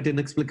was quite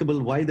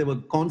inexplicable why they were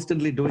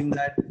constantly doing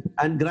that.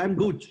 And Graham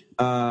Gooch,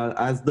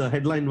 as the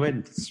headline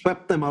went,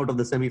 swept them out of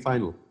the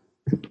semi-final.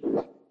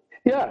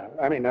 Yeah,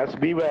 I mean,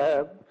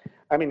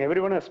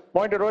 everyone has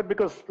pointed out,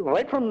 because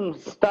right from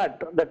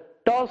start, the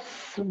toss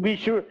and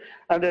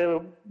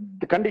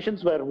the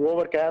conditions were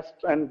overcast,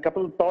 and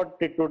Kapil thought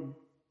it would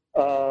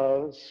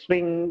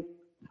swing,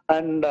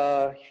 and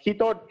he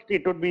thought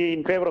it would be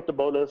in favor of the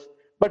bowlers.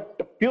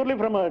 But purely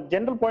from a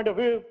general point of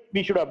view,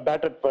 we should have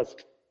batted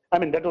first. I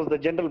mean, that was the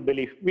general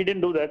belief. We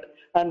didn't do that.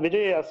 And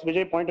as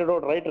Vijay pointed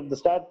out right at the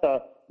start,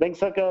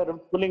 Venksankar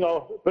pulling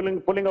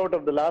out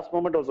of the last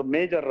moment was a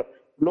major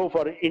blow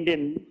for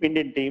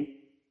Indian team.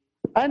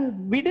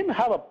 And we didn't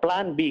have a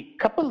plan B.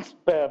 Kapil's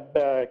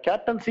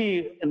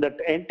captaincy in that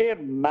entire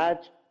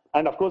match,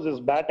 and of course his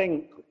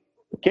batting,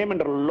 came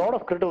under a lot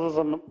of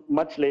criticism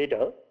much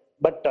later.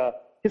 But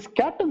his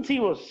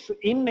captaincy was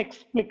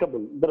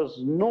inexplicable. There was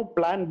no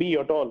plan B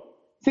at all.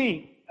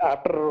 See,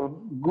 after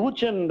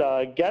Gooch and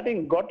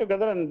Gatting got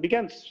together and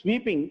began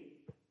sweeping,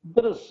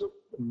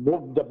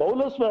 the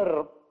bowlers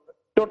were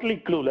totally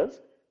clueless,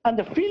 and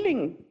the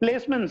fielding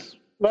placements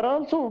were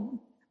also,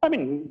 I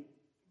mean,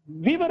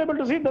 we were able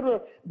to see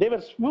they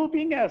were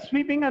sweeping,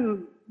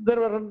 and there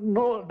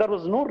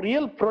was no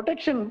real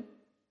protection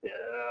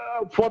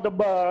for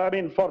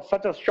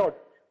such a shot.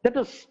 That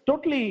was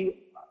totally,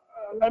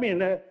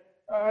 when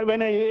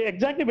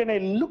I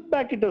look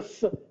back,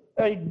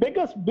 it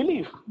beggars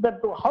belief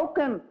that how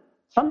can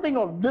something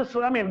of this,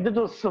 this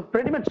was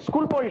pretty much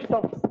schoolboy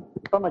stuff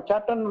from a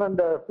captain and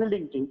a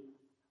fielding team.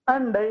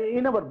 And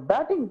in our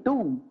batting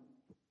too,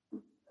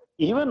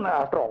 even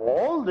after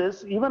all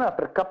this, even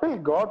after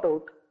Kapil got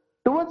out,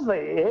 towards the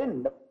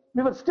end,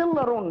 we were still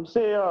around,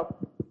 say,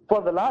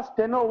 for the last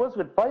 10 overs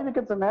with 5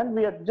 wickets in hand,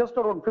 we had just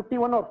around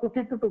 51 or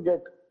 52 to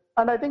get.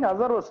 And I think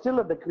Azhar was still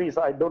at the crease.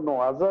 I don't know.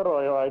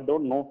 I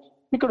don't know.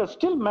 We could have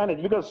still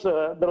managed, because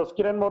there was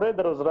Kiran More,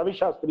 there was Ravi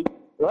Shastri.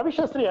 Ravi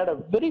Shastri had a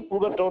very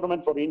poor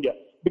tournament for India,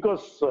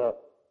 because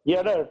he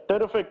had a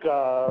terrific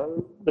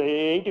the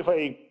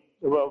 85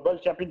 World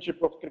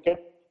Championship of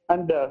Cricket,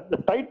 and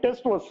the tight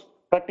test was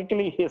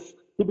practically his,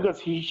 because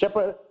he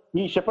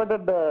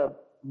shepherded the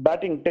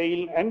batting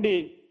tail, and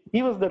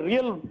he was the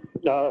real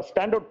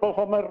standout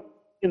performer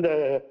in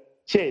the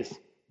chase.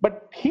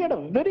 But he had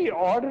a very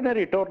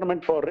ordinary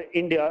tournament for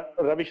India,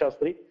 Ravi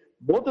Shastri.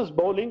 Both his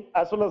bowling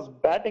as well as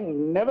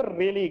batting never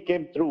really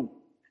came through.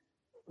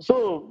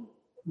 So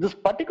this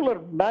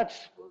particular match,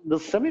 the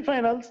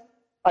semi-finals,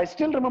 I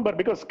still remember,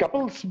 because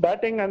Kapil's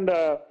batting, and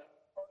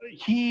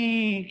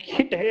he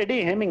hit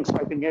Eddie Hemmings,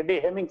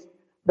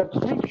 that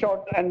sweep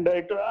shot, and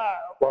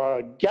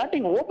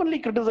Gatting openly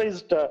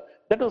criticized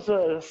that was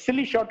a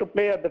silly shot to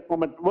play at that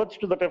moment. Words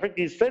to that effect,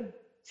 he said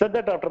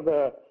that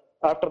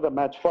after the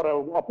match. For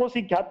an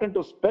opposing captain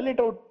to spell it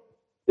out,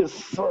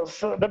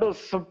 that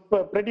was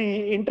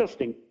pretty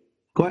interesting.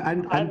 Quite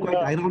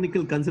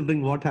ironical,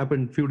 considering what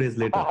happened a few days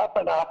later. What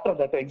happened after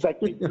that,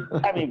 exactly.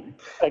 I mean,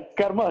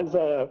 karma is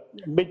a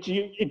bitch.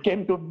 It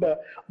came to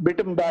bit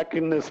him back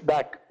in his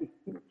back.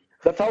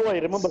 That's how I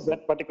remember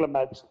that particular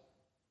match.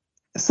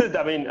 Sid,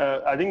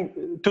 I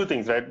think two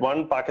things, right?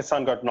 One,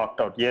 Pakistan got knocked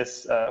out.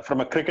 Yes,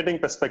 from a cricketing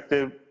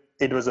perspective,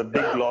 it was a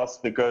big loss,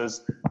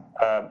 because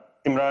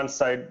Imran's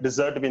side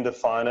deserved to be in the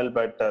final,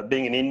 but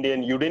being an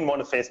Indian, you didn't want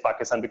to face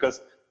Pakistan,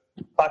 because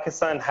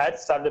Pakistan had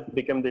started to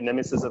become the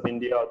nemesis of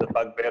India, or the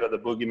bugbear or the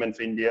boogeyman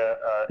for India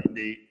in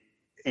the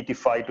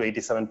 85 to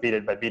 87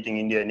 period, by beating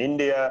India in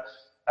India,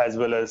 as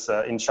well as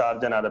in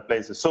Sharjah and other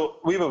places. So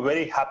we were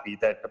very happy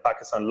that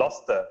Pakistan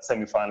lost the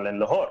semi-final in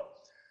Lahore.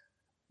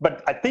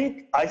 But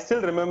I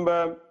still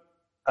remember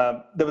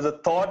there was a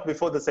thought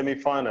before the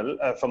semi-final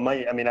as a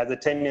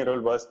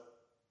 10-year-old, was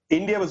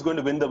India was going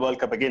to win the World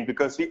Cup again,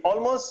 because we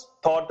almost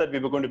thought that we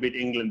were going to beat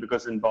England,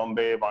 because in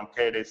Bombay,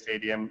 Wankhede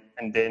Stadium,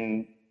 and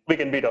then we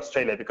can beat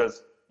Australia,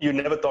 because you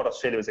never thought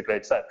Australia was a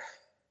great side.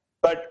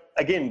 But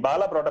again,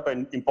 Bala brought up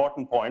an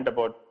important point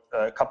about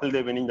Kapil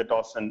Dev winning the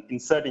toss and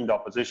inserting the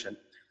opposition.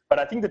 But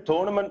I think in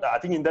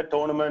that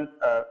tournament,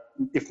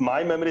 if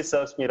my memory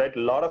serves me right, a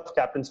lot of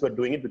captains were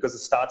doing it because the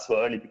starts were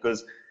early,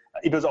 because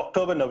it was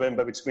October,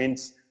 November, which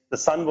means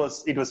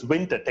it was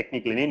winter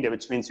technically in India,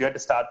 which means you had to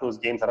start those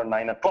games around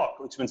 9 o'clock,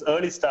 which means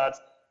early starts,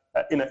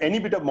 any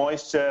bit of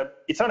moisture.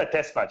 It's not a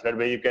test match, right,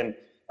 where you can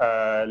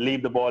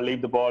leave the ball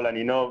and,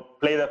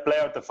 play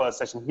out the first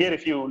session. Here,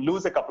 if you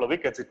lose a couple of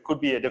wickets, it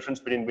could be a difference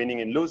between winning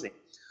and losing.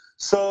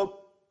 So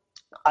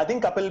I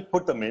think Kapil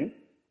put them in.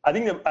 I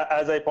think,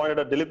 as I pointed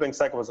out, Dilip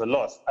Venksankar was a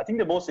loss. I think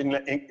the most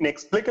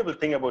inexplicable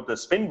thing about the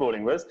spin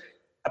bowling was,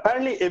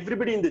 apparently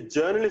everybody in the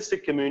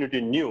journalistic community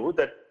knew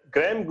that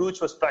Graham Gooch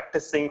was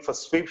practicing for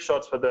sweep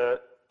shots for the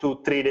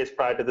 2-3 days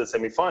prior to the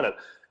semi-final.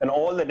 And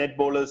all the net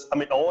bowlers,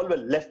 all the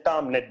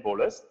left-arm net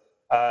bowlers,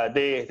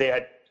 they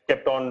had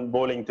kept on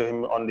bowling to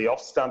him on the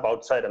off-stump,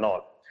 outside and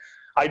all.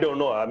 I don't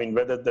know.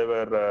 Whether there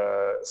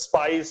were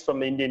spies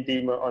from the Indian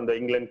team on the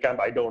England camp,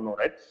 I don't know,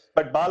 right?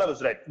 But Bala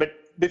was right. But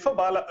before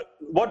Bala,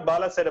 what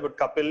Bala said about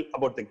Kapil,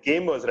 about the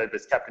game was right,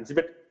 his captaincy.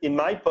 But in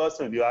my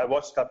personal view, I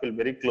watched Kapil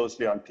very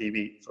closely on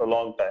TV for a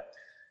long time.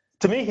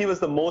 to me, he was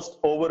the most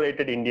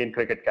overrated Indian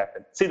cricket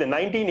captain. See, the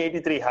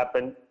 1983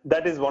 happened.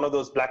 That is one of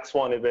those black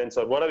swan events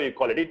or whatever you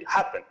call it. It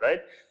happened,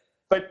 right?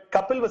 But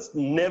Kapil was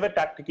never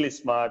tactically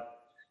smart.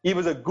 He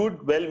was a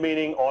good,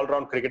 well-meaning,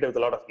 all-round cricketer with a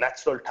lot of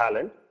natural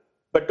talent.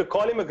 But to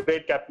call him a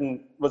great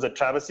captain was a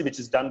travesty, which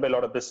is done by a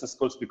lot of business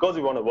schools because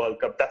we won a World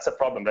Cup. That's a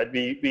problem, right?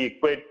 We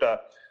equate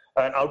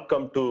an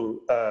outcome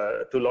to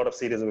a lot of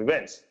series of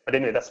events. But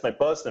anyway, that's my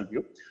personal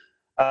view.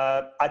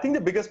 I think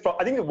the biggest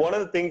I think one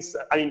of the things,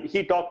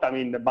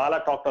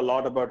 Bala talked a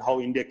lot about how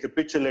India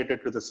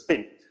capitulated to the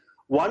spin.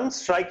 One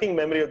striking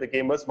memory of the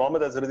game was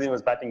Mohammad Azharuddin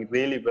was batting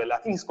really well. I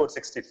think he scored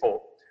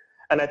 64.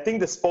 And I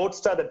think the Sports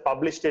Star that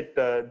published it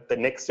the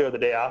next year or the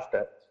day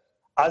after,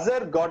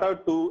 Azhar got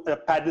out to a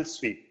paddle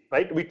sweep,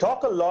 right? We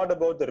talk a lot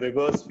about the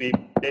reverse sweep.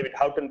 David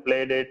Houghton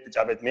played it,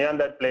 Javed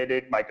Miandar played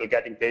it, Michael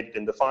Gatting played it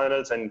in the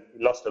finals and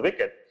lost a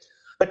wicket.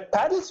 But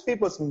paddle sweep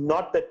was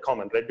not that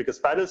common, right? Because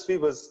paddle sweep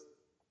was,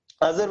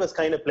 Azhar was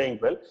kind of playing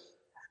well.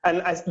 And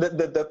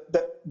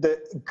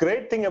the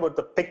great thing about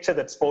the picture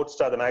that Sports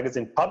Star, the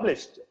magazine,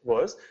 published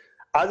was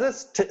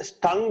Azhar's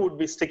tongue would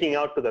be sticking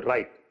out to the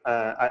right.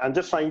 I'm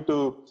just trying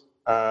to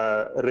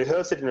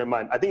rehearse it in my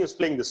mind. I think he was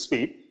playing the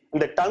sweep,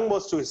 and the tongue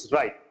was to his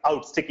right,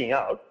 sticking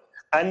out,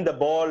 and the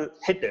ball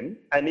hit him,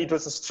 and it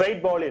was a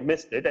straight ball, he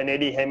missed it, and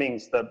Eddie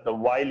Hemmings, the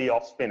wily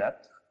off-spinner,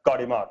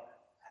 got him out.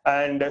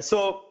 And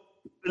so,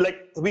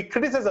 we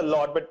criticize a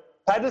lot, but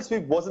paddle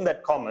sweep wasn't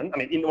that common. I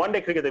mean, in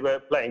one-day cricket they were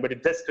playing, but in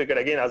Test cricket,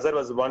 again, Azhar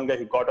was the one guy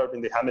who got out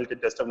in the Hamilton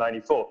Test of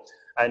 '94,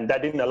 and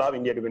that didn't allow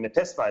India to win a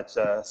Test match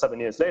 7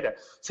 years later.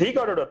 So he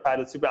got out of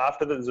paddle sweep.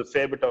 After that, there was a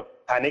fair bit of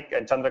panic,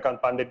 and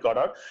Chandrakant Pandit got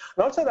out.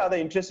 And also the other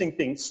interesting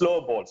thing,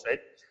 slow balls, right?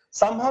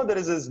 Somehow there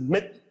is this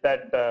myth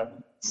that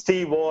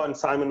Steve Waugh and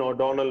Simon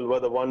O'Donnell were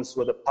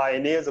the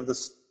pioneers of the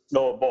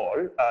slow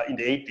ball in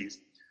the 80s.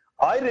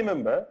 I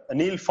remember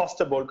Neil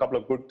Foster bowled a couple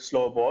of good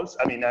slow balls.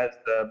 I mean, as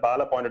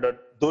Bala pointed out,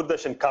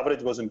 Doordarshan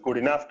coverage wasn't good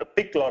enough to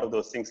pick a lot of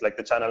those things like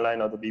the Channel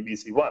 9 or the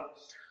BBC One.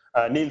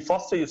 Neil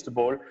Foster used to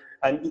bowl.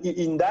 And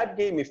in that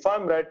game, if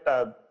I'm right,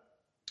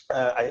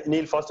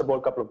 Neil Foster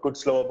bowled a couple of good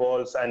slower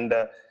balls. And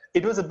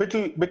it was a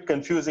bit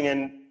confusing.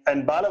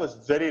 And Bala was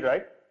very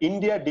right.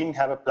 India didn't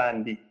have a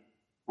plan B.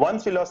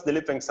 Once we lost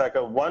Dilip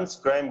Vengsarkar, once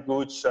Graham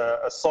Gooch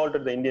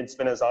assaulted the Indian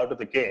spinners out of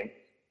the game,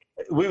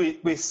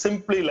 we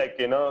simply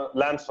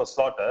lambs for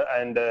slaughter,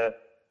 and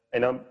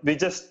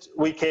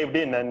we caved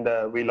in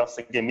and we lost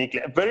the game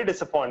meekly. Very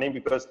disappointing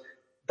because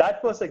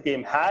that was a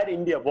game. Had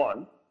India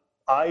won,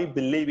 I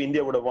believe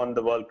India would have won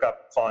the World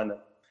Cup final.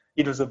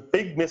 It was a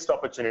big missed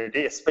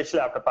opportunity, especially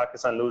after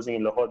Pakistan losing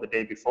in Lahore the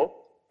day before.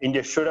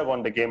 India should have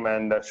won the game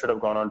and should have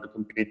gone on to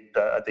compete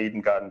at the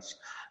Eden Gardens.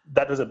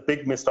 That was a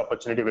big missed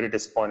opportunity, very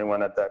disappointing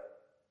one at that.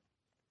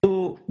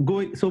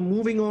 So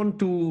moving on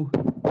to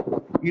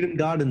Eden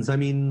Gardens, I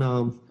mean,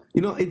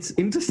 it's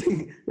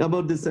interesting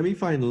about this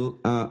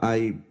semi-final.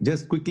 I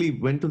just quickly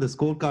went to the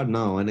scorecard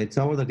now, and I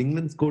saw that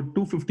England scored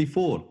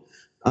 254.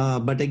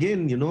 But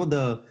again,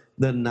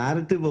 the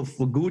narrative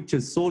of Gooch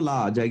is so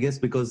large, I guess,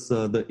 because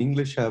the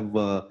English have,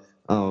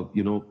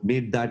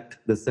 made that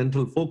the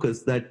central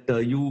focus that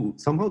you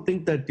somehow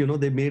think that,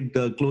 they made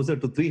closer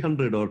to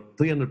 300 or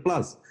 300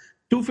 plus.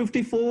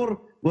 254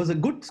 was a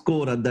good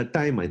score at that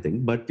time, I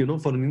think. But,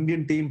 for an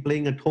Indian team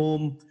playing at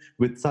home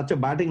with such a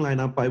batting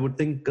lineup, I would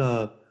think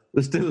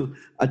was still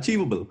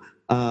achievable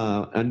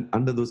and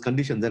under those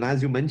conditions. And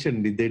as you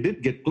mentioned, they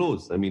did get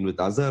close. I mean, with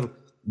Azhar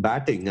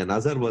batting, and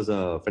Azhar was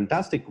a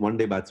fantastic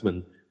one-day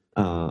batsman.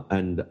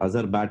 And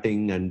Azhar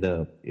batting, and,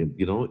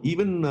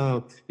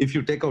 even if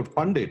you take out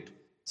Pandit,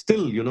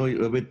 still,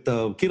 with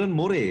Kiran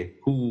More,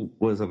 who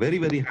was a very,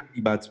 very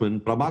handy batsman,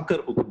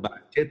 Prabhakar, who could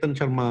bat, Chetan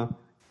Sharma,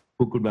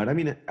 who could bat. I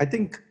mean, I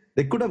think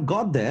they could have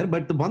got there,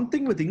 but the one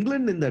thing with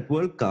England in that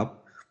World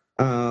Cup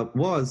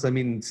was,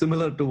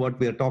 similar to what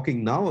we are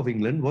talking now of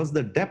England, was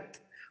the depth.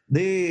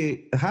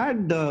 They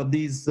had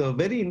these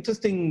very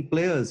interesting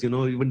players,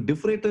 even De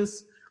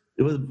Freitas,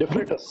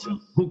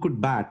 who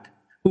could bat,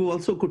 who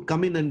also could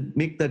come in and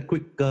make that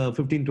quick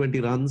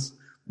 15-20 runs.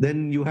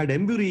 Then you had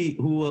Embury,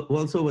 who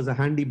also was a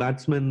handy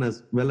batsman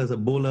as well as a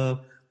bowler.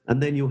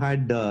 And then you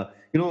had,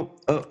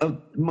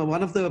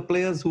 one of the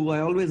players who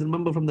I always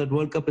remember from that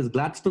World Cup is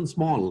Gladstone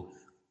Small.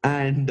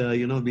 And,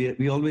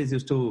 we always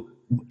used to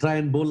try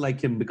and bowl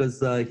like him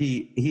because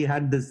he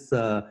had this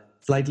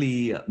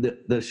slightly,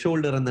 the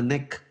shoulder and the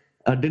neck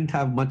didn't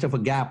have much of a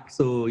gap.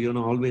 So,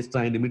 always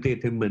try and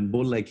imitate him and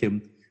bowl like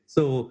him.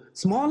 So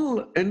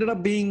Small ended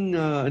up being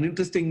an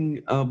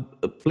interesting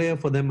player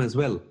for them as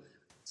well.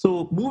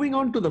 So moving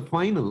on to the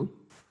final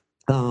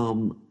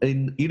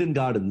in Eden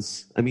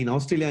Gardens,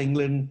 Australia,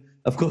 England,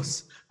 of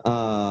course,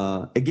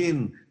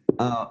 again,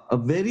 a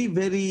very,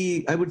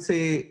 very, I would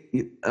say,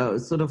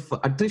 sort of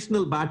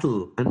attritional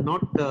battle, and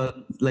not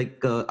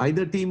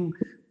either team,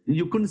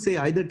 you couldn't say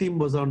either team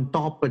was on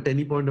top at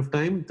any point of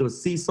time. There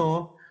was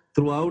seesaw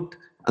throughout.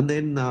 And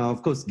then,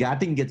 of course,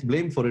 Gatting gets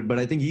blamed for it. But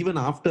I think even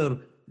after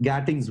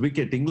Gatting's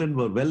wicket, England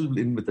were well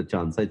in with a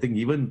chance. I think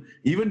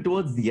even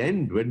towards the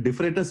end, when De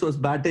Freitas was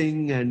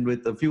batting and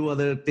with a few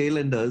other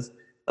tail-enders,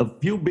 a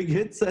few big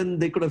hits and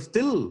they could have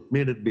still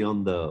made it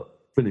beyond the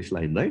finish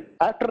line, right?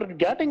 After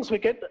Gatting's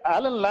wicket,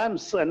 Alan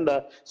Lamb's and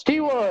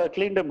Steve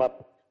cleaned him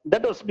up.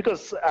 That was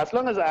because as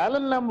long as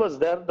Alan Lamb was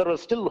there, there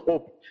was still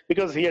hope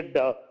because he had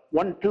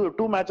won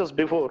two matches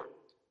before.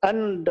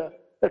 And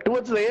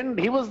towards the end,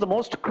 he was the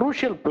most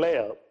crucial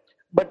player.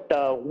 But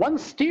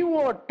once Steve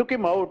Waugh took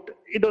him out,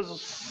 it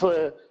was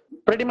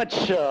pretty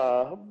much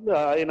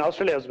in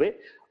Australia's way.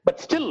 But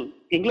still,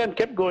 England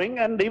kept going,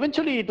 and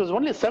eventually it was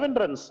only 7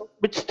 runs,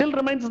 which still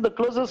remains the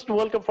closest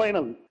World Cup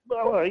final.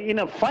 In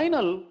a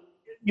final,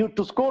 you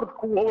to score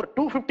over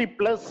 250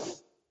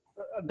 plus,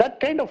 that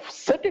kind of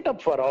set it up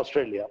for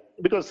Australia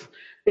because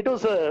it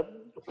was a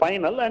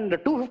final, and the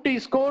 250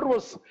 score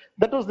was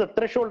the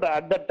threshold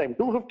at that time.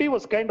 250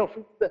 was kind of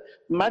the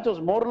match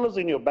was more or less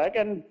in your bag,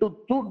 and to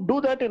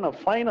do that in a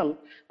final,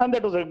 and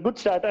that was a good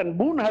start. And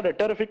Boone had a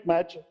terrific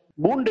match.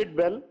 Boone did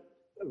well.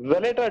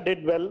 Valletta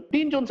did well.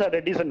 Dean Jones had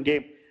a decent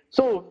game.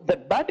 So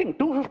that batting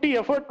 250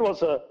 effort was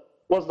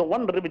the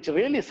one which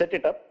really set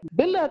it up.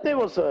 Bill Athey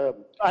was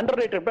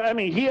underrated. I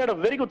mean, he had a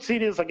very good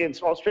series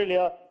against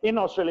Australia in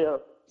Australia.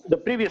 The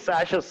previous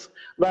Ashes,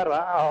 where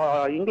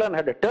England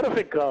had a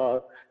terrific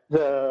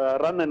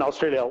run in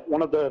Australia,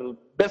 one of the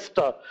best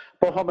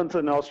performances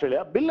in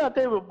Australia. Bill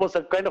Athey was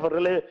a kind of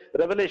a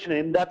revelation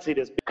in that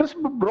series. Chris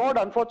Broad,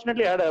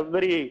 unfortunately, had a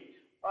very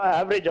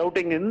average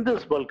outing in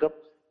this World Cup.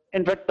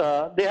 In fact,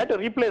 they had to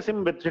replace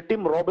him with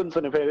Tim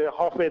Robinson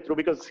halfway through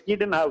because he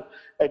didn't have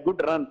a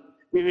good run.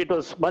 It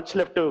was much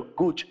left to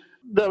Gooch.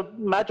 The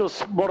match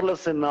was more or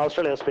less in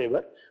Australia's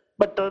favour.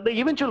 But the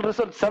eventual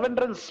result, 7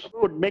 runs,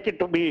 would make it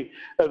to be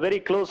a very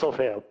close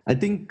affair. I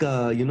think,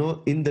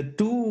 in the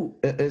two,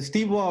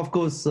 Steve Waugh, of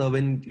course,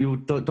 when you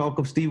talk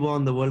of Steve Waugh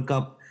in the World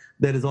Cup,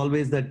 there is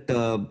always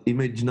that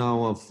image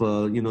now of,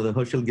 the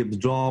Herschel Gibbs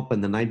drop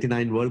and the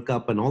 99 World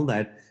Cup and all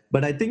that.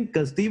 But I think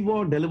Steve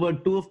Waugh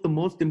delivered two of the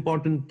most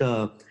important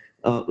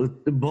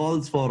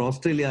balls for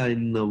Australia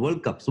in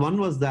World Cups. One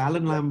was the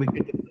Alan Lamb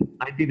wicket in the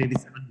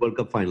 1987 World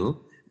Cup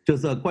final,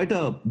 which was quite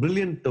a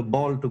brilliant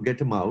ball to get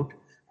him out.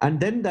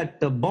 And then that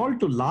ball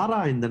to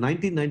Lara in the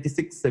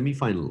 1996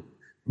 semi-final,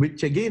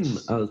 which again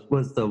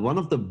was one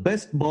of the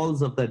best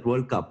balls of that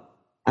World Cup,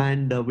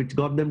 and which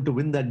got them to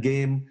win that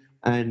game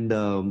and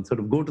sort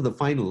of go to the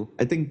final.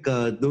 I think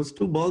those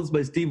two balls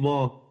by Steve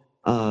Waugh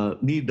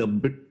need a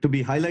bit to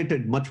be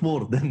highlighted much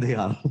more than they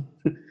are.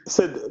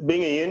 So,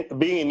 being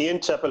an Ian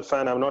Chappell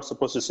fan, I'm not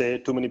supposed to say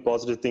too many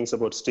positive things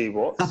about Steve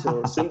Waugh.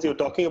 So, since you're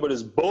talking about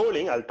his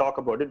bowling, I'll talk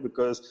about it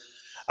because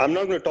I'm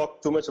not going to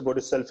talk too much about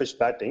his selfish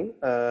batting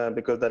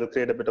because that'll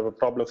create a bit of a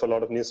problem for a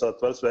lot of New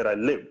South Wales where I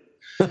live.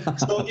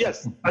 So,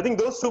 yes, I think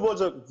those two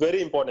balls are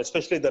very important,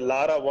 especially the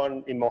Lara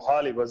one in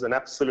Mohali was an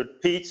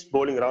absolute peach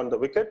bowling around the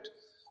wicket,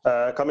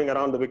 coming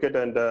around the wicket,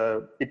 and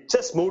it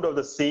just moved off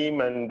the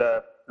seam, and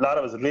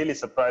Lara was really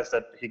surprised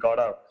that he got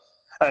out.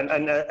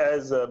 And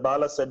as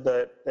Bala said,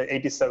 the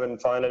 87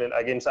 final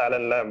against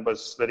Alan Lamb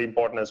was very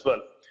important as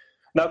well.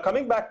 Now,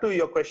 coming back to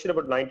your question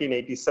about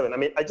 1987, I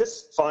mean, I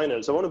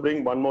want to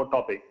bring one more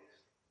topic.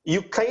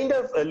 You kind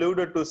of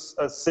alluded to,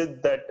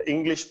 Sid, that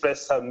English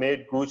press have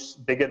made Gooch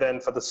bigger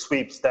than for the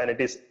sweeps than it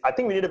is. I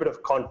think we need a bit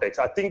of context.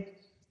 I think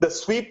the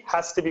sweep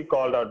has to be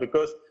called out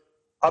because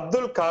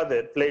Abdul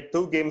Qadir played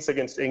 2 games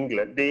against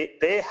England.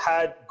 They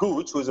had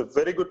Gooch, who's a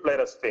very good player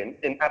of spin,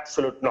 in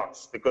absolute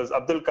knots because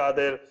Abdul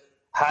Qadir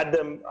had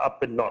them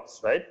up in knots,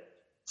 right?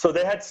 So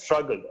they had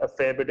struggled a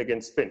fair bit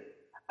against spin.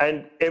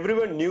 And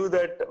everyone knew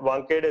that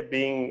Wankhede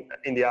being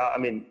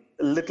a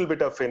little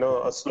bit of,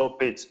 a slow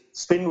pitch,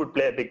 spin would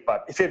play a big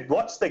part. If you had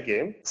watched the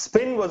game,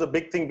 spin was a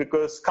big thing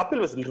because Kapil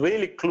was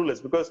really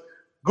clueless because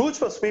Gooch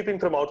was sweeping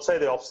from outside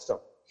the off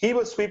stump. He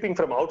was sweeping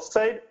from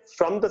outside,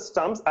 from the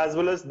stumps, as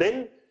well as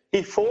then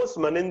he forced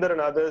Maninder and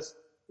others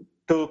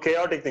to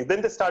chaotic things.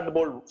 Then they started the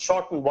ball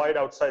short and wide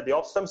outside the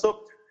off stump.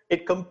 So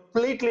it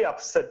completely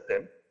upset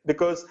them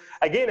because,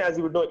 again, as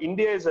you would know,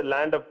 India is a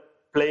land of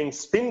playing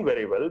spin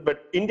very well,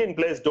 but Indian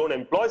players don't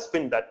employ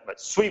spin that much,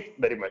 sweep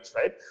very much,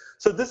 right?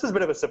 So this is a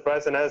bit of a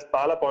surprise. And as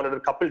Bala pointed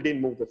out, Kapil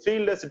didn't move the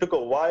fielders. It took a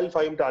while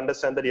for him to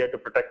understand that he had to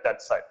protect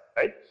that side,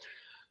 right?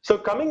 So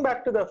coming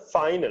back to the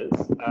finals,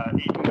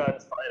 the Eden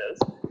Gardens finals,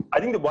 I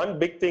think the one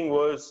big thing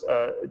was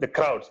the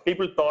crowds.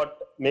 People thought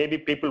maybe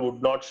people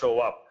would not show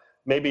up.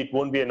 Maybe it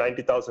won't be a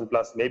 90,000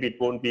 plus. Maybe it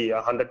won't be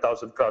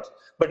 100,000 crowds.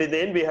 But in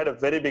the end, we had a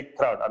very big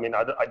crowd. I mean,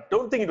 I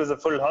don't think it was a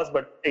full house,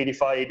 but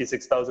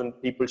 86,000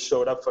 people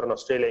showed up for an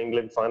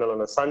Australia-England final on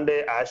a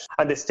Sunday,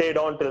 and they stayed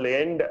on till the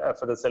end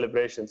for the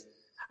celebrations.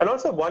 And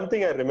also one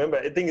thing I remember,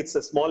 I think it's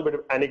a small bit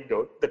of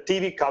anecdote, the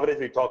TV coverage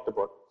we talked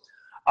about.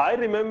 I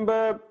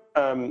remember,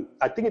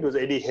 I think it was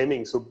Eddie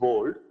Hemmings who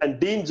bowled, and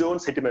Dean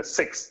Jones hit him a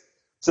 6.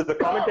 So the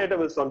commentator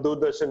was on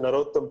Doordarshan,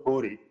 Narottam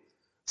Puri.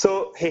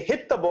 So he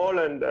hit the ball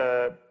and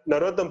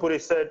Narottam Puri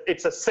said,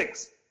 it's a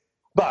 6.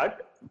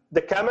 But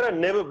the camera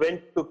never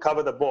went to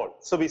cover the ball.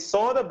 So we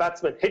saw the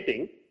batsman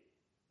hitting.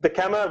 The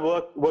camera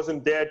work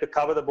wasn't there to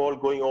cover the ball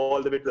going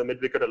all the way to the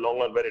mid-wicket or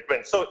long on where it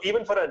went. So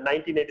even for a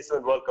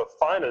 1987 World Cup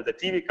final, the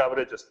TV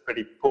coverage was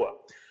pretty poor.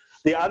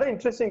 The other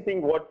interesting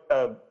thing what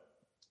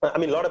I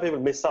mean, a lot of people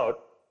miss out.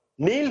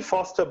 Neil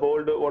Foster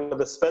bowled one of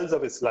the spells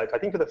of his life. I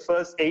think for the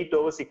first 8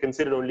 overs, he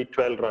conceded only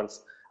 12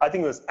 runs. I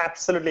think it was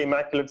absolutely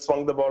immaculate,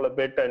 swung the ball a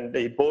bit, and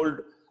he bowled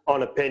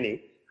on a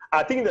penny.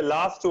 I think in the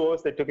last 2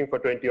 overs, they took him for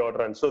 20-odd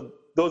runs. So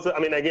those are, I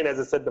mean, again, as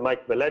I said, the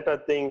Mike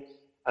Valletta thing,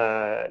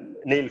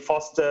 Neil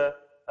Foster,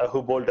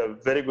 who bowled a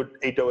very good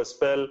 8-over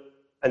spell,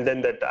 and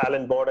then that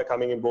Alan Border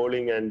coming in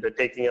bowling and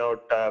taking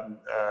out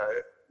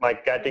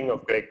Mike Gatting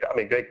of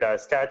Greg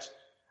Dyer's catch.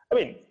 I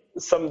mean,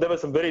 there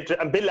was some very,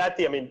 and Bill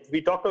Latty, I mean, we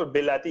talked about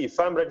Bill Latty. If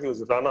I'm right, he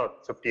was run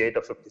out 58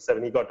 or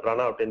 57. He got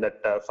run out in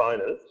that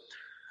final.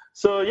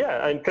 So,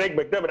 yeah, and Craig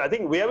McDermott. I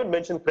think we haven't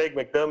mentioned Craig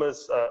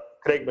McDermott's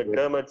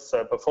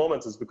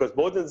performances, because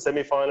both in the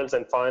semi-finals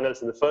and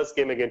finals in the first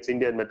game against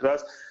India in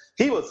Madras,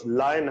 he was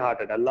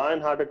lion-hearted. A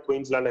lion-hearted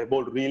Queenslander. He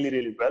bowled really,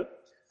 really well.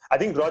 I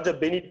think Roger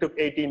Binney took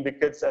 18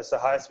 wickets as the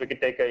highest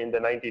wicket taker in the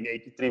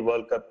 1983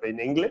 World Cup in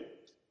England.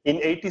 In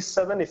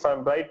 87, if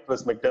I'm right, it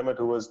was McDermott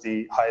who was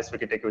the highest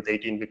wicket taker with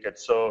 18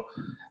 wickets. So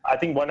I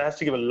think one has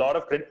to give a lot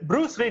of credit.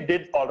 Bruce Reid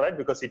did all right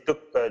because he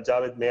took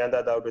Javed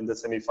Miandad out in the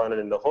semi-final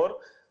in Lahore.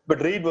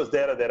 But Reid was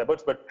there or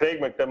thereabouts. But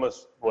Craig McDermott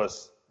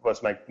was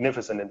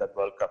magnificent in that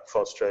World Cup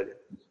for Australia.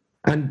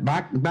 And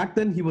back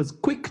then he was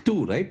quick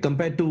too, right?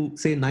 Compared to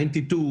say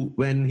 92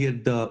 when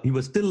he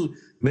was still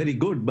very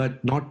good,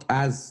 but not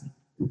as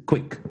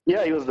quick.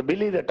 Yeah, he was the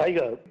Billy the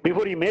Tiger.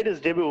 Before he made his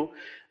debut,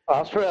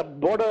 Australia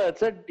Border had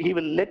said he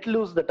will let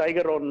loose the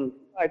tiger on,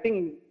 I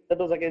think that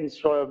was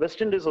against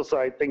West Indies or so,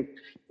 I think,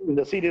 in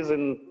the series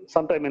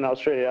sometime in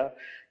Australia.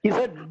 He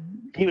said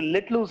he will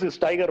let loose his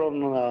tiger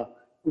on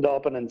the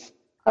opponents.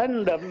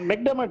 And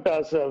McDermott,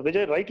 as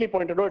Vijay rightly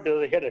pointed out,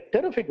 he had a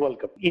terrific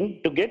World Cup.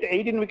 To get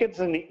 18 wickets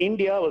in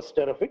India was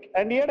terrific.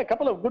 And he had a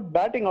couple of good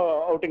batting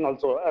outing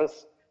also.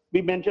 As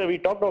we mentioned, we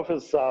talked of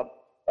his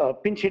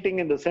pinch hitting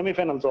in the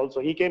semi-finals also.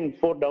 He came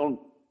 4 down.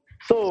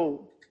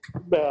 So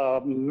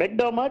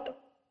McDermott,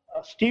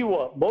 Steve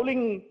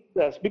bowling,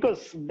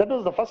 because that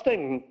was the first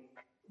time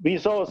we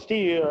saw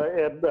Steve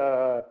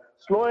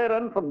slow a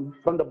run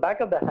from the back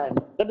of the hand.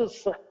 That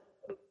is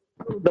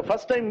the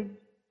first time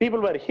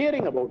people were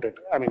hearing about it.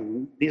 I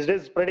mean, these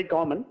days it's pretty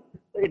common.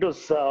 It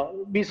was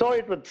we saw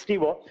it with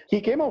Steve.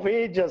 He came of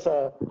age as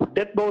a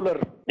death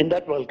bowler in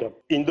that World Cup.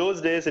 In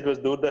those days, it was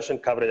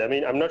Doordarshan coverage. I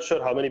mean, I'm not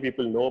sure how many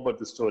people know about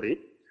the story.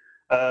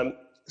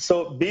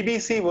 So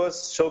BBC was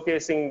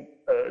showcasing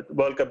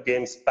World Cup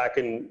games back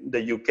in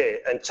the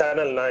UK, and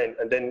Channel 9,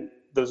 and then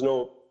there was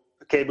no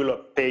cable or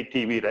pay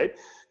TV, right?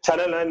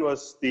 Channel 9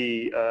 was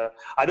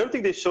I don't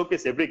think they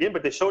showcased every game,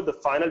 but they showed the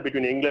final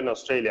between England and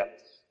Australia.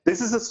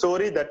 This is a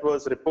story that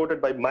was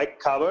reported by Mike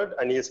Coward,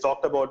 and he has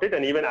talked about it,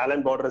 and even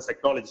Alan Border has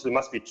acknowledged, so it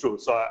must be true.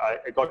 So I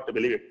got to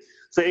believe it.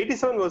 So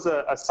 87 was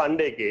a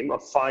Sunday game, a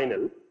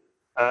final.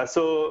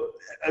 So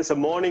as a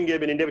morning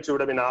game in India, which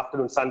would have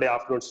been Sunday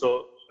afternoon.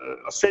 So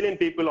Australian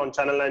people on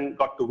Channel 9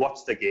 got to watch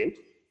the game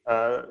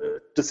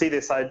to see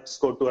their side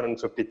score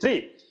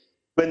 253.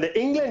 When the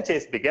England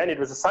chase began, it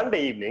was a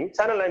Sunday evening.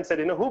 Channel 9 said,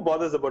 who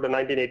bothers about a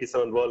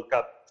 1987 World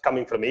Cup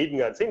coming from Eden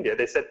Gardens, India?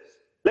 They said,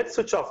 let's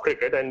switch off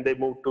cricket, and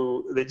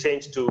they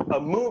changed to a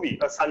movie,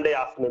 a Sunday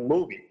afternoon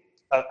movie.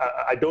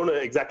 I don't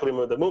exactly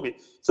remember the movie.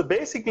 So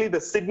basically, the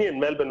Sydney and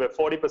Melbourne, where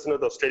 40% of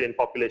the Australian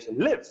population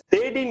lives,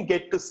 they didn't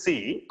get to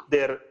see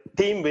their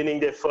team winning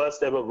their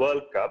first ever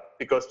World Cup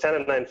because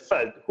Channel 9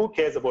 felt, who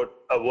cares about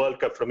a World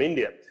Cup from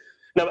India?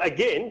 Now,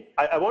 again,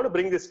 I want to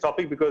bring this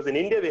topic because in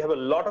India, we have a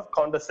lot of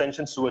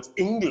condescensions towards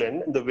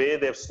England and the way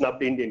they've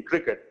snubbed Indian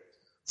cricket.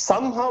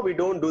 Somehow we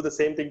don't do the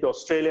same thing to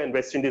Australia and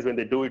West Indies when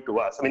they do it to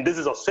us. I mean, this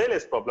is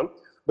Australia's problem,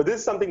 but this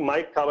is something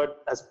Mike Coward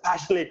has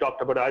passionately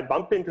talked about. I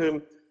bumped into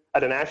him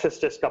at an Ashes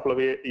test a couple of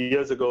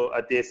years ago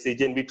at the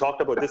SCG, and we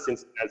talked about this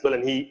incident as well,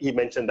 and he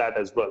mentioned that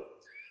as well.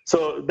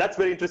 So that's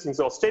very interesting.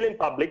 So Australian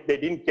public, they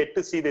didn't get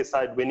to see their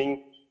side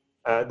winning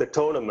the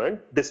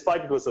tournament.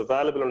 Despite it was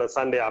available on a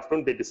Sunday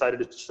afternoon, they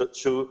decided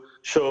to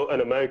show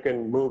an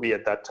American movie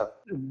at that time.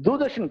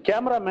 Doordarshan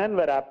cameramen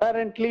were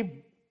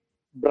apparently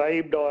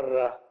bribed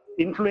or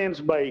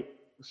influenced by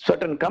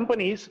certain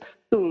companies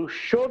to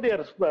show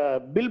their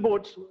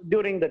billboards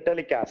during the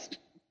telecast.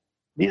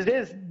 These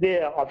days,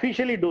 they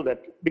officially do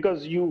that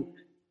because you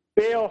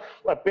pay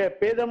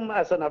them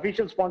as an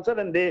official sponsor,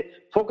 and they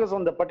focus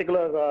on the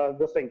particular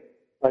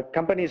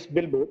company's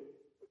billboard.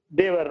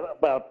 They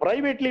were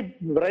privately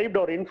bribed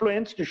or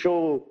influenced to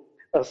show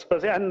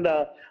and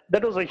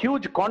that was a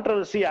huge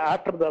controversy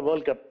after the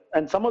World Cup.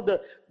 And some of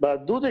the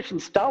Doordarshan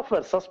staff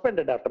were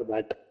suspended after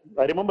that.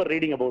 I remember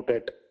reading about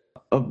it.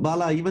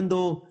 Bala, even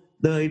though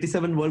the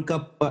 87 World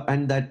Cup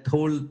and that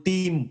whole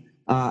team,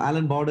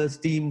 Alan Border's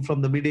team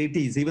from the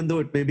mid-80s, even though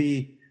it may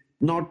be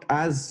not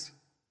as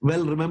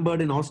well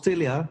remembered in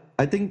Australia,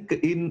 I think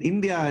in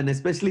India and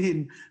especially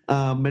in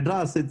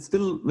Madras, it's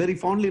still very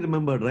fondly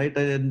remembered, right?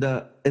 And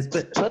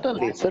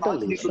certainly.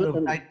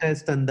 The night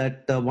test and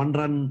that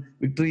one-run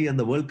victory and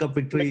the World Cup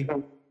victory.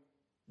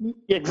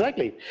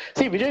 Exactly.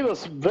 See, Vijay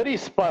was really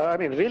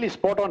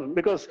spot on,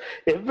 because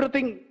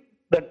everything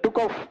that took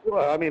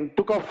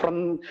off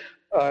from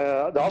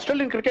the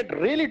Australian cricket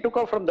really took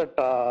off from that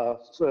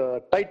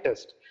tight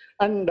test.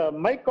 And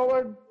Mike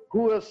Howard,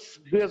 who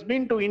has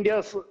been to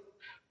India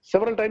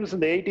several times in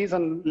the 80s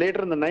and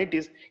later in the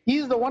 90s,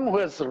 he's the one who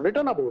has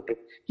written about it.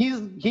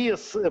 He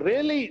is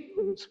really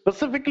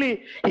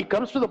specifically, he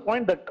comes to the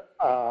point that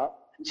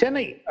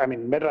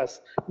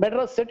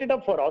Madras set it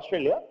up for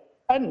Australia.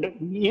 And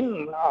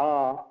in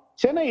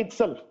Chennai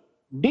itself,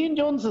 Dean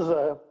Jones is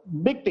a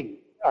big thing.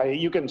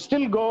 You can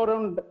still go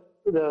around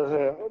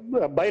the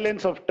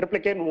bylines of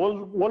triplicate.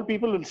 All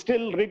people will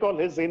still recall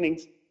his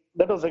innings.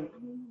 That was a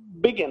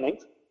big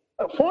innings.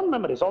 Fond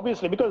memories,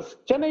 obviously, because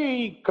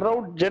Chennai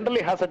crowd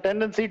generally has a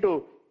tendency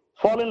to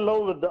fall in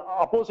love with the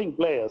opposing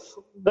players.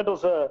 That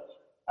was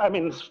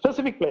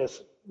specific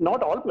players,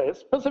 not all players,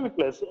 specific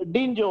players.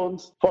 Dean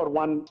Jones for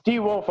one,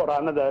 Steve O for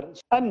another.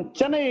 And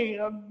Chennai,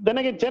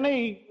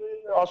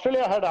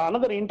 Australia had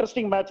another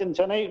interesting match in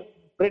Chennai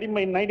pretty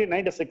much in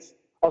 1996.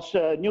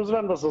 New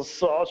Zealand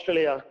versus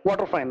Australia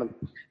quarterfinal.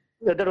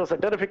 That was a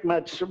terrific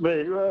match,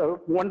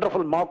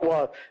 wonderful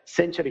Marquardt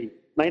century,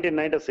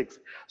 1996.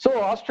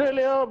 So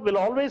Australia will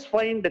always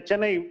find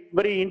Chennai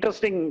very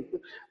interesting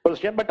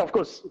position. But of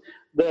course,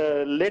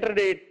 the later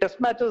day test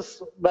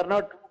matches were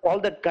not all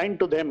that kind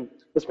to them,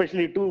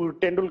 especially two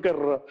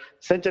Tendulkar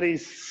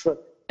centuries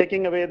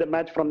taking away the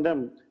match from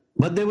them.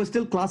 But they were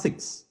still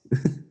classics.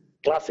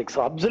 Classics,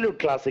 absolute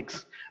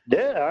classics.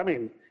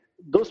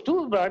 Those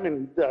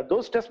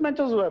test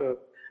matches were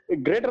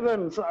greater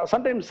than,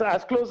 sometimes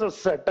as close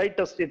as tight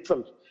test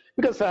itself.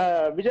 Because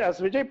as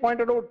Vijay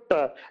pointed out,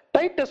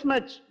 tight test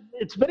match,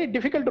 it's very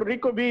difficult to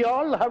recall. We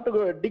all have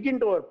to dig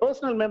into our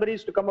personal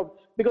memories to come up,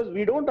 because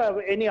we don't have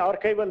any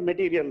archival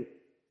material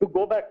to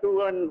go back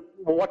to and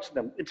watch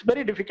them. It's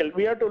very difficult.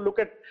 We have to look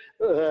at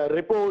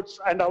reports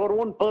and our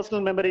own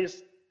personal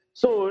memories.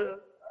 So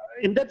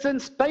in that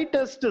sense, tight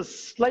test is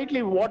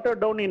slightly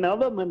watered down in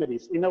our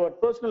memories, in our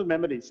personal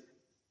memories.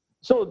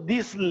 So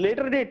these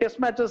later day test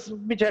matches,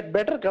 which had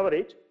better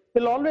coverage,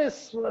 will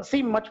always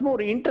seem much more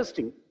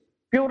interesting,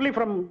 purely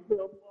from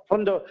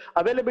the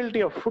availability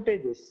of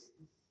footages.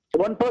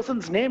 One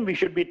person's name we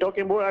should be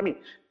talking about,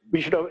 we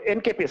should have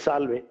NKP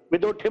Salve.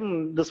 Without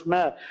him, this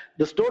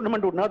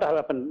tournament would not have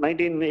happened,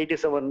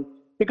 1987,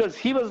 because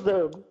he was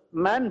the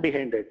man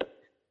behind it.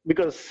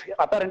 Because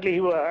apparently,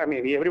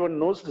 everyone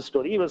knows the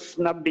story. He was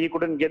snubbed, he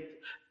couldn't get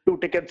 2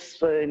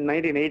 tickets in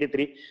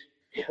 1983.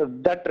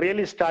 That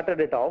really started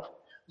it off.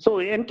 So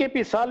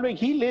NKP Salve,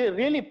 he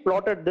really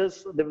plotted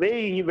this, the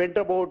way he went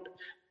about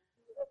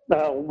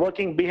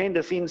working behind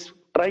the scenes,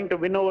 trying to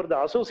win over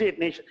the associate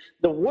nation.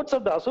 The votes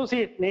of the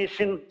associate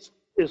nations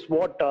is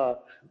what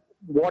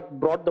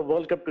brought the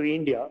World Cup to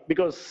India,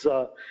 because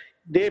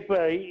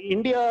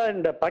India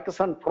and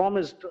Pakistan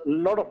promised a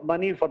lot of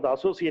money for the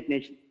associate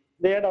nation.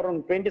 They had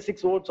around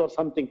 26 votes or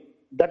something.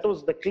 That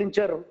was the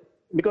clincher,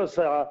 because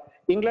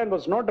England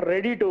was not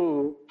ready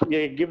to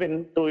give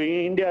in to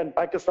India and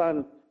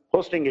Pakistan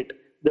hosting it.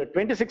 The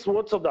 26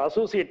 votes of the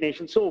associate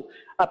nation. So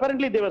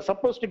apparently they were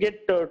supposed to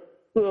get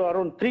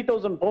around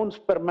 £3,000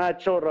 per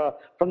match, or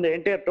from the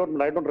entire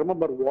tournament. I don't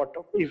remember what,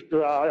 if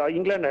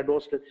England had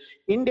hosted.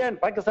 India and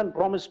Pakistan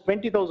promised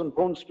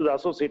 £20,000 to the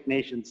associate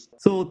nations.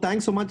 So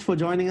thanks so much for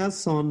joining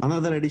us on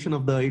another edition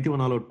of the 81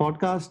 All Out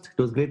podcast.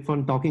 It was great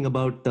fun talking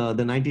about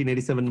the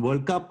 1987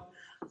 World Cup.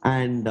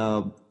 And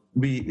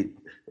we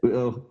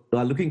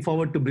are looking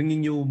forward to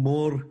bringing you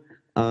more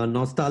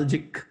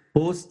nostalgic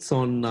posts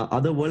on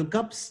other World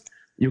Cups.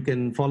 You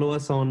can follow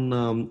us on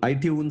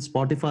iTunes,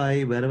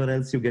 Spotify, wherever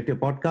else you get your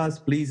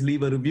podcast. Please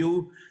leave a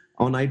review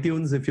on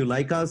iTunes if you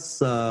like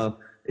us.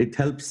 It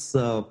helps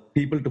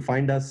people to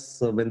find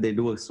us when they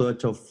do a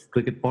search of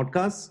cricket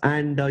podcasts.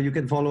 And you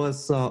can follow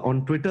us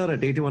on Twitter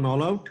at 81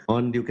 All Out.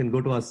 And you can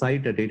go to our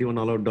site at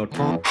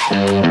 81allout.com.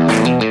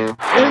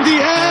 In the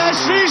air,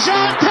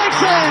 Sreesanth takes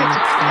it.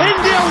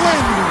 India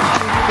win.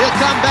 He'll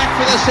come back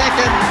for the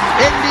second.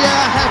 India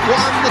have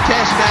won the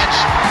test match.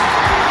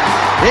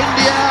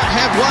 India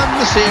have won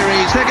the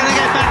series. They're going to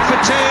get back for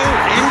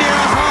 2.